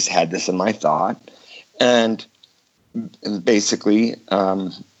always just had this in my thought. And basically,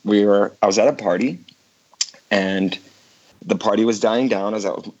 I was at a party, and the party was dying down.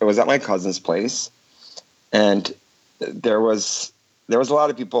 It was at my cousin's place. And there was a lot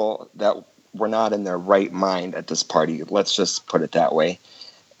of people that were not in their right mind at this party. Let's just put it that way.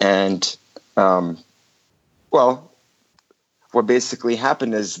 And, what basically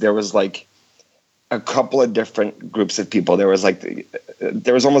happened is there was like a couple of different groups of people. There was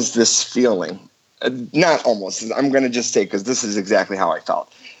almost this feeling, not almost, I'm going to just say, because this is exactly how I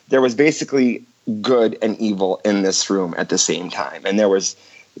felt. There was basically good and evil in this room at the same time. And there was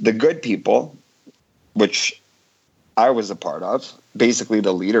the good people, which I was a part of, basically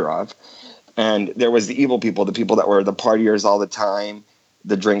the leader of. And there was the evil people, the people that were the partiers all the time,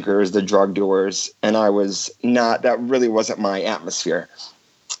 the drinkers, the drug doers. And I was not, that really wasn't my atmosphere.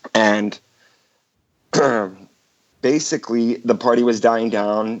 And basically the party was dying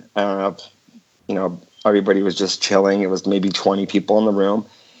down. Everybody was just chilling. It was maybe 20 people in the room.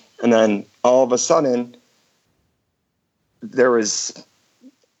 And then all of a sudden it was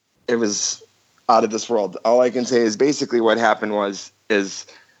out of this world. All I can say is basically what happened is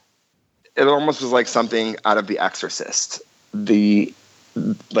it almost was like something out of The Exorcist. The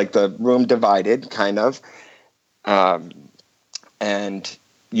room divided, kind of, and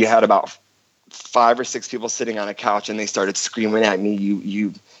you had about 5 or 6 people sitting on a couch, and they started screaming at me,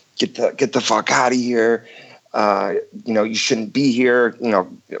 "You get the fuck out of here! You shouldn't be here!"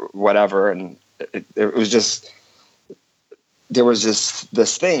 Whatever. And it was just, there was just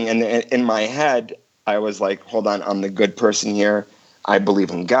this thing, and in my head, I was like, "Hold on, I'm the good person here. I believe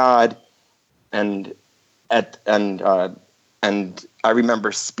in God," and I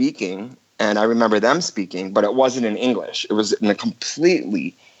remember speaking, and I remember them speaking, but it wasn't in English. It was in a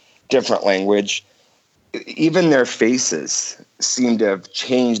completely different language. Even their faces seemed to have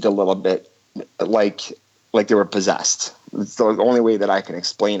changed a little bit, like they were possessed. It's the only way that I can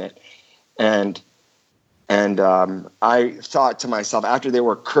explain it. And I thought to myself, after they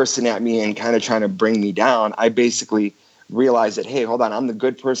were cursing at me and kind of trying to bring me down, I basically realized that, hey, hold on, I'm the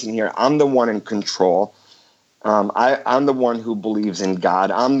good person here. I'm the one in control. I'm the one who believes in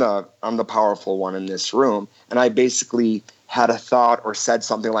God. I'm the powerful one in this room. And I basically had a thought or said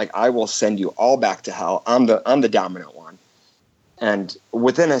something like, "I will send you all back to hell. I'm the dominant one." And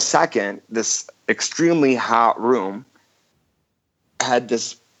within a second, this extremely hot room had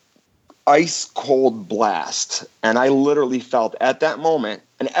this ice cold blast. And I literally felt at that moment,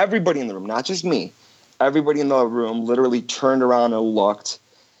 and everybody in the room, not just me, everybody in the room literally turned around and looked.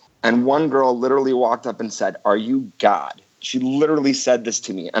 And one girl literally walked up and said, "Are you God?" She literally said this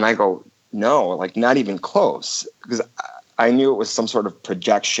to me. And I go, "No, like not even close." Because I knew it was some sort of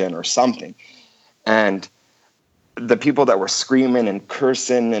projection or something. And the people that were screaming and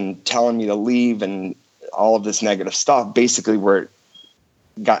cursing and telling me to leave and all of this negative stuff basically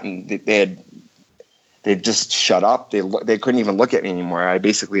they just shut up. They couldn't even look at me anymore. I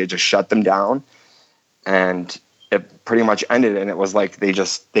basically had just shut them down. And it pretty much ended, and it was like they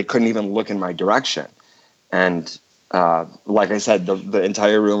couldn't even look in my direction. And like I said, the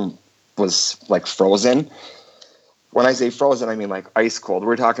entire room was like frozen. When I say frozen, I mean like ice cold.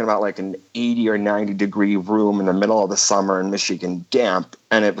 We're talking about like an 80 or 90 degree room in the middle of the summer in Michigan, damp,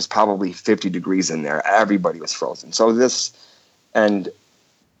 and it was probably 50 degrees in there. Everybody was frozen. So that's the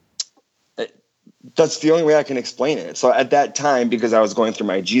only way I can explain it. So at that time, because I was going through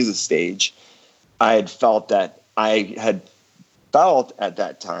my Jesus stage, I had felt at that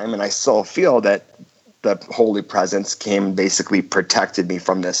time, and I still feel that the Holy Presence came and basically protected me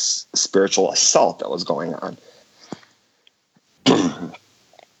from this spiritual assault that was going on.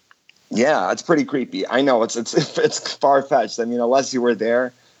 Yeah, it's pretty creepy. I know it's far-fetched. I mean, unless you were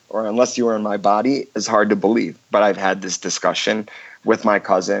there or unless you were in my body, it's hard to believe. But I've had this discussion with my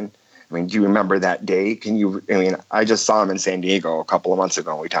cousin. I mean, do you remember that day? I just saw him in San Diego a couple of months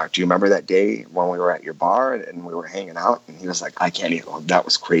ago and we talked. Do you remember that day when we were at your bar and we were hanging out? And he was like, I can't even. That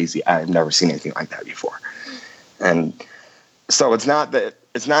was crazy. I've never seen anything like that before. And so it's not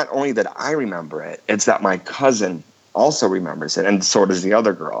only that I remember it, it's that my cousin also remembers it. And so does the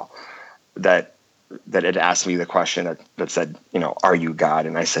other girl that had asked me the question that said, are you God?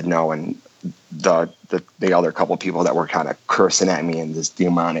 And I said no. And the other couple of people that were kind of cursing at me in this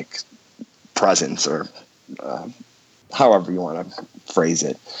demonic presence, or however you want to phrase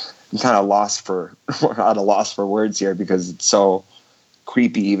it. I'm kind of at a loss for words here because it's so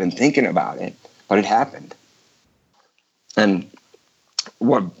creepy even thinking about it, but it happened. And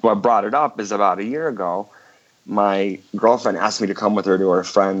what brought it up is about a year ago, my girlfriend asked me to come with her to her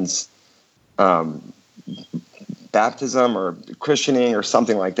friend's baptism or christening or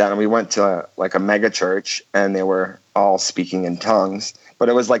something like that. And we went to like a mega church and they were all speaking in tongues, but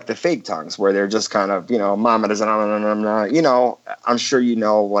it was like the fake tongues where they're just kind of, mama doesn't, I'm sure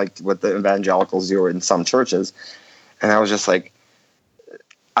like what the evangelicals do in some churches. And I was just like,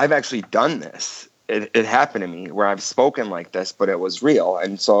 I've actually done this. It happened to me where I've spoken like this, but it was real.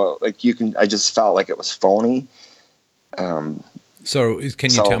 And so like I just felt like it was phony. So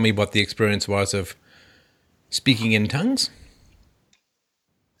can you tell me what the experience was of speaking in tongues?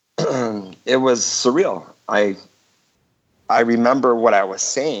 It was surreal. I remember what I was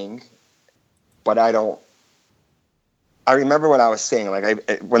saying, but I remember what I was saying.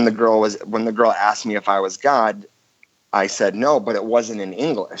 Like when the girl asked me if I was God, I said no, but it wasn't in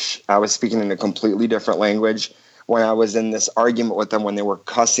English. I was speaking in a completely different language. When I was in this argument with them, when they were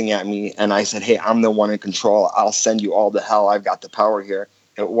cussing at me, and I said, hey, I'm the one in control. I'll send you all to hell. I've got the power here.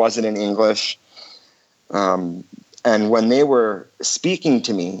 It wasn't in English. And when they were speaking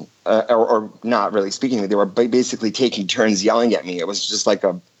to me, or not really speaking to me, they were basically taking turns yelling at me. It was just like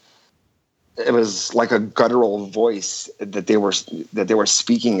a guttural voice that they were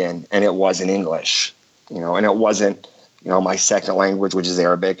speaking in, and it was in English, and it wasn't, my second language, which is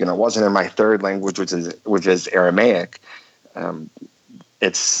Arabic, and it wasn't in my third language, which is Aramaic.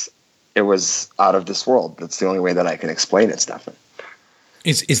 It was out of this world. That's the only way that I can explain it, Stefan.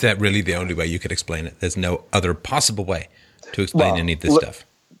 Is that really the only way you could explain it? There's no other possible way to explain any of this stuff.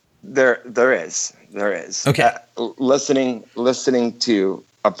 There is. Okay. Listening to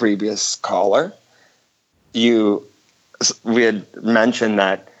a previous caller, we had mentioned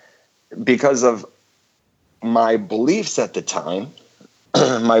that because of my beliefs at the time,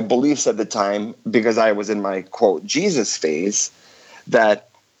 because I was in my quote Jesus phase, that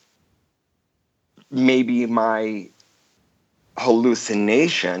maybe my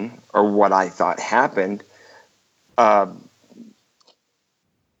hallucination or what I thought happened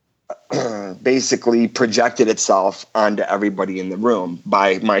basically projected itself onto everybody in the room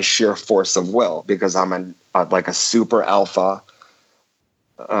by my sheer force of will, because I'm like a super alpha.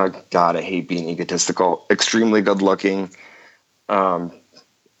 God, I hate being egotistical. Extremely good looking. Had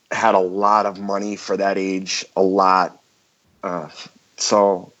a lot of money for that age, a lot.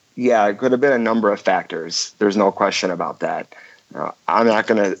 So yeah, it could have been a number of factors. There's no question about that. I'm not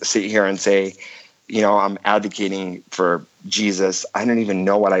going to sit here and say, I'm advocating for Jesus. I don't even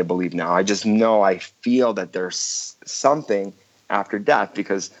know what I believe now. I just know I feel that there's something after death,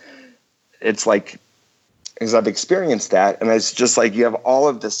 because it's like, because I've experienced that, and it's just like you have all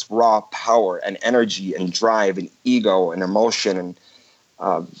of this raw power and energy and drive and ego and emotion and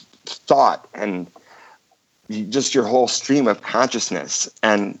thought and just your whole stream of consciousness.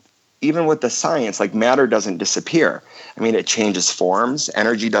 And even with the science, like matter doesn't disappear. I mean, it changes forms.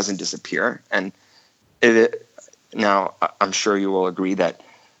 Energy doesn't disappear. And now I'm sure you will agree that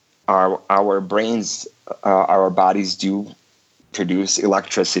our brains, our bodies do produce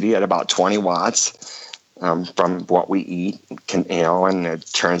electricity at about 20 watts. From what we eat, and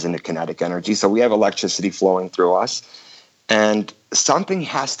it turns into kinetic energy. So we have electricity flowing through us, and something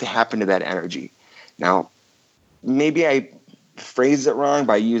has to happen to that energy. Now, maybe I phrase it wrong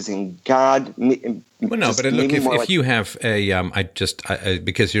by using God. Well, no, but look, if you have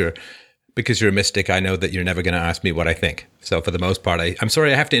because you're a mystic, I know that you're never going to ask me what I think. So for the most part, I'm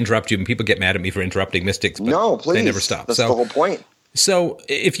sorry I have to interrupt you, and people get mad at me for interrupting mystics, but no, please. They never stop. That's the whole point. So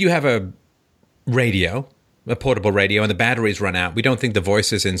if you have a portable radio, and the batteries run out, we don't think the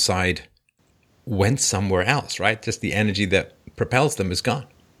voices inside went somewhere else, right? Just the energy that propels them is gone.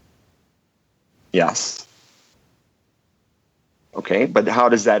 Yes. Okay, but how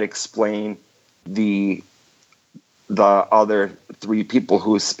does that explain the other three people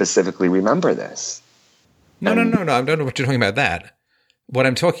who specifically remember this? No. I don't know what you're talking about that. What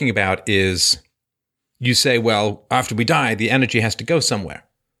I'm talking about is you say, well, after we die, the energy has to go somewhere.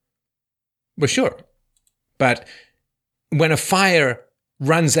 Well, sure. But when a fire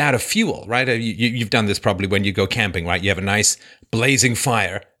runs out of fuel, right? You've done this probably when you go camping, right? You have a nice blazing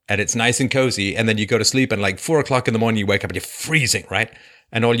fire and it's nice and cozy, and then you go to sleep and like 4 o'clock in the morning you wake up and you're freezing, right?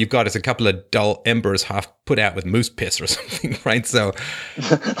 And all you've got is a couple of dull embers half put out with moose piss or something, right? So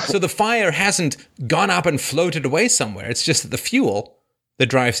the fire hasn't gone up and floated away somewhere. It's just that the fuel that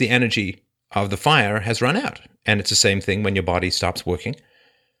drives the energy of the fire has run out. And it's the same thing when your body stops working.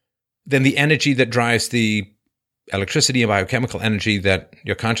 Then the energy that drives the electricity and biochemical energy that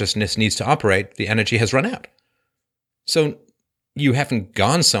your consciousness needs to operate, the energy has run out. So you haven't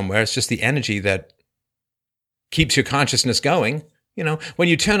gone somewhere. It's just the energy that keeps your consciousness going. You know, when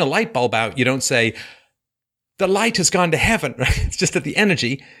you turn a light bulb out, you don't say, the light has gone to heaven, right? It's just that the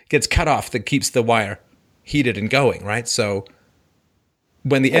energy gets cut off that keeps the wire heated and going, right? So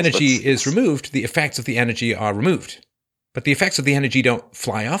when the energy is removed, the effects of the energy are removed. But the effects of the energy don't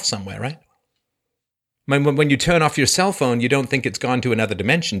fly off somewhere, right? When you turn off your cell phone, you don't think it's gone to another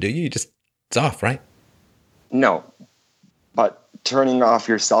dimension, do you? It's off, right? No. But turning off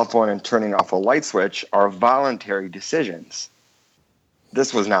your cell phone and turning off a light switch are voluntary decisions.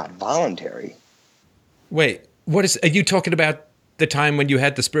 This was not voluntary. Wait, are you talking about the time when you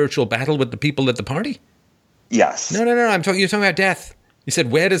had the spiritual battle with the people at the party? Yes. No. You're talking about death. You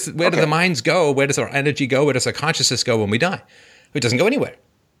said, where do the minds go? Where does our energy go? Where does our consciousness go when we die? It doesn't go anywhere.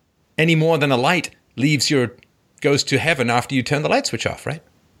 Any more than a light goes to heaven after you turn the light switch off, right?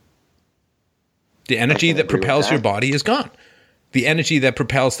 The energy that propels your body is gone. The energy that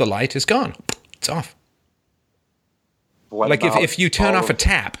propels the light is gone. It's off. Like if you turn off a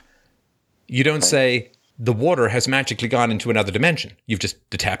tap, you don't say the water has magically gone into another dimension.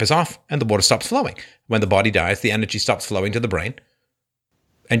 The tap is off and the water stops flowing. When the body dies, the energy stops flowing to the brain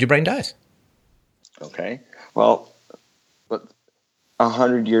and your brain dies. Okay. Well,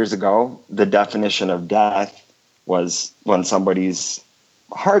 100 years ago, the definition of death was when somebody's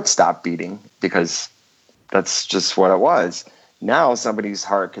heart stopped beating, because that's just what it was. Now somebody's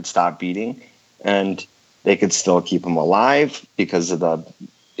heart could stop beating and they could still keep them alive because of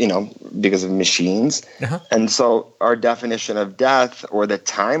machines. Uh-huh. And so our definition of death, or the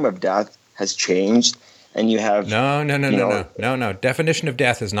time of death, has changed. And you have no. Definition of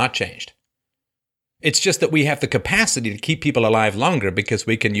death has not changed. It's just that we have the capacity to keep people alive longer because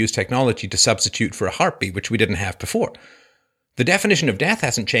we can use technology to substitute for a heartbeat, which we didn't have before. The definition of death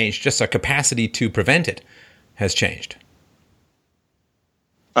hasn't changed, just our capacity to prevent it has changed.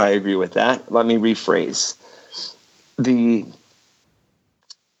 I agree with that. Let me rephrase.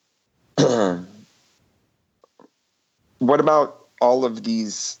 What about all of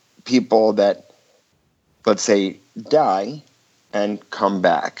these people that, let's say, die and come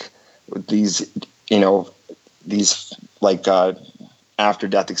back? These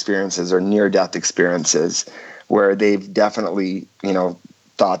after-death experiences or near-death experiences where they've definitely,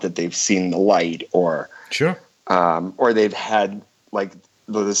 thought that they've seen the light, or sure, or they've had like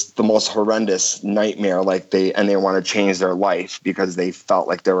the most horrendous nightmare, and they want to change their life because they felt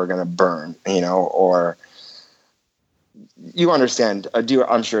like they were going to burn, or you understand? Do you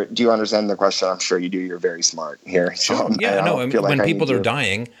understand the question? I'm sure you do. You're very smart here. Sure. When people are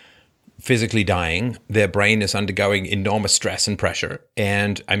dying, physically dying, their brain is undergoing enormous stress and pressure.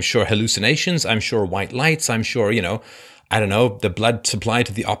 And I'm sure hallucinations, I'm sure white lights, I'm sure, the blood supply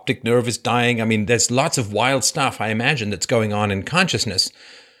to the optic nerve is dying. I mean, there's lots of wild stuff, I imagine, that's going on in consciousness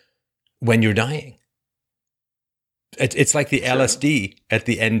when you're dying. It's like the LSD at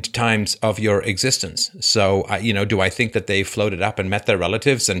the end times of your existence. So, do I think that they floated up and met their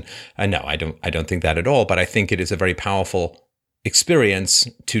relatives? And no, I don't think that at all. But I think it is a very powerful experience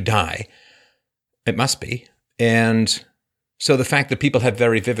to die. It must be. And so the fact that people have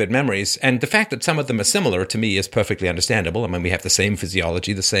very vivid memories, and the fact that some of them are similar, to me is perfectly understandable. I mean, we have the same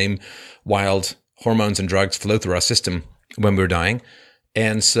physiology, the same wild hormones and drugs flow through our system when we're dying.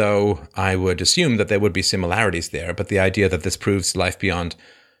 And so I would assume that there would be similarities there. But the idea that this proves life beyond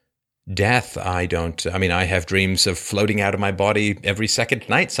death, I have dreams of floating out of my body every second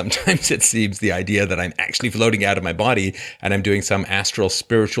night. Sometimes it seems the idea that I'm actually floating out of my body and I'm doing some astral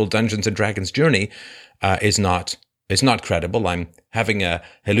spiritual Dungeons and Dragons journey is not credible. I'm having a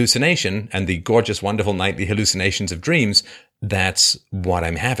hallucination, and the gorgeous, wonderful nightly hallucinations of dreams, that's what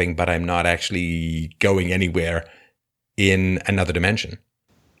I'm having, but I'm not actually going anywhere in another dimension.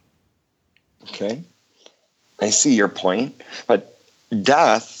 Okay. I see your point, but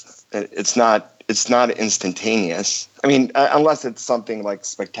death, it's not instantaneous. I mean, unless it's something like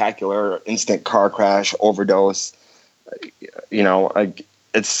spectacular, instant car crash, overdose,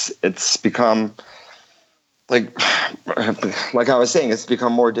 it's become like I was saying, it's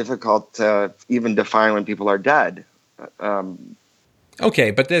become more difficult to even define when people are dead.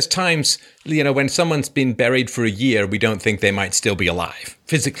 Okay, but there's times, when someone's been buried for a year, we don't think they might still be alive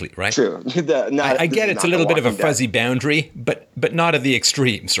physically, right? True. I get it's a little bit of a fuzzy boundary, but not at the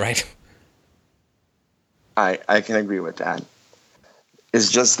extremes, right? I can agree with that.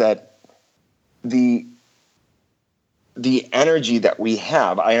 It's just that the energy that we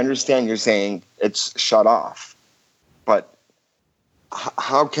have, I understand you're saying it's shut off, but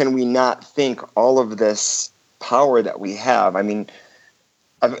how can we not think all of this power that we have? I mean,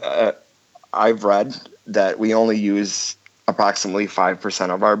 I've read that we only use approximately 5%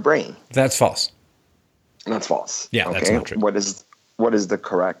 of our brain. That's false. That's false. Yeah, okay. That's not true. What is the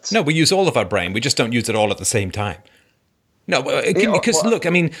correct? No, we use all of our brain. We just don't use it all at the same time. No, because look, I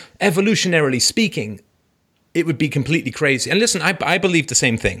mean, evolutionarily speaking, it would be completely crazy. And listen, I believe the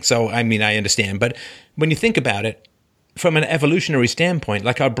same thing. So, I mean, I understand. But when you think about it, from an evolutionary standpoint,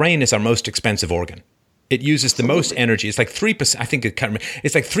 like our brain is our most expensive organ. It uses the most energy. It's like 3%. I think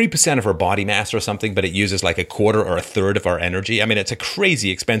it's like 3% of our body mass or something, but it uses like a quarter or a third of our energy. I mean, it's a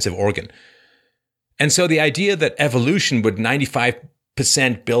crazy expensive organ. And so the idea that evolution would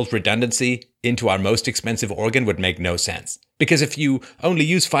 95% build redundancy into our most expensive organ would make no sense. Because if you only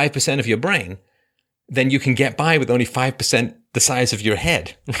use 5% of your brain, then you can get by with only 5% the size of your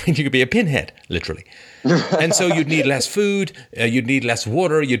head. Right? You could be a pinhead, literally. And so you'd need less food, you'd need less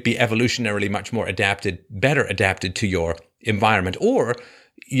water, you'd be evolutionarily much more better adapted to your environment. Or,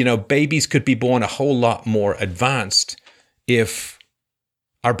 babies could be born a whole lot more advanced if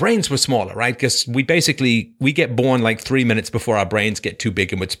our brains were smaller, right? Because we get born like 3 minutes before our brains get too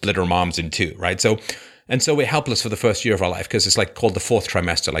big and would split our moms in two, right? So we're helpless for the first year of our life because it's like called the fourth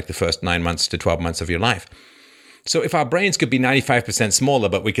trimester, like the first 9 months to 12 months of your life. So if our brains could be 95% smaller,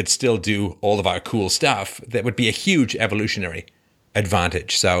 but we could still do all of our cool stuff, that would be a huge evolutionary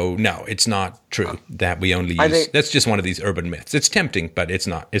advantage. So no, it's not true that we only use. That's just one of these urban myths. It's tempting, but it's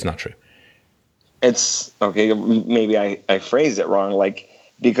not true. It's okay. Maybe I phrased it wrong. Like,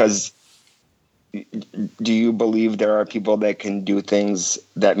 because do you believe there are people that can do things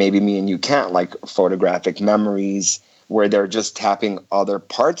that maybe me and you can't, like photographic memories, where they're just tapping other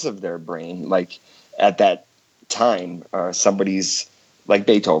parts of their brain, like at that time, somebody's like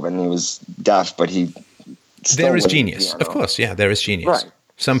Beethoven, he was deaf, but there is genius, of course. Yeah, there is genius. Right.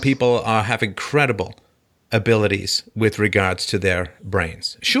 Some people have incredible abilities with regards to their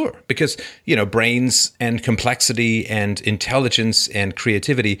brains. Sure, because, brains and complexity and intelligence and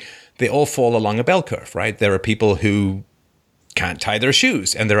creativity, they all fall along a bell curve, right? There are people who can't tie their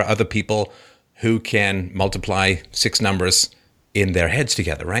shoes, and there are other people who can multiply 6 numbers in their heads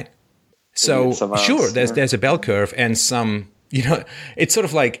together, right? So sure, there's a bell curve, and some, it's sort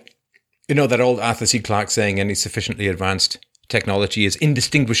of like, that old Arthur C. Clarke saying, any sufficiently advanced technology is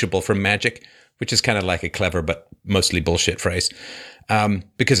indistinguishable from magic, which is kind of like a clever but mostly bullshit phrase,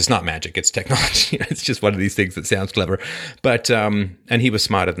 because it's not magic, it's technology. It's just one of these things that sounds clever. But and he was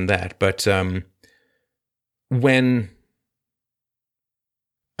smarter than that. But when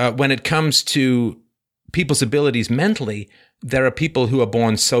it comes to people's abilities mentally, there are people who are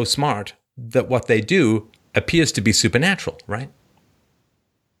born so smart that what they do appears to be supernatural, right?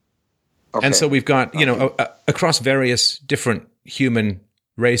 Okay. And so we've got, across various different human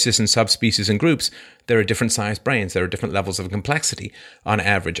races and subspecies and groups, there are different sized brains. There are different levels of complexity on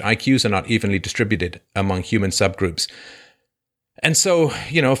average. IQs are not evenly distributed among human subgroups. And so,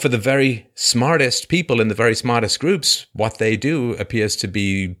 for the very smartest people in the very smartest groups, what they do appears to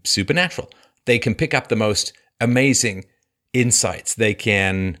be supernatural. They can pick up the most amazing insights. They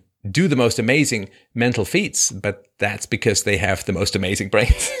can do the most amazing mental feats, but that's because they have the most amazing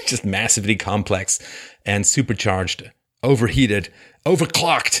brains, just massively complex and supercharged, overheated,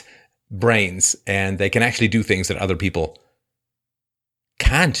 overclocked brains, and they can actually do things that other people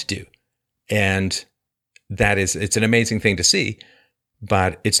can't do. And it's an amazing thing to see,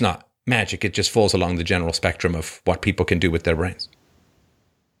 but it's not magic. It just falls along the general spectrum of what people can do with their brains.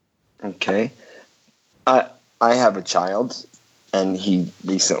 Okay. I have a child, and he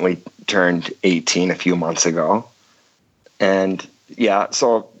recently turned 18 a few months ago. And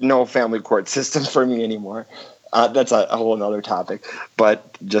so no family court system for me anymore. That's a whole nother topic,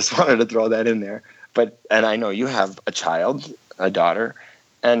 but just wanted to throw that in there. And I know you have a child, a daughter,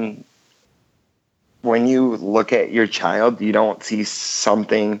 and when you look at your child, you don't see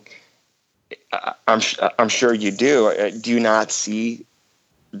something I'm sure you do. Do you not see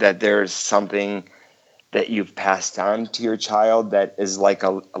that there's something that you've passed on to your child that is like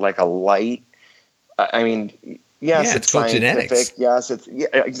a light? I mean, yes, it's scientific. Genetics. Yes, it's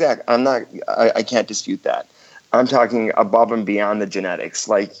exactly. I can't dispute that. I'm talking above and beyond the genetics,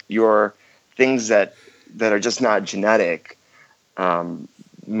 like your things that are just not genetic.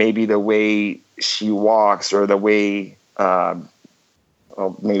 Maybe the way she walks, or the way.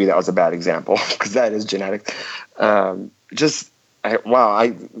 Well, maybe that was a bad example because that is genetic. Just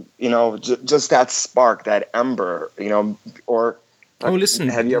that spark, that ember, or. Oh, listen.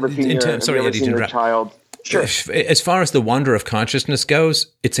 Have you ever seen your child? Sure. As far as the wonder of consciousness goes,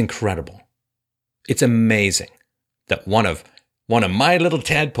 it's incredible. It's amazing that one of my little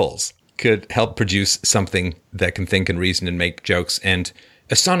tadpoles could help produce something that can think and reason and make jokes and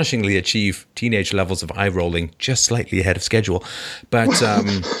astonishingly achieve teenage levels of eye rolling just slightly ahead of schedule. But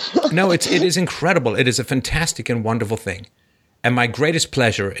no, it is incredible. It is a fantastic and wonderful thing. And my greatest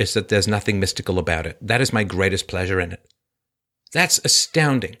pleasure is that there's nothing mystical about it. That is my greatest pleasure in it. That's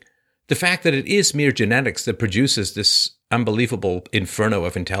astounding. The fact that it is mere genetics that produces this unbelievable inferno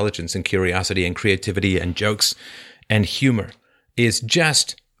of intelligence and curiosity and creativity and jokes and humor is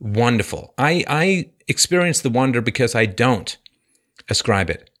just wonderful. I experience the wonder because I don't ascribe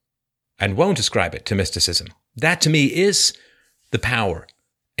it and won't ascribe it to mysticism. That to me is the power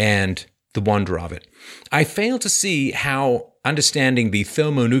and the wonder of it. I fail to see how understanding the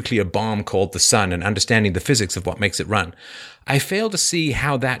thermonuclear bomb called the sun and understanding the physics of what makes it run, I fail to see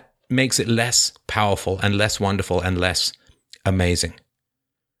how that makes it less powerful and less wonderful and less amazing.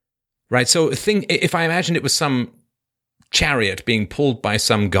 Right? So if I imagine it was some chariot being pulled by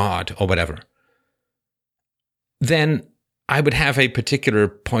some god or whatever, then I would have a particular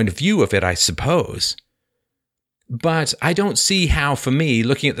point of view of it, I suppose. But I don't see how, for me,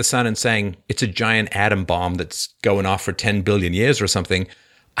 looking at the sun and saying it's a giant atom bomb that's going off for 10 billion years or something,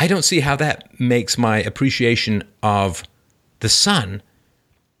 I don't see how that makes my appreciation of the sun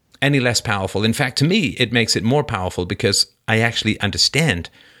any less powerful. In fact, to me, it makes it more powerful because I actually understand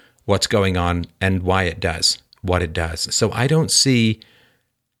what's going on and why it does what it does. So I don't see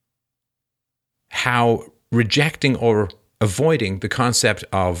how rejecting or avoiding the concept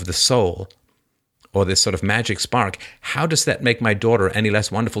of the soul or this sort of magic spark, how does that make my daughter any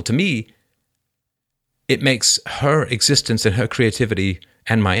less wonderful? To me, it makes her existence and her creativity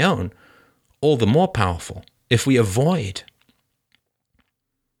and my own all the more powerful. If we avoid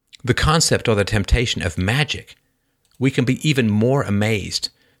the concept or the temptation of magic, we can be even more amazed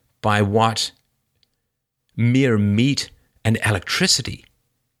by what mere meat and electricity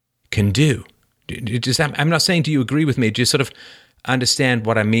can do. I'm not saying, do you agree with me? Do you sort of understand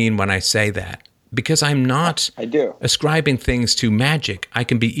what I mean when I say that? Because I'm not ascribing things to magic, I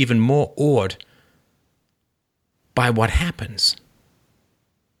can be even more awed by what happens.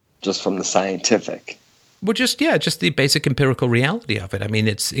 Just from the scientific. Well, just the basic empirical reality of it. I mean,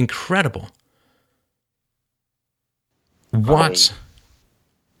 it's incredible. What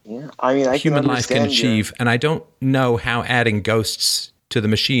human life can achieve, and I don't know how adding ghosts to the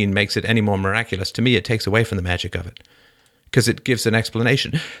machine makes it any more miraculous. To me, it takes away from the magic of it, because it gives an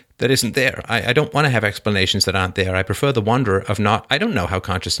explanation that isn't there. I don't want to have explanations that aren't there. I prefer the wonder of I don't know how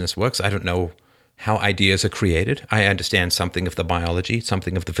consciousness works. I don't know how ideas are created. I understand something of the biology,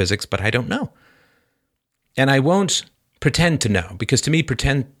 something of the physics, but I don't know. And I won't pretend to know, because to me,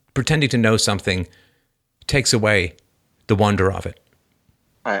 pretending to know something takes away the wonder of it.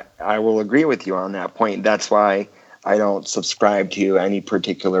 I will agree with you on that point. That's why I don't subscribe to any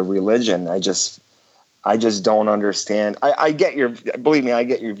particular religion. I just don't understand. I get believe me, I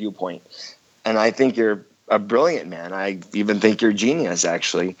get your viewpoint. And I think you're a brilliant man. I even think you're a genius,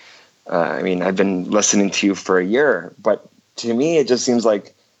 actually. I mean, I've been listening to you for a year, but to me, it just seems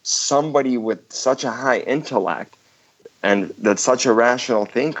like somebody with such a high intellect and that's such a rational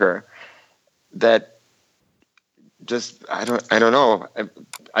thinker that just, I don't know.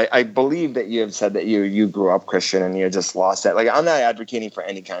 I believe that you have said that you grew up Christian and you just lost that. Like, I'm not advocating for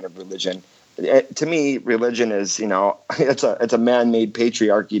any kind of religion. To me, religion is, it's a man-made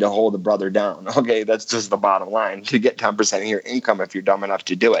patriarchy to hold a brother down. Okay, that's just the bottom line. To get 10% of your income if you're dumb enough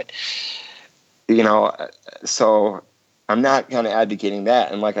to do it. So I'm not kind of advocating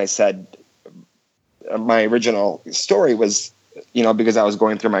that. And like I said, my original story was, because I was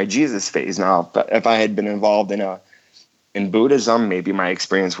going through my Jesus phase now. But if I had been involved in Buddhism, maybe my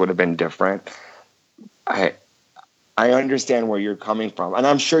experience would have been different. I understand where you're coming from, and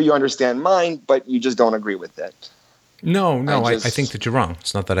I'm sure you understand mine, but you just don't agree with it. No, I think that you're wrong.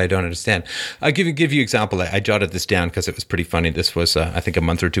 It's not that I don't understand. I'll give you an example. I jotted this down because it was pretty funny. This was, I think, a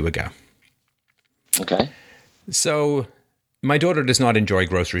month or two ago. Okay. So my daughter does not enjoy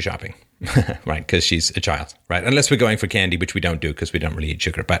grocery shopping, right? Because she's a child, right? Unless we're going for candy, which we don't do because we don't really eat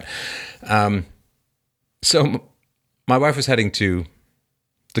sugar. But so my wife was heading to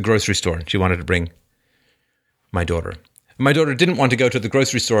the grocery store and she wanted to bring my daughter. My daughter didn't want to go to the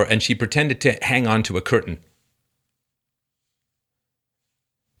grocery store and she pretended to hang on to a curtain.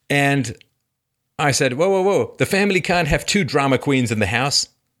 And I said, whoa, whoa, whoa, the family can't have two drama queens in the house.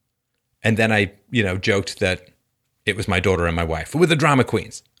 And then I, joked that it was my daughter and my wife. We're the drama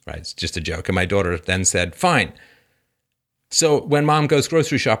queens, right? It's just a joke. And my daughter then said, fine. So when mom goes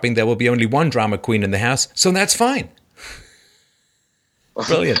grocery shopping, there will be only one drama queen in the house. So that's fine.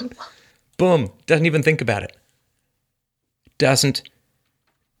 Brilliant. Boom. Doesn't even think about it. Doesn't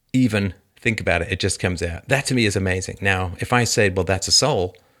even think about it. It just comes out. That to me is amazing. Now, if I say, well, that's a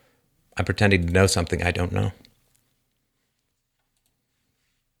soul, I'm pretending to know something I don't know.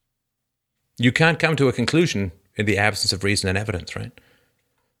 You can't come to a conclusion in the absence of reason and evidence, right?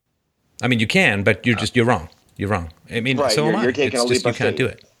 I mean, you can, but you're wrong. You're wrong. I mean, right, so am I. You're taking a leap of faith. You can't do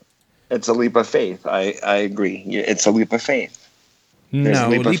it. It's a leap of faith. I agree. It's a leap of faith. No,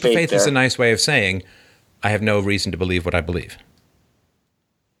 leap of faith is a nice way of saying I have no reason to believe what I believe.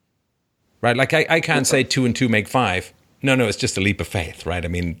 Right? Like I can't say 2 and 2 make 5. No, it's just a leap of faith, right? I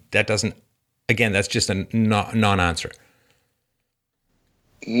mean, that doesn't, again, that's just a non-answer.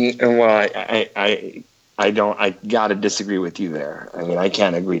 Well, I got to disagree with you there. I mean, I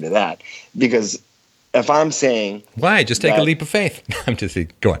can't agree to that because if I'm saying... Why? Just take a leap of faith. I'm just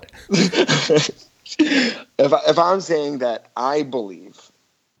saying, go on. If I'm saying that I believe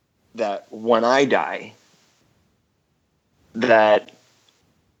that when I die, that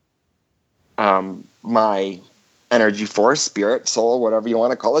my energy force, spirit, soul, whatever you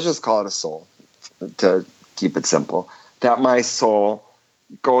want to call it, just call it a soul to keep it simple, that my soul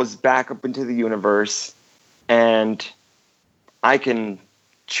goes back up into the universe and I can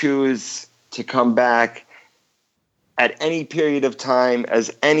choose to come back at any period of time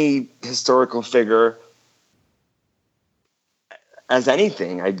as any historical figure, as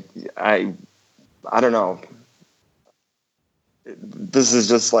anything. I don't know. This is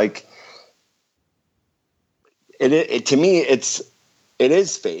just like it to me. It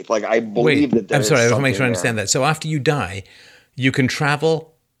is faith. Like I believe that. I'm sorry. I want to make sure I understand that. So after you die, you can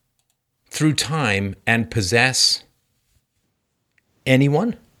travel through time and possess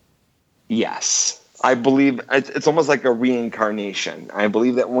anyone? Yes. I believe it's almost like a reincarnation. I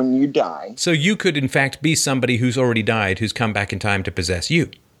believe that when you die... So you could, in fact, be somebody who's already died, who's come back in time to possess you.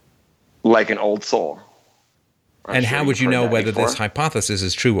 Like an old soul. And how would you know whether this hypothesis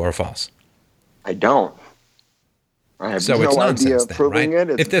is true or false? I don't. I have so no it's nonsense idea then, right?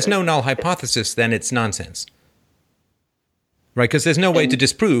 it. If there's no null hypothesis, then it's nonsense. Right, because there's no way to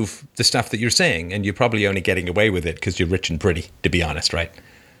disprove the stuff that you're saying, and you're probably only getting away with it because you're rich and pretty, to be honest, right?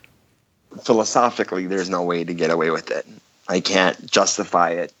 Philosophically, there's no way to get away with it. I can't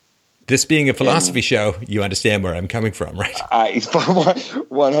justify it. This being a philosophy show, you understand where I'm coming from, right?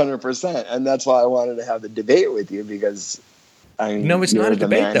 100%, and that's why I wanted to have the debate with you because no, it's not a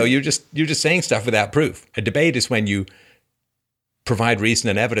debate though. You're just saying stuff without proof. A debate is when you provide reason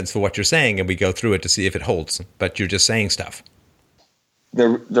and evidence for what you're saying, and we go through it to see if it holds. But you're just saying stuff.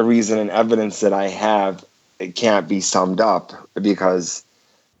 The reason and evidence that I have, it can't be summed up because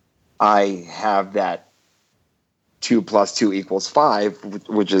I have that 2 + 2 = 5,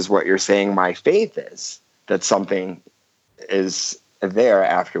 which is what you're saying my faith is, that something is there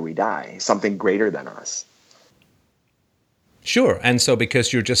after we die, something greater than us. Sure. And so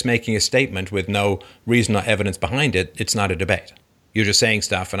because you're just making a statement with no reason or evidence behind it, it's not a debate. You're just saying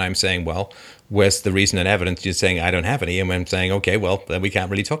stuff, and I'm saying, well, where's the reason and evidence? You're saying, I don't have any. And I'm saying, okay, well, then we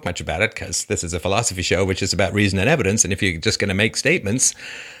can't really talk much about it because this is a philosophy show, which is about reason and evidence. And if you're just going to make statements,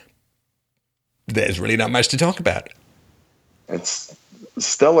 there's really not much to talk about. It's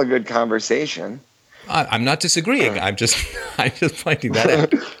still a good conversation. I'm not disagreeing. I'm just pointing that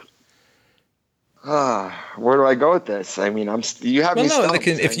out. Where do I go with this? I mean, you have me stumped.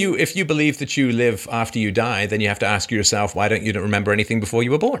 If you believe that you live after you die, then you have to ask yourself, why don't you remember anything before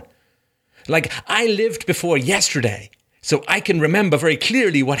you were born? Like, I lived before yesterday, so I can remember very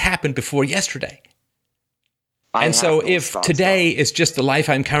clearly what happened before yesterday. And so if today is just the life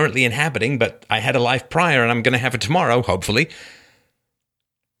I'm currently inhabiting, but I had a life prior and I'm going to have it tomorrow, hopefully,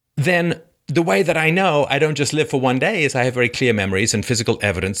 then the way that I know I don't just live for one day is I have very clear memories and physical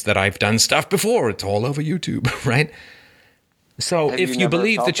evidence that I've done stuff before. It's all over YouTube, right? So if you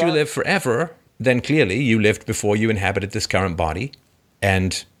believe that you live forever, then clearly you lived before you inhabited this current body.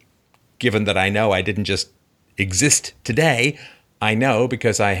 And given that I know I didn't just exist today, I know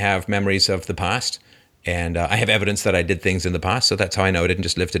because I have memories of the past And I have evidence that I did things in the past, so that's how I know I didn't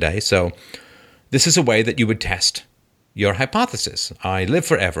just live today. So this is a way that you would test your hypothesis. I live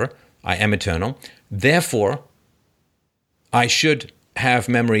forever. I am eternal. Therefore, I should have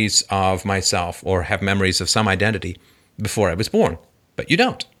memories of myself or have memories of some identity before I was born. But you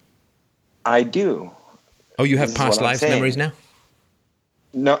don't. I do. Oh, you have past lives memories now?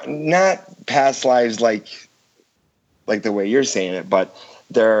 No, not past lives like the way you're saying it, but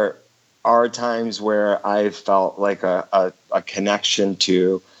there are times where I felt like a connection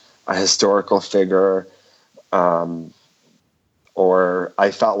to a historical figure, or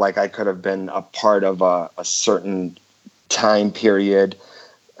I felt like I could have been a part of a certain time period,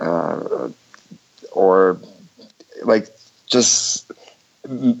 or like just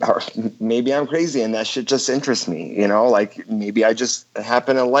maybe I'm crazy and that shit just interests me, like maybe I just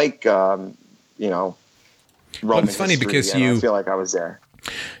happen to like, Roman well, it's funny history, because and I feel like I was there.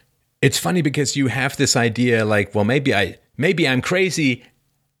 It's funny because you have this idea like, well, maybe I'm crazy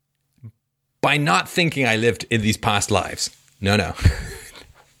by not thinking I lived in these past lives. No.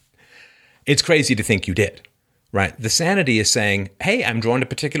 It's crazy to think you did, right? The sanity is saying, hey, I'm drawn to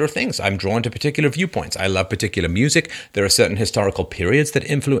particular things. I'm drawn to particular viewpoints. I love particular music. There are certain historical periods that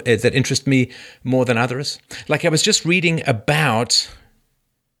interest me more than others. Like I was just reading about...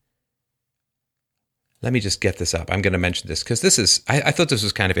 Let me just get this up. I'm going to mention this because this is... I thought this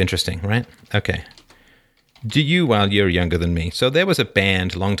was kind of interesting, right? Okay. Well, you're younger than me. So there was a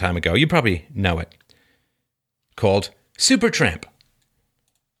band a long time ago. You probably know it. Called Supertramp.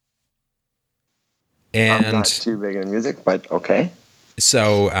 And I'm not too big in music, but okay.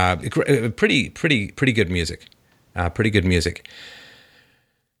 So pretty good music. Pretty good music.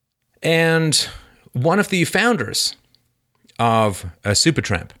 And one of the founders of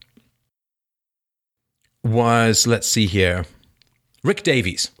Supertramp was, let's see here, Rick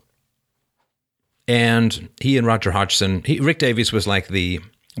Davies. And he and Roger Hodgson, Rick Davies was like the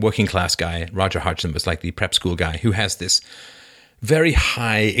working class guy. Roger Hodgson was like the prep school guy who has this very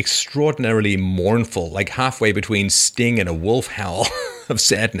high, extraordinarily mournful, like halfway between Sting and a wolf howl of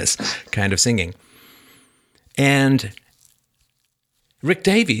sadness kind of singing. And Rick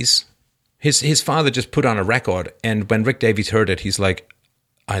Davies, his father just put on a record, and when Rick Davies heard it, he's like,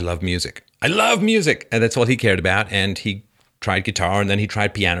 I love music. I love music. And that's all he cared about. And he tried guitar, and then he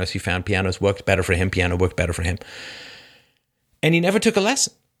tried pianos. He found pianos worked better for him. Piano worked better for him. And he never took a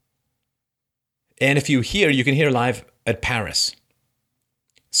lesson. And if you can hear live at Paris,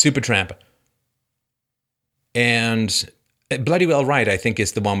 Supertramp. And Bloody Well Right, I think,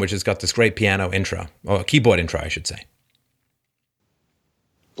 is the one which has got this great piano intro, or keyboard intro, I should say.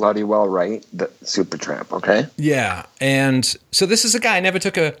 Bloody Well Right, the Supertramp, okay? Yeah, and so this is a guy never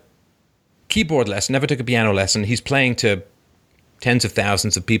took a keyboard lesson, never took a piano lesson. He's playing to tens of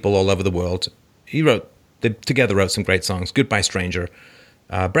thousands of people all over the world. They together wrote some great songs. Goodbye Stranger.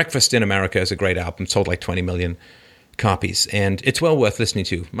 Breakfast in America is a great album, sold like 20 million copies, and it's well worth listening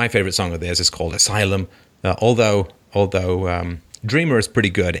to. My favorite song of theirs is called Asylum, although Dreamer is pretty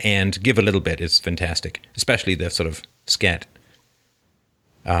good, and Give a Little Bit is fantastic, especially the sort of scat,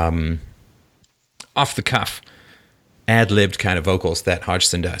 off the cuff, ad-libbed kind of vocals that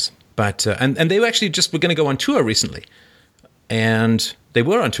Hodgson does. But and they actually just were going to go on tour recently, and they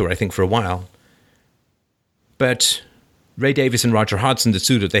were on tour, I think, for a while. But Ray Davies and Roger Hodgson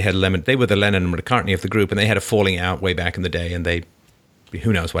decided they were the Lennon and McCartney of the group, and they had a falling out way back in the day, and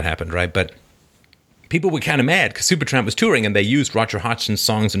who knows what happened, right? But people were kind of mad because Supertramp was touring, and they used Roger Hodgson's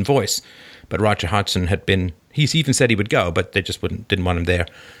songs and voice. But Roger Hodgson he's even said he would go, but they just didn't want him there.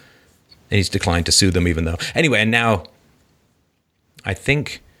 And he's declined to sue them, even though. Anyway, and now I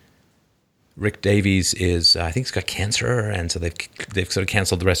think Rick Davies he's got cancer, and so they've sort of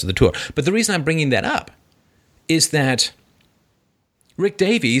canceled the rest of the tour. But the reason I'm bringing that up is that Rick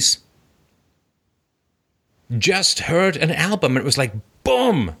Davies just heard an album, and it was like,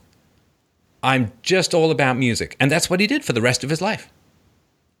 boom, I'm just all about music. And that's what he did for the rest of his life.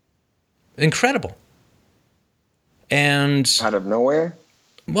 Incredible. And out of nowhere?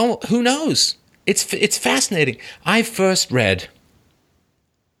 Well, who knows? It's fascinating. I first read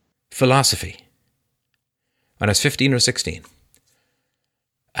philosophy when I was 15 or 16.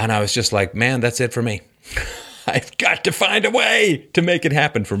 And I was just like, man, that's it for me. I've got to find a way to make it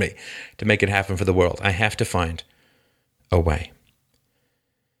happen for me, to make it happen for the world. I have to find a way.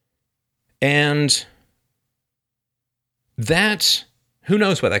 And that, who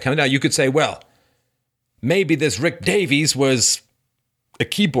knows where that comes. Now, you could say, well, maybe this Rick Davies was a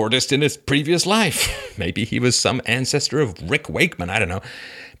keyboardist in his previous life. Maybe he was some ancestor of Rick Wakeman. I don't know.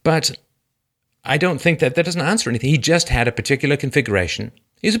 But I don't think that doesn't answer anything. He just had a particular configuration,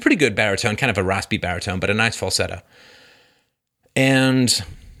 He's a pretty good baritone, kind of a raspy baritone, but a nice falsetto. And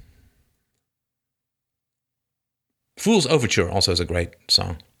Fool's Overture also is a great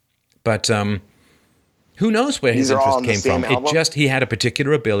song. But who knows where his interest came from? He had a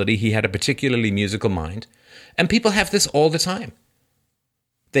particular ability. He had a particularly musical mind. And people have this all the time.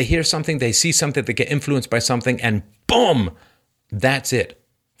 They hear something, they see something, they get influenced by something, and boom, that's it.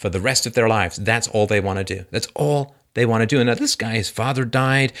 For the rest of their lives, that's all they want to do. That's all they want to do. And now this guy, his father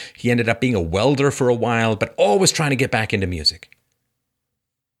died. He ended up being a welder for a while, but always trying to get back into music.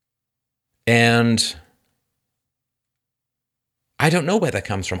 And I don't know where that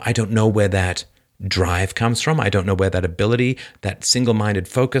comes from. I don't know where that drive comes from. I don't know where that ability, that single-minded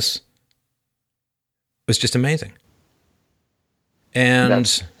focus was just amazing. And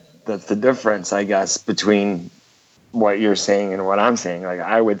that's the difference, I guess, between what you're saying and what I'm saying. Like,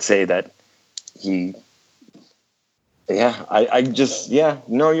 I would say that you're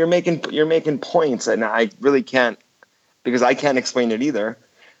making points, and I really can't, because I can't explain it either.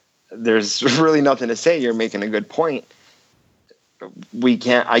 There's really nothing to say. You're making a good point.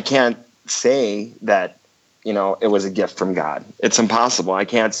 I can't say that, it was a gift from God. It's impossible. I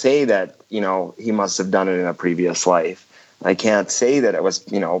can't say that, he must have done it in a previous life. I can't say that it was,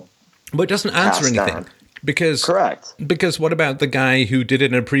 But it doesn't answer anything. On. Correct. Because what about the guy who did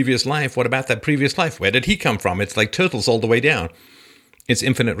it in a previous life? What about that previous life? Where did he come from? It's like turtles all the way down. It's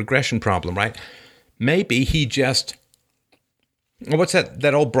infinite regression problem, right? Maybe he just... What's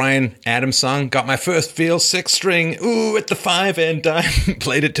that old Bryan Adams song? Got my first feel, 6 string, ooh, at the 5 and dime,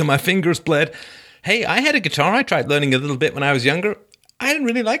 played it till my fingers bled. Hey, I had a guitar. I tried learning a little bit when I was younger. I didn't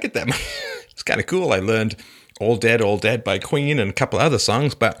really like it that much. It's kind of cool. I learned All Dead by Queen and a couple other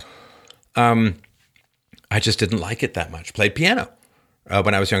songs, but I just didn't like it that much. Played piano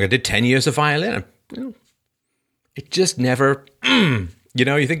when I was younger. I did 10 years of violin. It just never, you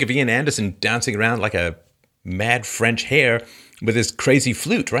think of Ian Anderson dancing around like a mad French hare with his crazy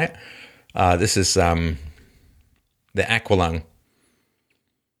flute, right? This is the Aqualung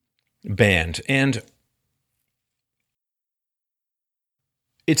band. And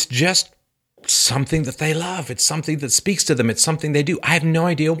it's just something that they love. It's something that speaks to them. It's something they do. I have no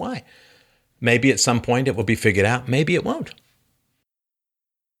idea why. Maybe at some point it will be figured out. Maybe it won't.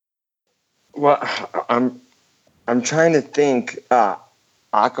 Well, I'm trying to think.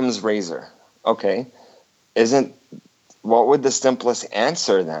 Occam's razor. Okay. What would the simplest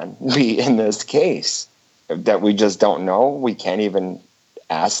answer then be in this case? That we just don't know? We can't even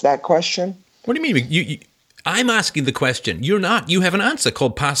ask that question? What do you mean? I'm asking the question. You're not. You have an answer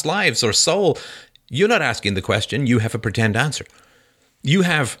called past lives or soul. You're not asking the question. You have a pretend answer. You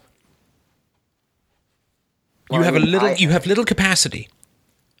have little capacity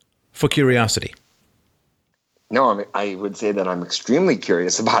for curiosity. No, I would say that I'm extremely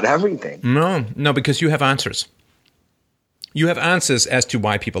curious about everything. No, because you have answers. You have answers as to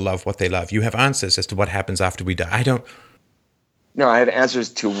why people love what they love. You have answers as to what happens after we die. I don't. No, I have answers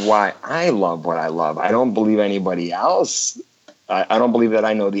to why I love what I love. I don't believe anybody else. I don't believe that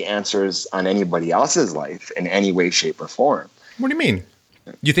I know the answers on anybody else's life in any way, shape, or form. What do you mean?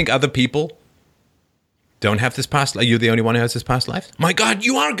 You think other people don't have this past life? You're the only one who has this past life? My God,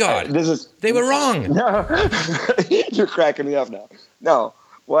 you are God. They were wrong. No, you're cracking me up now. No,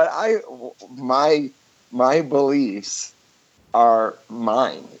 my beliefs are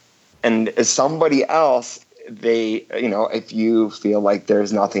mine, and as somebody else, if you feel like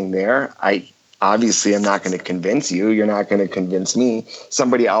there's nothing there, obviously I'm not going to convince you. You're not going to convince me.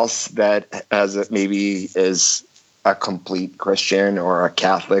 Somebody else that maybe is a complete Christian or a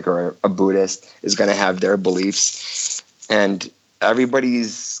Catholic or a Buddhist is going to have their beliefs, and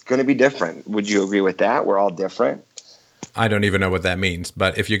everybody's going to be different. Would you agree with that? We're all different. I don't even know what that means,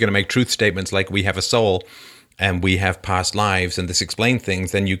 but if you're going to make truth statements like we have a soul and we have past lives and this explains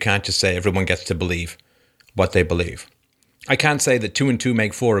things, then you can't just say everyone gets to believe what they believe. I can't say that 2 and 2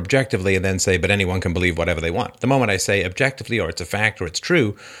 make 4 objectively and then say, but anyone can believe whatever they want. The moment I say objectively or it's a fact or it's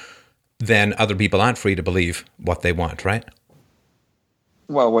true, then other people aren't free to believe what they want, right?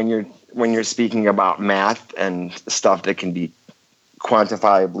 Well, when you're speaking about math and stuff that can be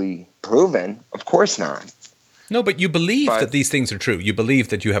quantifiably proven, of course not. No, but you believe that these things are true. You believe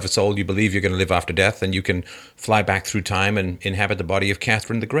that you have a soul. You believe you're going to live after death and you can fly back through time and inhabit the body of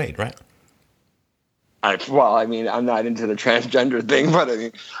Catherine the Great, right? I'm not into the transgender thing, but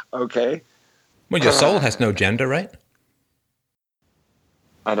okay. Well, your soul has no gender, right?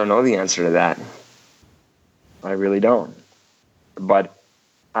 I don't know the answer to that. I really don't. But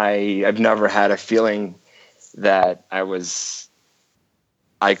I've never had a feeling that I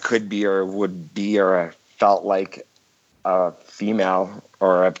could be or would be or I felt like a female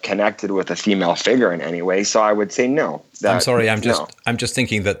or have connected with a female figure in any way. So I would say no. I'm sorry. I'm just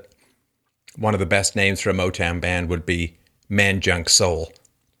thinking that one of the best names for a Motown band would be Man Junk Soul.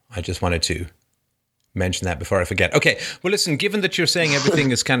 I just wanted to mention that before I forget. Okay. Well, listen, given that you're saying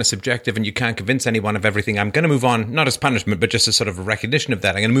everything is kind of subjective and you can't convince anyone of everything, I'm going to move on, not as punishment, but just as sort of a recognition of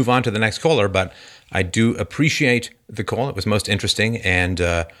that. I'm going to move on to the next caller, but I do appreciate the call. It was most interesting. And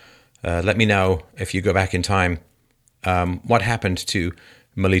let me know, if you go back in time, what happened to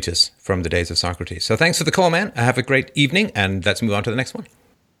Miletus from the days of Socrates. So thanks for the call, man. Have a great evening, and let's move on to the next one.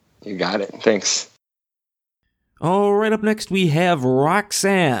 You got it. Thanks. All right, up next we have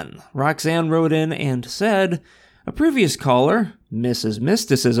Roxanne. Roxanne wrote in and said, a previous caller, Mrs.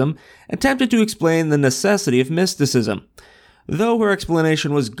 Mysticism, attempted to explain the necessity of mysticism. Though her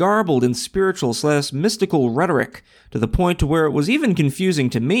explanation was garbled in spiritual/mystical rhetoric to the point to where it was even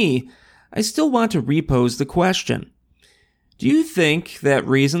confusing to me, I still want to repose the question. Do you think that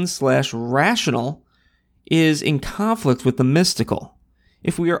reason/rational is in conflict with the mystical?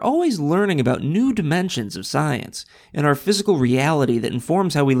 If we are always learning about new dimensions of science and our physical reality that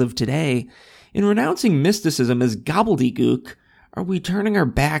informs how we live today, in renouncing mysticism as gobbledygook, are we turning our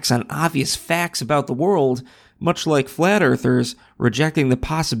backs on obvious facts about the world, much like flat earthers rejecting the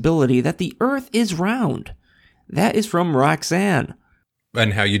possibility that the earth is round? That is from Roxanne.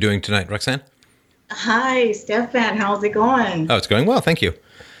 And how are you doing tonight, Roxanne? Hi, Stefan. How's it going? Oh, it's going well. Thank you.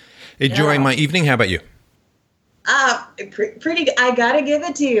 Enjoying my evening. How about you? Pretty. I gotta give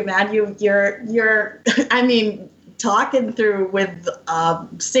it to you, man. You're. I mean, talking through with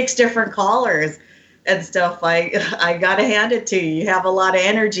 6 different callers and stuff. I gotta hand it to you. You have a lot of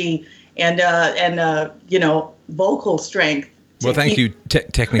energy and vocal strength. Well, thank you.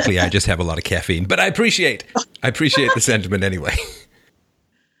 Technically, I just have a lot of caffeine, but I appreciate the sentiment anyway.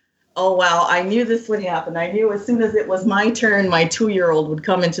 Oh, wow. I knew this would happen. I knew as soon as it was my turn, my 2-year-old would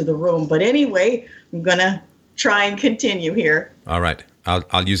come into the room. But anyway, I'm going to try and continue here. All right.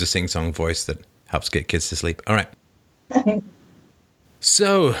 I'll use a sing-song voice that helps get kids to sleep. All right.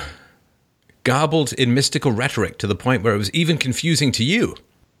 So, garbled in mystical rhetoric to the point where it was even confusing to you.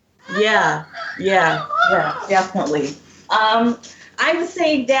 Yeah, definitely. I was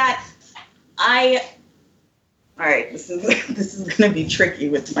saying that all right, this is going to be tricky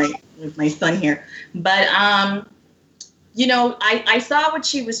with my son here, but I saw what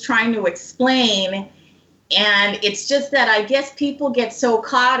she was trying to explain, and it's just that I guess people get so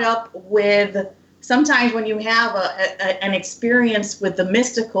caught up with sometimes when you have an experience with the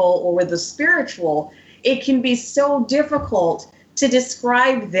mystical or with the spiritual, it can be so difficult to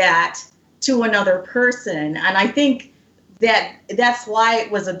describe that to another person, and I think that's why it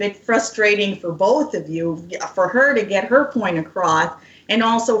was a bit frustrating for both of you, for her to get her point across, and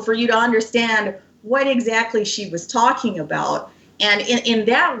also for you to understand what exactly she was talking about. And in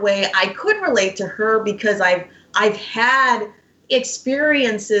that way, I could relate to her because I've had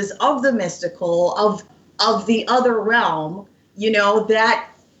experiences of the mystical, of the other realm, that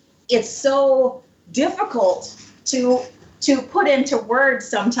it's so difficult to put into words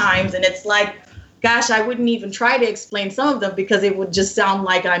sometimes, and it's like, gosh, I wouldn't even try to explain some of them because it would just sound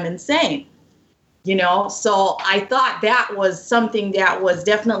like I'm insane, So I thought that was something that was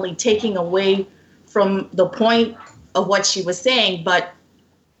definitely taking away from the point of what she was saying. But,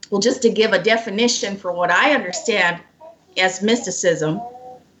 well, just to give a definition for what I understand as mysticism,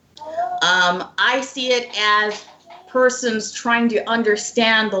 I see it as persons trying to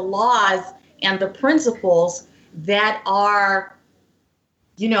understand the laws and the principles that are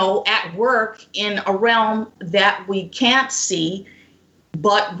at work in a realm that we can't see,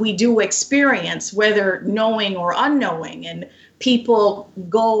 but we do experience, whether knowing or unknowing. And people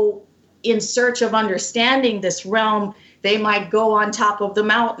go in search of understanding this realm. They might go on top of the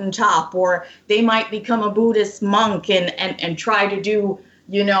mountaintop, or they might become a Buddhist monk and try to do,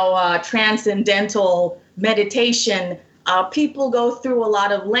 transcendental meditation. People go through a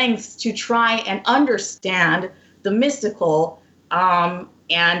lot of lengths to try and understand the mystical,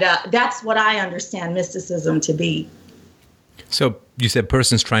 and that's what I understand mysticism to be. So you said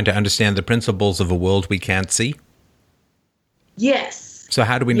persons trying to understand the principles of a world we can't see? Yes. So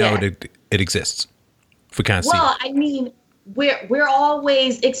how do we know it exists if we can't see? Well, I mean, we're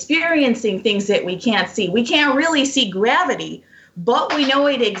always experiencing things that we can't see. We can't really see gravity, but we know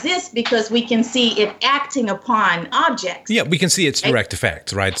it exists because we can see it acting upon objects. Yeah, we can see its direct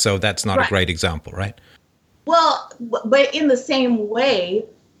effects, right? So that's not a great example, right? Well, but in the same way,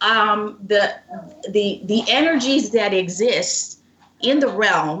 the energies that exist in the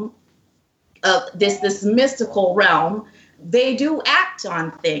realm of this mystical realm, they do act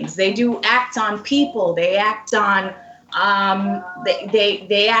on things. They do act on people. They act on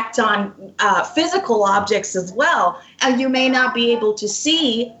They act on physical objects as well, and you may not be able to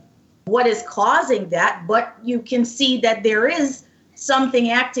see what is causing that, but you can see that there is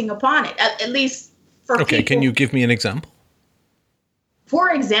something acting upon it. At least for people. Okay, can you give me an example?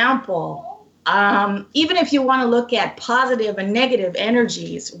 For example, even if you want to look at positive and negative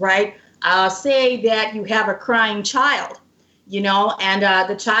energies, right? Say that you have a crying child, and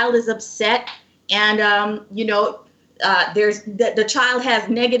the child is upset, and there's the child has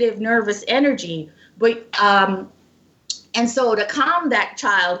negative nervous energy, but and so to calm that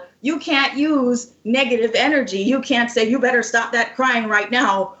child, you can't use negative energy. You can't say, you better stop that crying right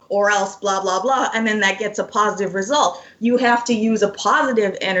now or else blah, blah, blah. And then that gets a positive result. You have to use a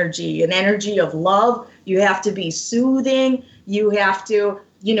positive energy, an energy of love. You have to be soothing. You have to,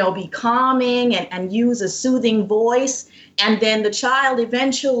 be calming and use a soothing voice. And then the child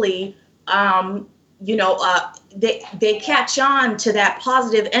eventually, they catch on to that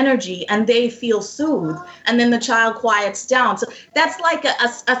positive energy and they feel soothed, and then the child quiets down. So that's like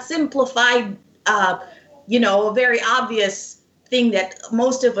a simplified, a very obvious thing that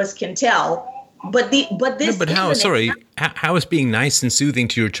most of us can tell. But how? Sorry, how is being nice and soothing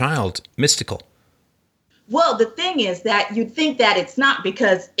to your child mystical? Well, the thing is that you'd think that it's not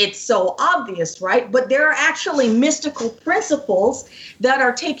because it's so obvious, right? But there are actually mystical principles that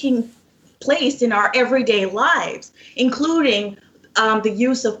are taking place in our everyday lives, including the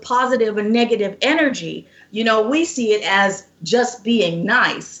use of positive and negative energy. We see it as just being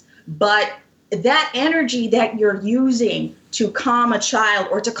nice, but that energy that you're using to calm a child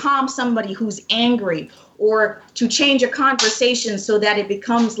or to calm somebody who's angry or to change a conversation so that it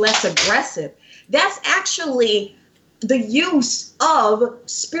becomes less aggressive, that's actually the use of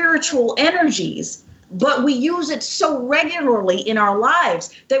spiritual energies. But we use it so regularly in our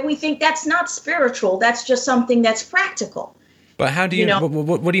lives that we think that's not spiritual. That's just something that's practical. But how do you,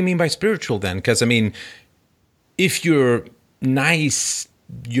 what do you mean by spiritual then? Because, if you're nice,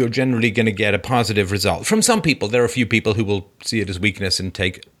 you're generally going to get a positive result. From some people, there are a few people who will see it as weakness and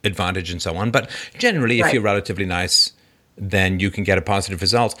take advantage and so on. But generally, if you're relatively nice, then you can get a positive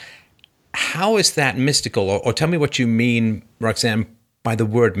result. How is that mystical? Or tell me what you mean, Roxanne, by the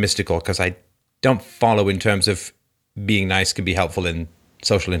word mystical, because I don't follow in terms of being nice can be helpful in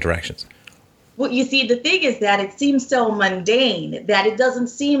social interactions. Well, you see, the thing is that it seems so mundane that it doesn't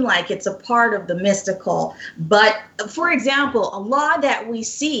seem like it's a part of the mystical. But for example, a law that we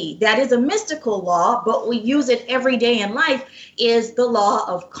see that is a mystical law, but we use it every day in life, is the law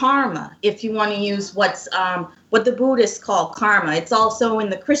of karma. If you want to use what the Buddhists call karma, it's also in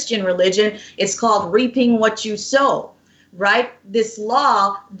the Christian religion. It's called reaping what you sow. Right? This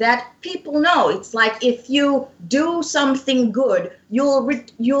law that people know. It's like if you do something good, you'll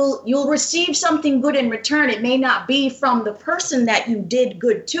receive something good in return. It may not be from the person that you did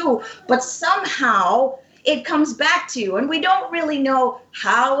good to, but somehow it comes back to you. And we don't really know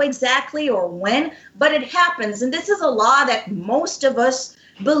how exactly or when, but it happens. And this is a law that most of us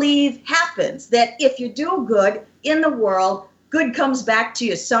believe happens, that if you do good in the world, good comes back to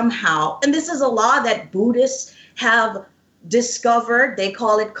you somehow. And this is a law that Buddhists have discovered. They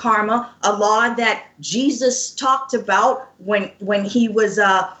call it karma, a law that Jesus talked about when he was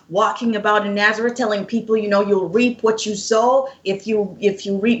walking about in Nazareth, telling people, you'll reap what you sow. If you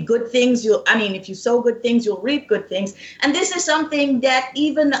reap good things, if you sow good things, you'll reap good things. And this is something that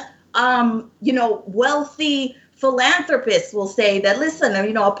even wealthy philanthropists will say that, listen,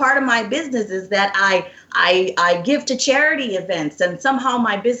 a part of my business is that I give to charity events, and somehow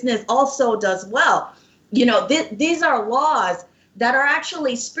my business also does well. These are laws that are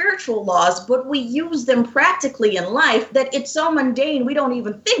actually spiritual laws, but we use them practically in life that it's so mundane we don't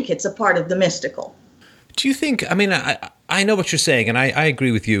even think it's a part of the mystical. Do you think, I know what you're saying, and I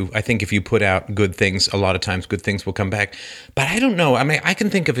agree with you. I think if you put out good things, a lot of times good things will come back. But I don't know. I can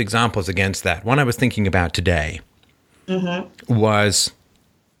think of examples against that. One I was thinking about today was,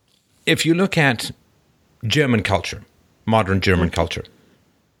 if you look at German culture, modern German culture.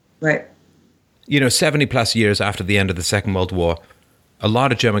 Right. 70 plus years after the end of the Second World War, a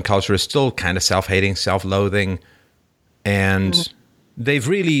lot of German culture is still kind of self-hating, self-loathing, and they've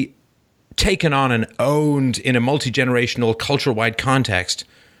really taken on and owned in a multi-generational, culture-wide context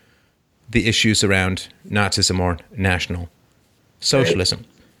the issues around Nazism or National Socialism. Right.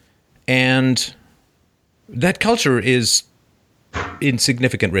 And that culture is in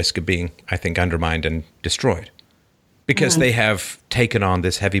significant risk of being, I think, undermined and destroyed. Because they have taken on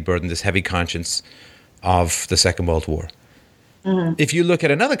this heavy burden, this heavy conscience of the Second World War. If you look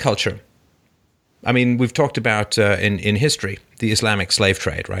at another culture, we've talked about in history, the Islamic slave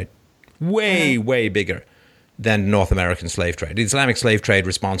trade, right? Way bigger than North American slave trade. The Islamic slave trade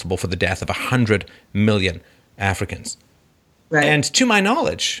responsible for the death of 100 million Africans. Right. And to my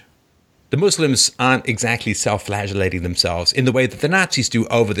knowledge, the Muslims aren't exactly self-flagellating themselves in the way that the Nazis do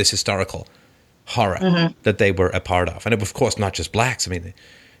over this historical horror that they were a part of. And it was, of course, not just blacks. I mean,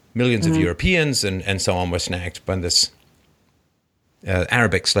 millions of Europeans and so on were snagged by this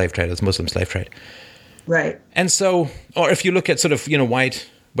Arabic slave trade, this Muslim slave trade. Right. And so, or if you look at sort of, white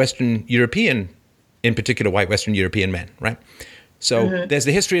Western European, in particular white Western European men, right? So there's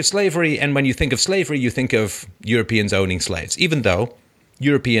the history of slavery, and when you think of slavery, you think of Europeans owning slaves, even though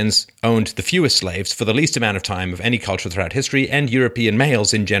Europeans owned the fewest slaves for the least amount of time of any culture throughout history, and European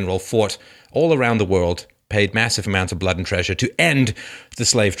males in general fought all around the world, paid massive amounts of blood and treasure to end the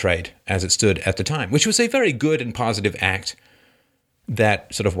slave trade as it stood at the time, which was a very good and positive act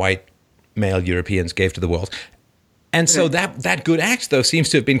that sort of white male Europeans gave to the world. And so that good act, though, seems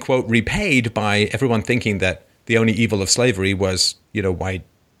to have been, quote, repaid by everyone thinking that the only evil of slavery was, white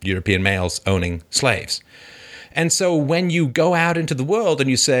European males owning slaves. And so when you go out into the world and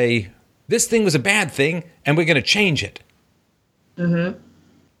you say, this thing was a bad thing and we're going to change it,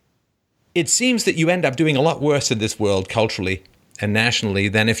 it seems that you end up doing a lot worse in this world culturally and nationally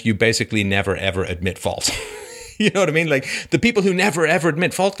than if you basically never, ever admit fault. You know what I mean? Like, the people who never, ever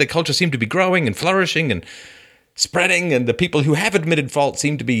admit fault, their culture seem to be growing and flourishing and spreading, and the people who have admitted fault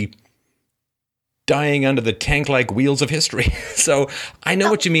seem to be dying under the tank-like wheels of history. So I know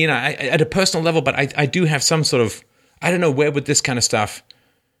what you mean at a personal level, but I do have some sort of, I don't know, where would this kind of stuff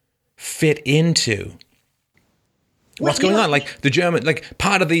fit into what's going on? Like the German, like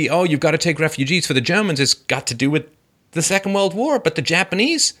part of the, you've got to take refugees for the Germans has got to do with the Second World War, but the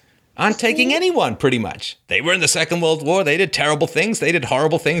Japanese aren't taking anyone, pretty much. They were in the Second World War. They did terrible things. They did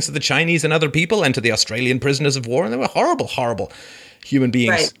horrible things to the Chinese and other people and to the Australian prisoners of war, and they were horrible, horrible human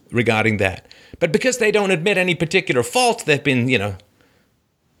beings regarding that. But because they don't admit any particular fault, there have been,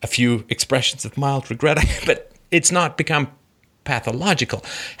 a few expressions of mild regret, but it's not become pathological.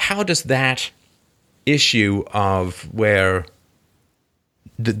 How does that issue of where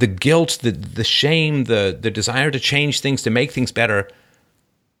the guilt, the shame, the desire to change things, to make things better,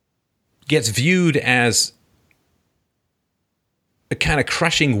 gets viewed as a kind of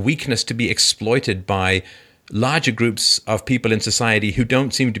crushing weakness to be exploited by larger groups of people in society who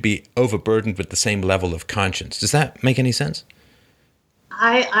don't seem to be overburdened with the same level of conscience? Does that make any sense?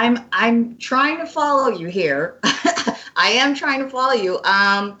 I'm trying to follow you here. I am trying to follow you.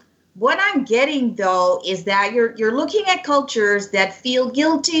 What I'm getting, though, is that you're looking at cultures that feel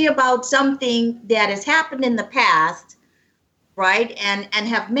guilty about something that has happened in the past, right? And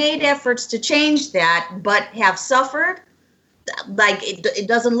have made efforts to change that, but have suffered. Like it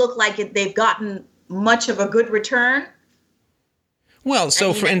doesn't look like they've gotten much of a good return. Well,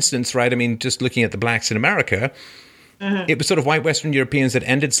 so for instance, right, I mean, just looking at the blacks in America, it was sort of white Western Europeans that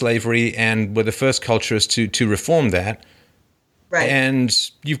ended slavery and were the first cultures to reform that. Right. And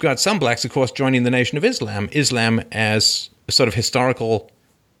you've got some blacks, of course, joining the Nation of Islam. Islam, as a sort of historical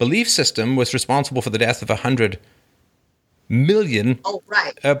belief system, was responsible for the death of 100 million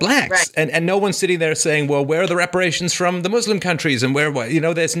blacks. Right. And no one's sitting there saying, well, where are the reparations from the Muslim countries? And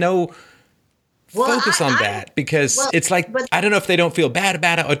there's no focus on that, because it's like, I don't know if they don't feel bad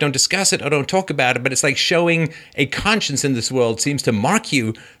about it or don't discuss it or don't talk about it, but it's like showing a conscience in this world seems to mark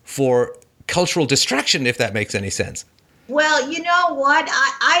you for cultural destruction, if that makes any sense. Well, you know what?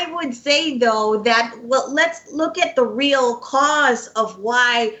 I would say, though, that, let's look at the real cause of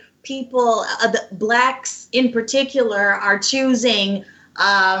why people, the blacks in particular, are choosing,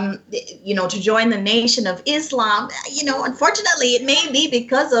 to join the Nation of Islam. Unfortunately, it may be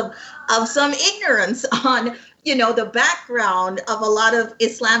because of some ignorance on, the background of a lot of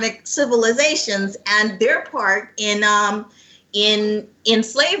Islamic civilizations and their part in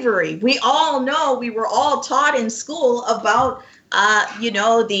slavery. We all know, we were all taught in school about the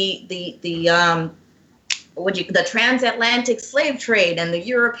transatlantic slave trade and the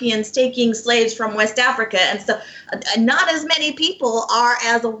Europeans taking slaves from West Africa and stuff. Not as many people are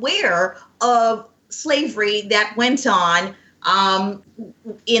as aware of slavery that went on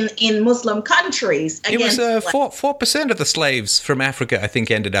in Muslim countries. It was 4% of the slaves from Africa, I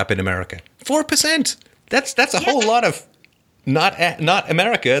think, ended up in America. 4%. That's a whole lot of not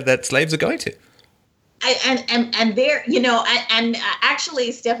America that slaves are going to. And there, and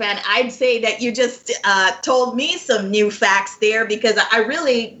actually, Stefan, I'd say that you just told me some new facts there, because I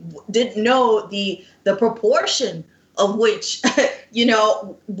really didn't know the proportion of which,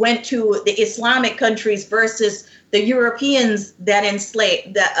 went to the Islamic countries versus the Europeans that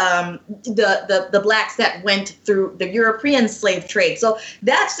enslaved the blacks that went through the European slave trade. So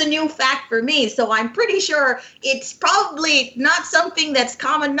that's a new fact for me. So I'm pretty sure it's probably not something that's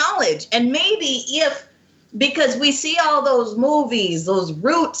common knowledge. And maybe because we see all those movies, those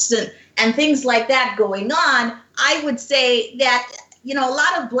Roots and things like that going on, I would say that, a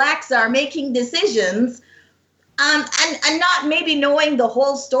lot of blacks are making decisions and not maybe knowing the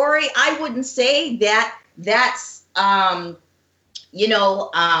whole story. I wouldn't say that that's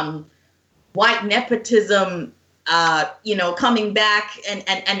white nepotism, coming back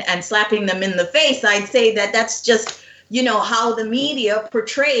and slapping them in the face. I'd say that that's just, how the media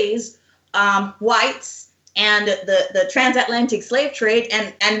portrays whites and the transatlantic slave trade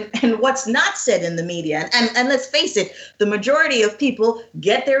and what's not said in the media. And let's face it, the majority of people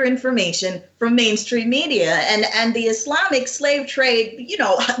get their information from mainstream media, and the Islamic slave trade,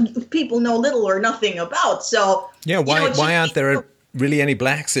 people know little or nothing about. So yeah, why aren't there really any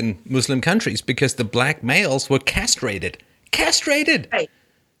blacks in Muslim countries? Because the black males were castrated. Right.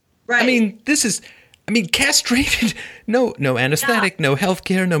 Castrated. No anesthetic, no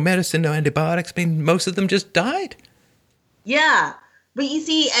healthcare, no medicine, no antibiotics. Most of them just died. Yeah, but you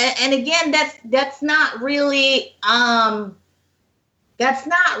see, and again, that's not really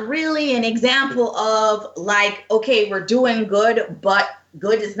an example of like, okay, we're doing good, but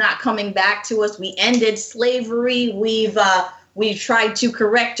good is not coming back to us. We ended slavery. We've tried to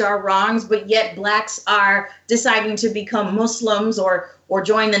correct our wrongs, but yet blacks are deciding to become Muslims or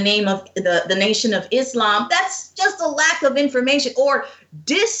join the name of the Nation of Islam. That's just a lack of information or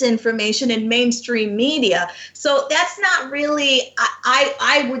disinformation in mainstream media. So that's not really,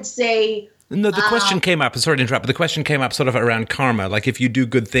 I would say. No, the question came up, sorry to interrupt, but the question came up sort of around karma. Like if you do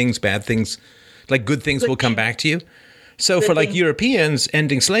good things, bad things, like good things will come back to you. So for like Europeans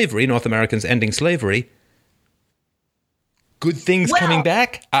ending slavery, North Americans ending slavery, good things coming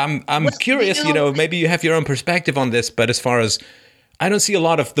back? I'm curious, maybe you have your own perspective on this, but as far as I don't see a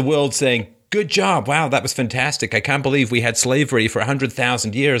lot of the world saying, good job, wow, that was fantastic. I can't believe we had slavery for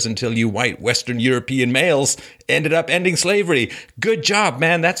 100,000 years until you white Western European males ended up ending slavery. Good job,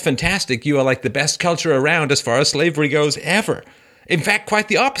 man, that's fantastic. You are like the best culture around as far as slavery goes ever. In fact, quite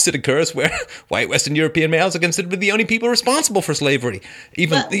the opposite occurs, where white Western European males are considered the only people responsible for slavery. You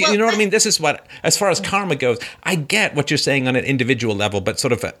know what I mean? This is what, as far as karma goes, I get what you're saying on an individual level, but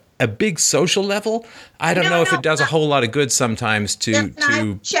sort of a big social level, I don't know if it does a whole lot of good sometimes to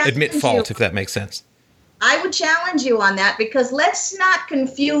admit fault, if that makes sense. I would challenge you on that, because let's not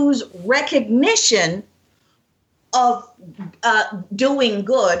confuse recognition of doing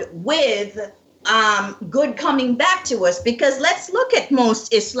good with good coming back to us, because let's look at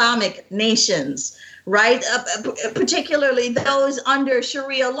most Islamic nations, right? Particularly those under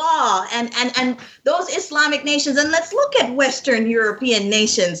Sharia law and those Islamic nations. And let's look at Western European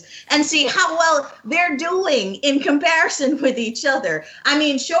nations and see how well they're doing in comparison with each other. I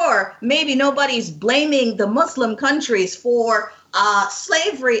mean, sure, maybe nobody's blaming the Muslim countries for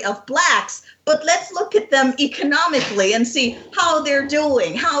slavery of blacks, but let's look at them economically and see how they're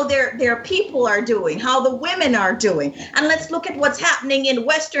doing, how their people are doing, how the women are doing. And let's look at what's happening in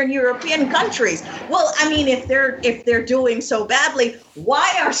Western European countries. Well, I mean, if they're doing so badly, why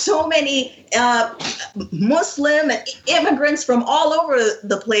are so many Muslim immigrants from all over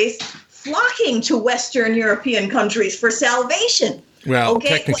the place flocking to Western European countries for salvation? Well,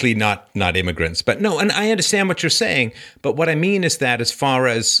 technically not immigrants, but no, and I understand what you're saying. But what I mean is that as far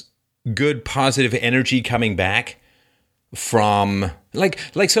as good positive energy coming back from like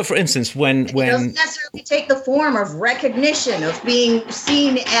so for instance when it doesn't necessarily take the form of recognition, of being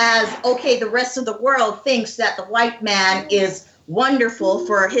seen as, okay, the rest of the world thinks that the white man is wonderful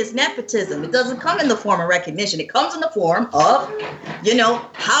for his nepotism. It doesn't come in the form of recognition. It comes in the form of,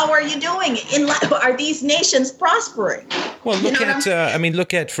 how are you doing in life? Are these nations prospering? Well,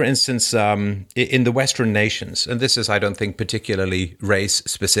 look at, for instance, in the Western nations, and this is, I don't think, particularly race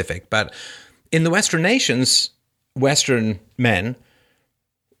specific, but in the Western nations, Western men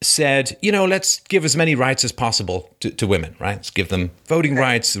said, let's give as many rights as possible to women, right? Let's give them voting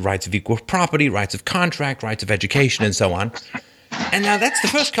rights, rights of equal property, rights of contract, rights of education, and so on. And now that's the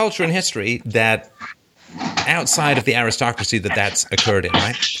first culture in history that, outside of the aristocracy, that's occurred in,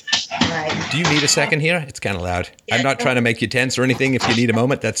 right? Right. Do you need a second here? It's kind of loud. I'm not trying to make you tense or anything. If you need a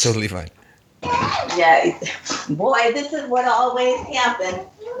moment, that's totally fine. Yeah. Boy, this is what always happens.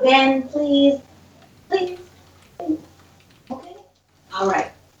 Ben, please. Okay. All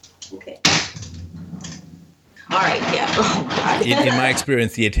right. Okay. All right, yeah. Oh, God. In my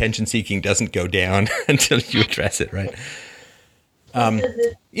experience, the attention seeking doesn't go down until you address it, right?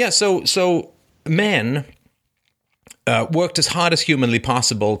 Yeah. So men worked as hard as humanly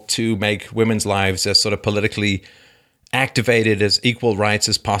possible to make women's lives as sort of politically activated, as equal rights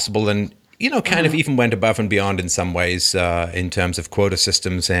as possible, and kind of even went above and beyond in some ways in terms of quota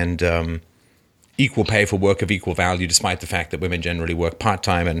systems and equal pay for work of equal value, despite the fact that women generally work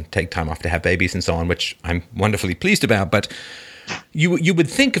part-time and take time off to have babies and so on, which I'm wonderfully pleased about. But you would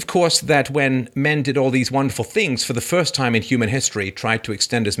think, of course, that when men did all these wonderful things for the first time in human history, tried to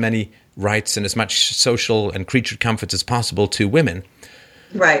extend as many rights and as much social and creature comforts as possible to women,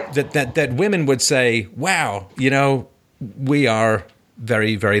 Right. that women would say, wow, we are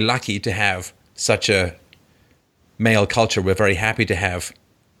very, very lucky to have such a male culture. We're very happy to have,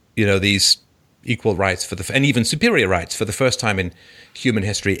 these equal rights and even superior rights for the first time in human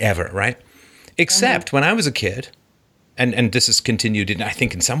history ever, right? Except when I was a kid, and this has continued, and I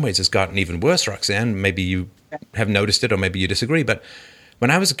think in some ways it's gotten even worse, Roxanne. Maybe you have noticed it or maybe you disagree, but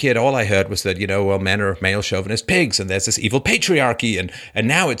when I was a kid, all I heard was that, men are male chauvinist pigs and there's this evil patriarchy, and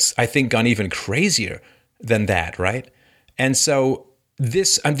now it's, I think, gone even crazier than that, right? And so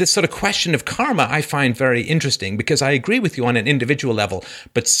this sort of question of karma I find very interesting, because I agree with you on an individual level,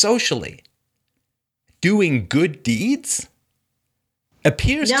 but socially, doing good deeds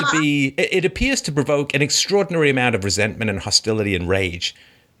appears to provoke an extraordinary amount of resentment and hostility and rage.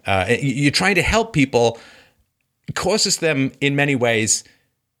 You're trying to help people, causes them in many ways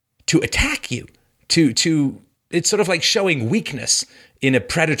to attack you, to it's sort of like showing weakness in a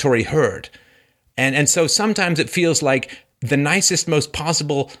predatory herd. And so sometimes it feels like the nicest, most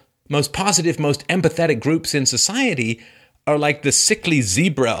positive, most empathetic groups in society are like the sickly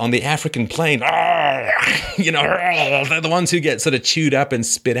zebra on the African plain. They're the ones who get sort of chewed up and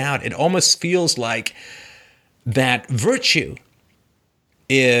spit out. It almost feels like that virtue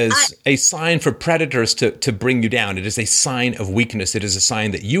is a sign for predators to bring you down. It is a sign of weakness. It is a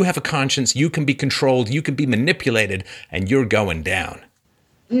sign that you have a conscience, you can be controlled, you can be manipulated, and you're going down.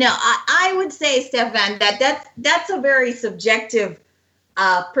 No, I would say, Stefan, that's a very subjective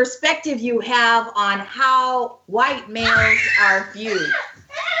perspective you have on how white males are viewed.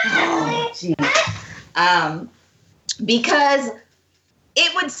 Oh, geez. Because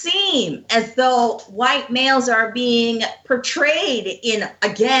it would seem as though white males are being portrayed in,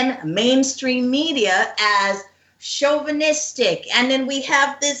 again, mainstream media as chauvinistic. And then we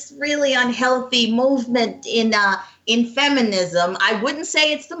have this really unhealthy movement in feminism. I wouldn't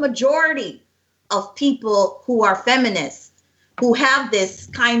say it's the majority of people who are feminists who have this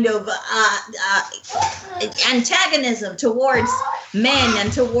kind of antagonism towards men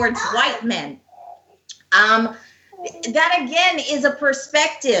and towards white men. That again is a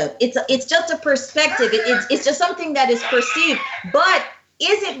perspective. It's just a perspective. It's just something that is perceived. But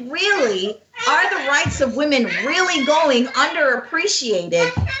is it really? Are the rights of women really going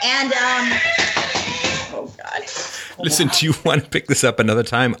underappreciated? And oh God. Listen, do you want to pick this up another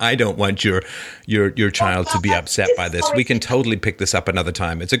time? I don't want your child to be upset by this. We can totally pick this up another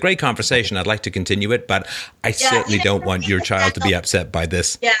time. It's a great conversation. I'd like to continue it, but I certainly don't want your child to be upset by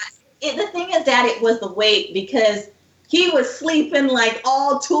this. Yeah. The thing is that it was the weight, because he was sleeping like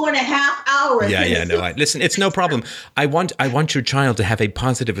all 2.5 hours. Yeah, no. Listen, it's no problem. I want your child to have a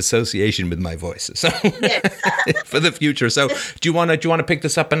positive association with my voice, so for the future. So, do you want to pick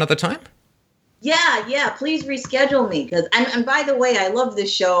this up another time? Yeah. Please reschedule me, because and by the way, I love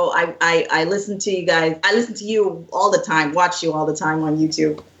this show. I listen to you guys. I listen to you all the time. Watch you all the time on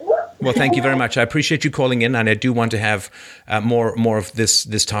YouTube. Well, thank you very much. I appreciate you calling in, and I do want to have more of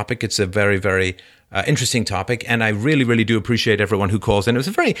this topic. It's a very, very interesting topic, and I really, really do appreciate everyone who calls in. It was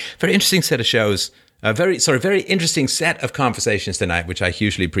a very, very interesting set of shows. Very interesting set of conversations tonight, which I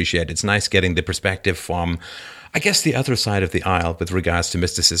hugely appreciate. It's nice getting the perspective from, I guess, the other side of the aisle with regards to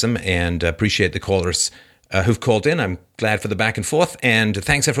mysticism, and appreciate the callers who've called in. I'm glad for the back and forth, and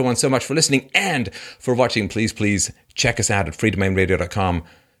thanks everyone so much for listening and for watching. Please check us out at freedomainradio.com.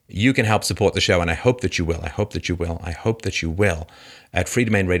 You can help support the show, and I hope that you will. I hope that you will at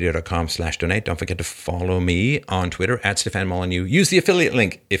freedomainradio.com/donate. Don't forget to follow me on Twitter at Stefan Molyneux. Use the affiliate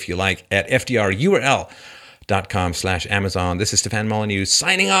link if you like at fdrurl.com/Amazon. This is Stefan Molyneux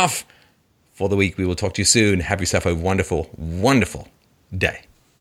signing off for the week. We will talk to you soon. Have yourself a wonderful, wonderful day.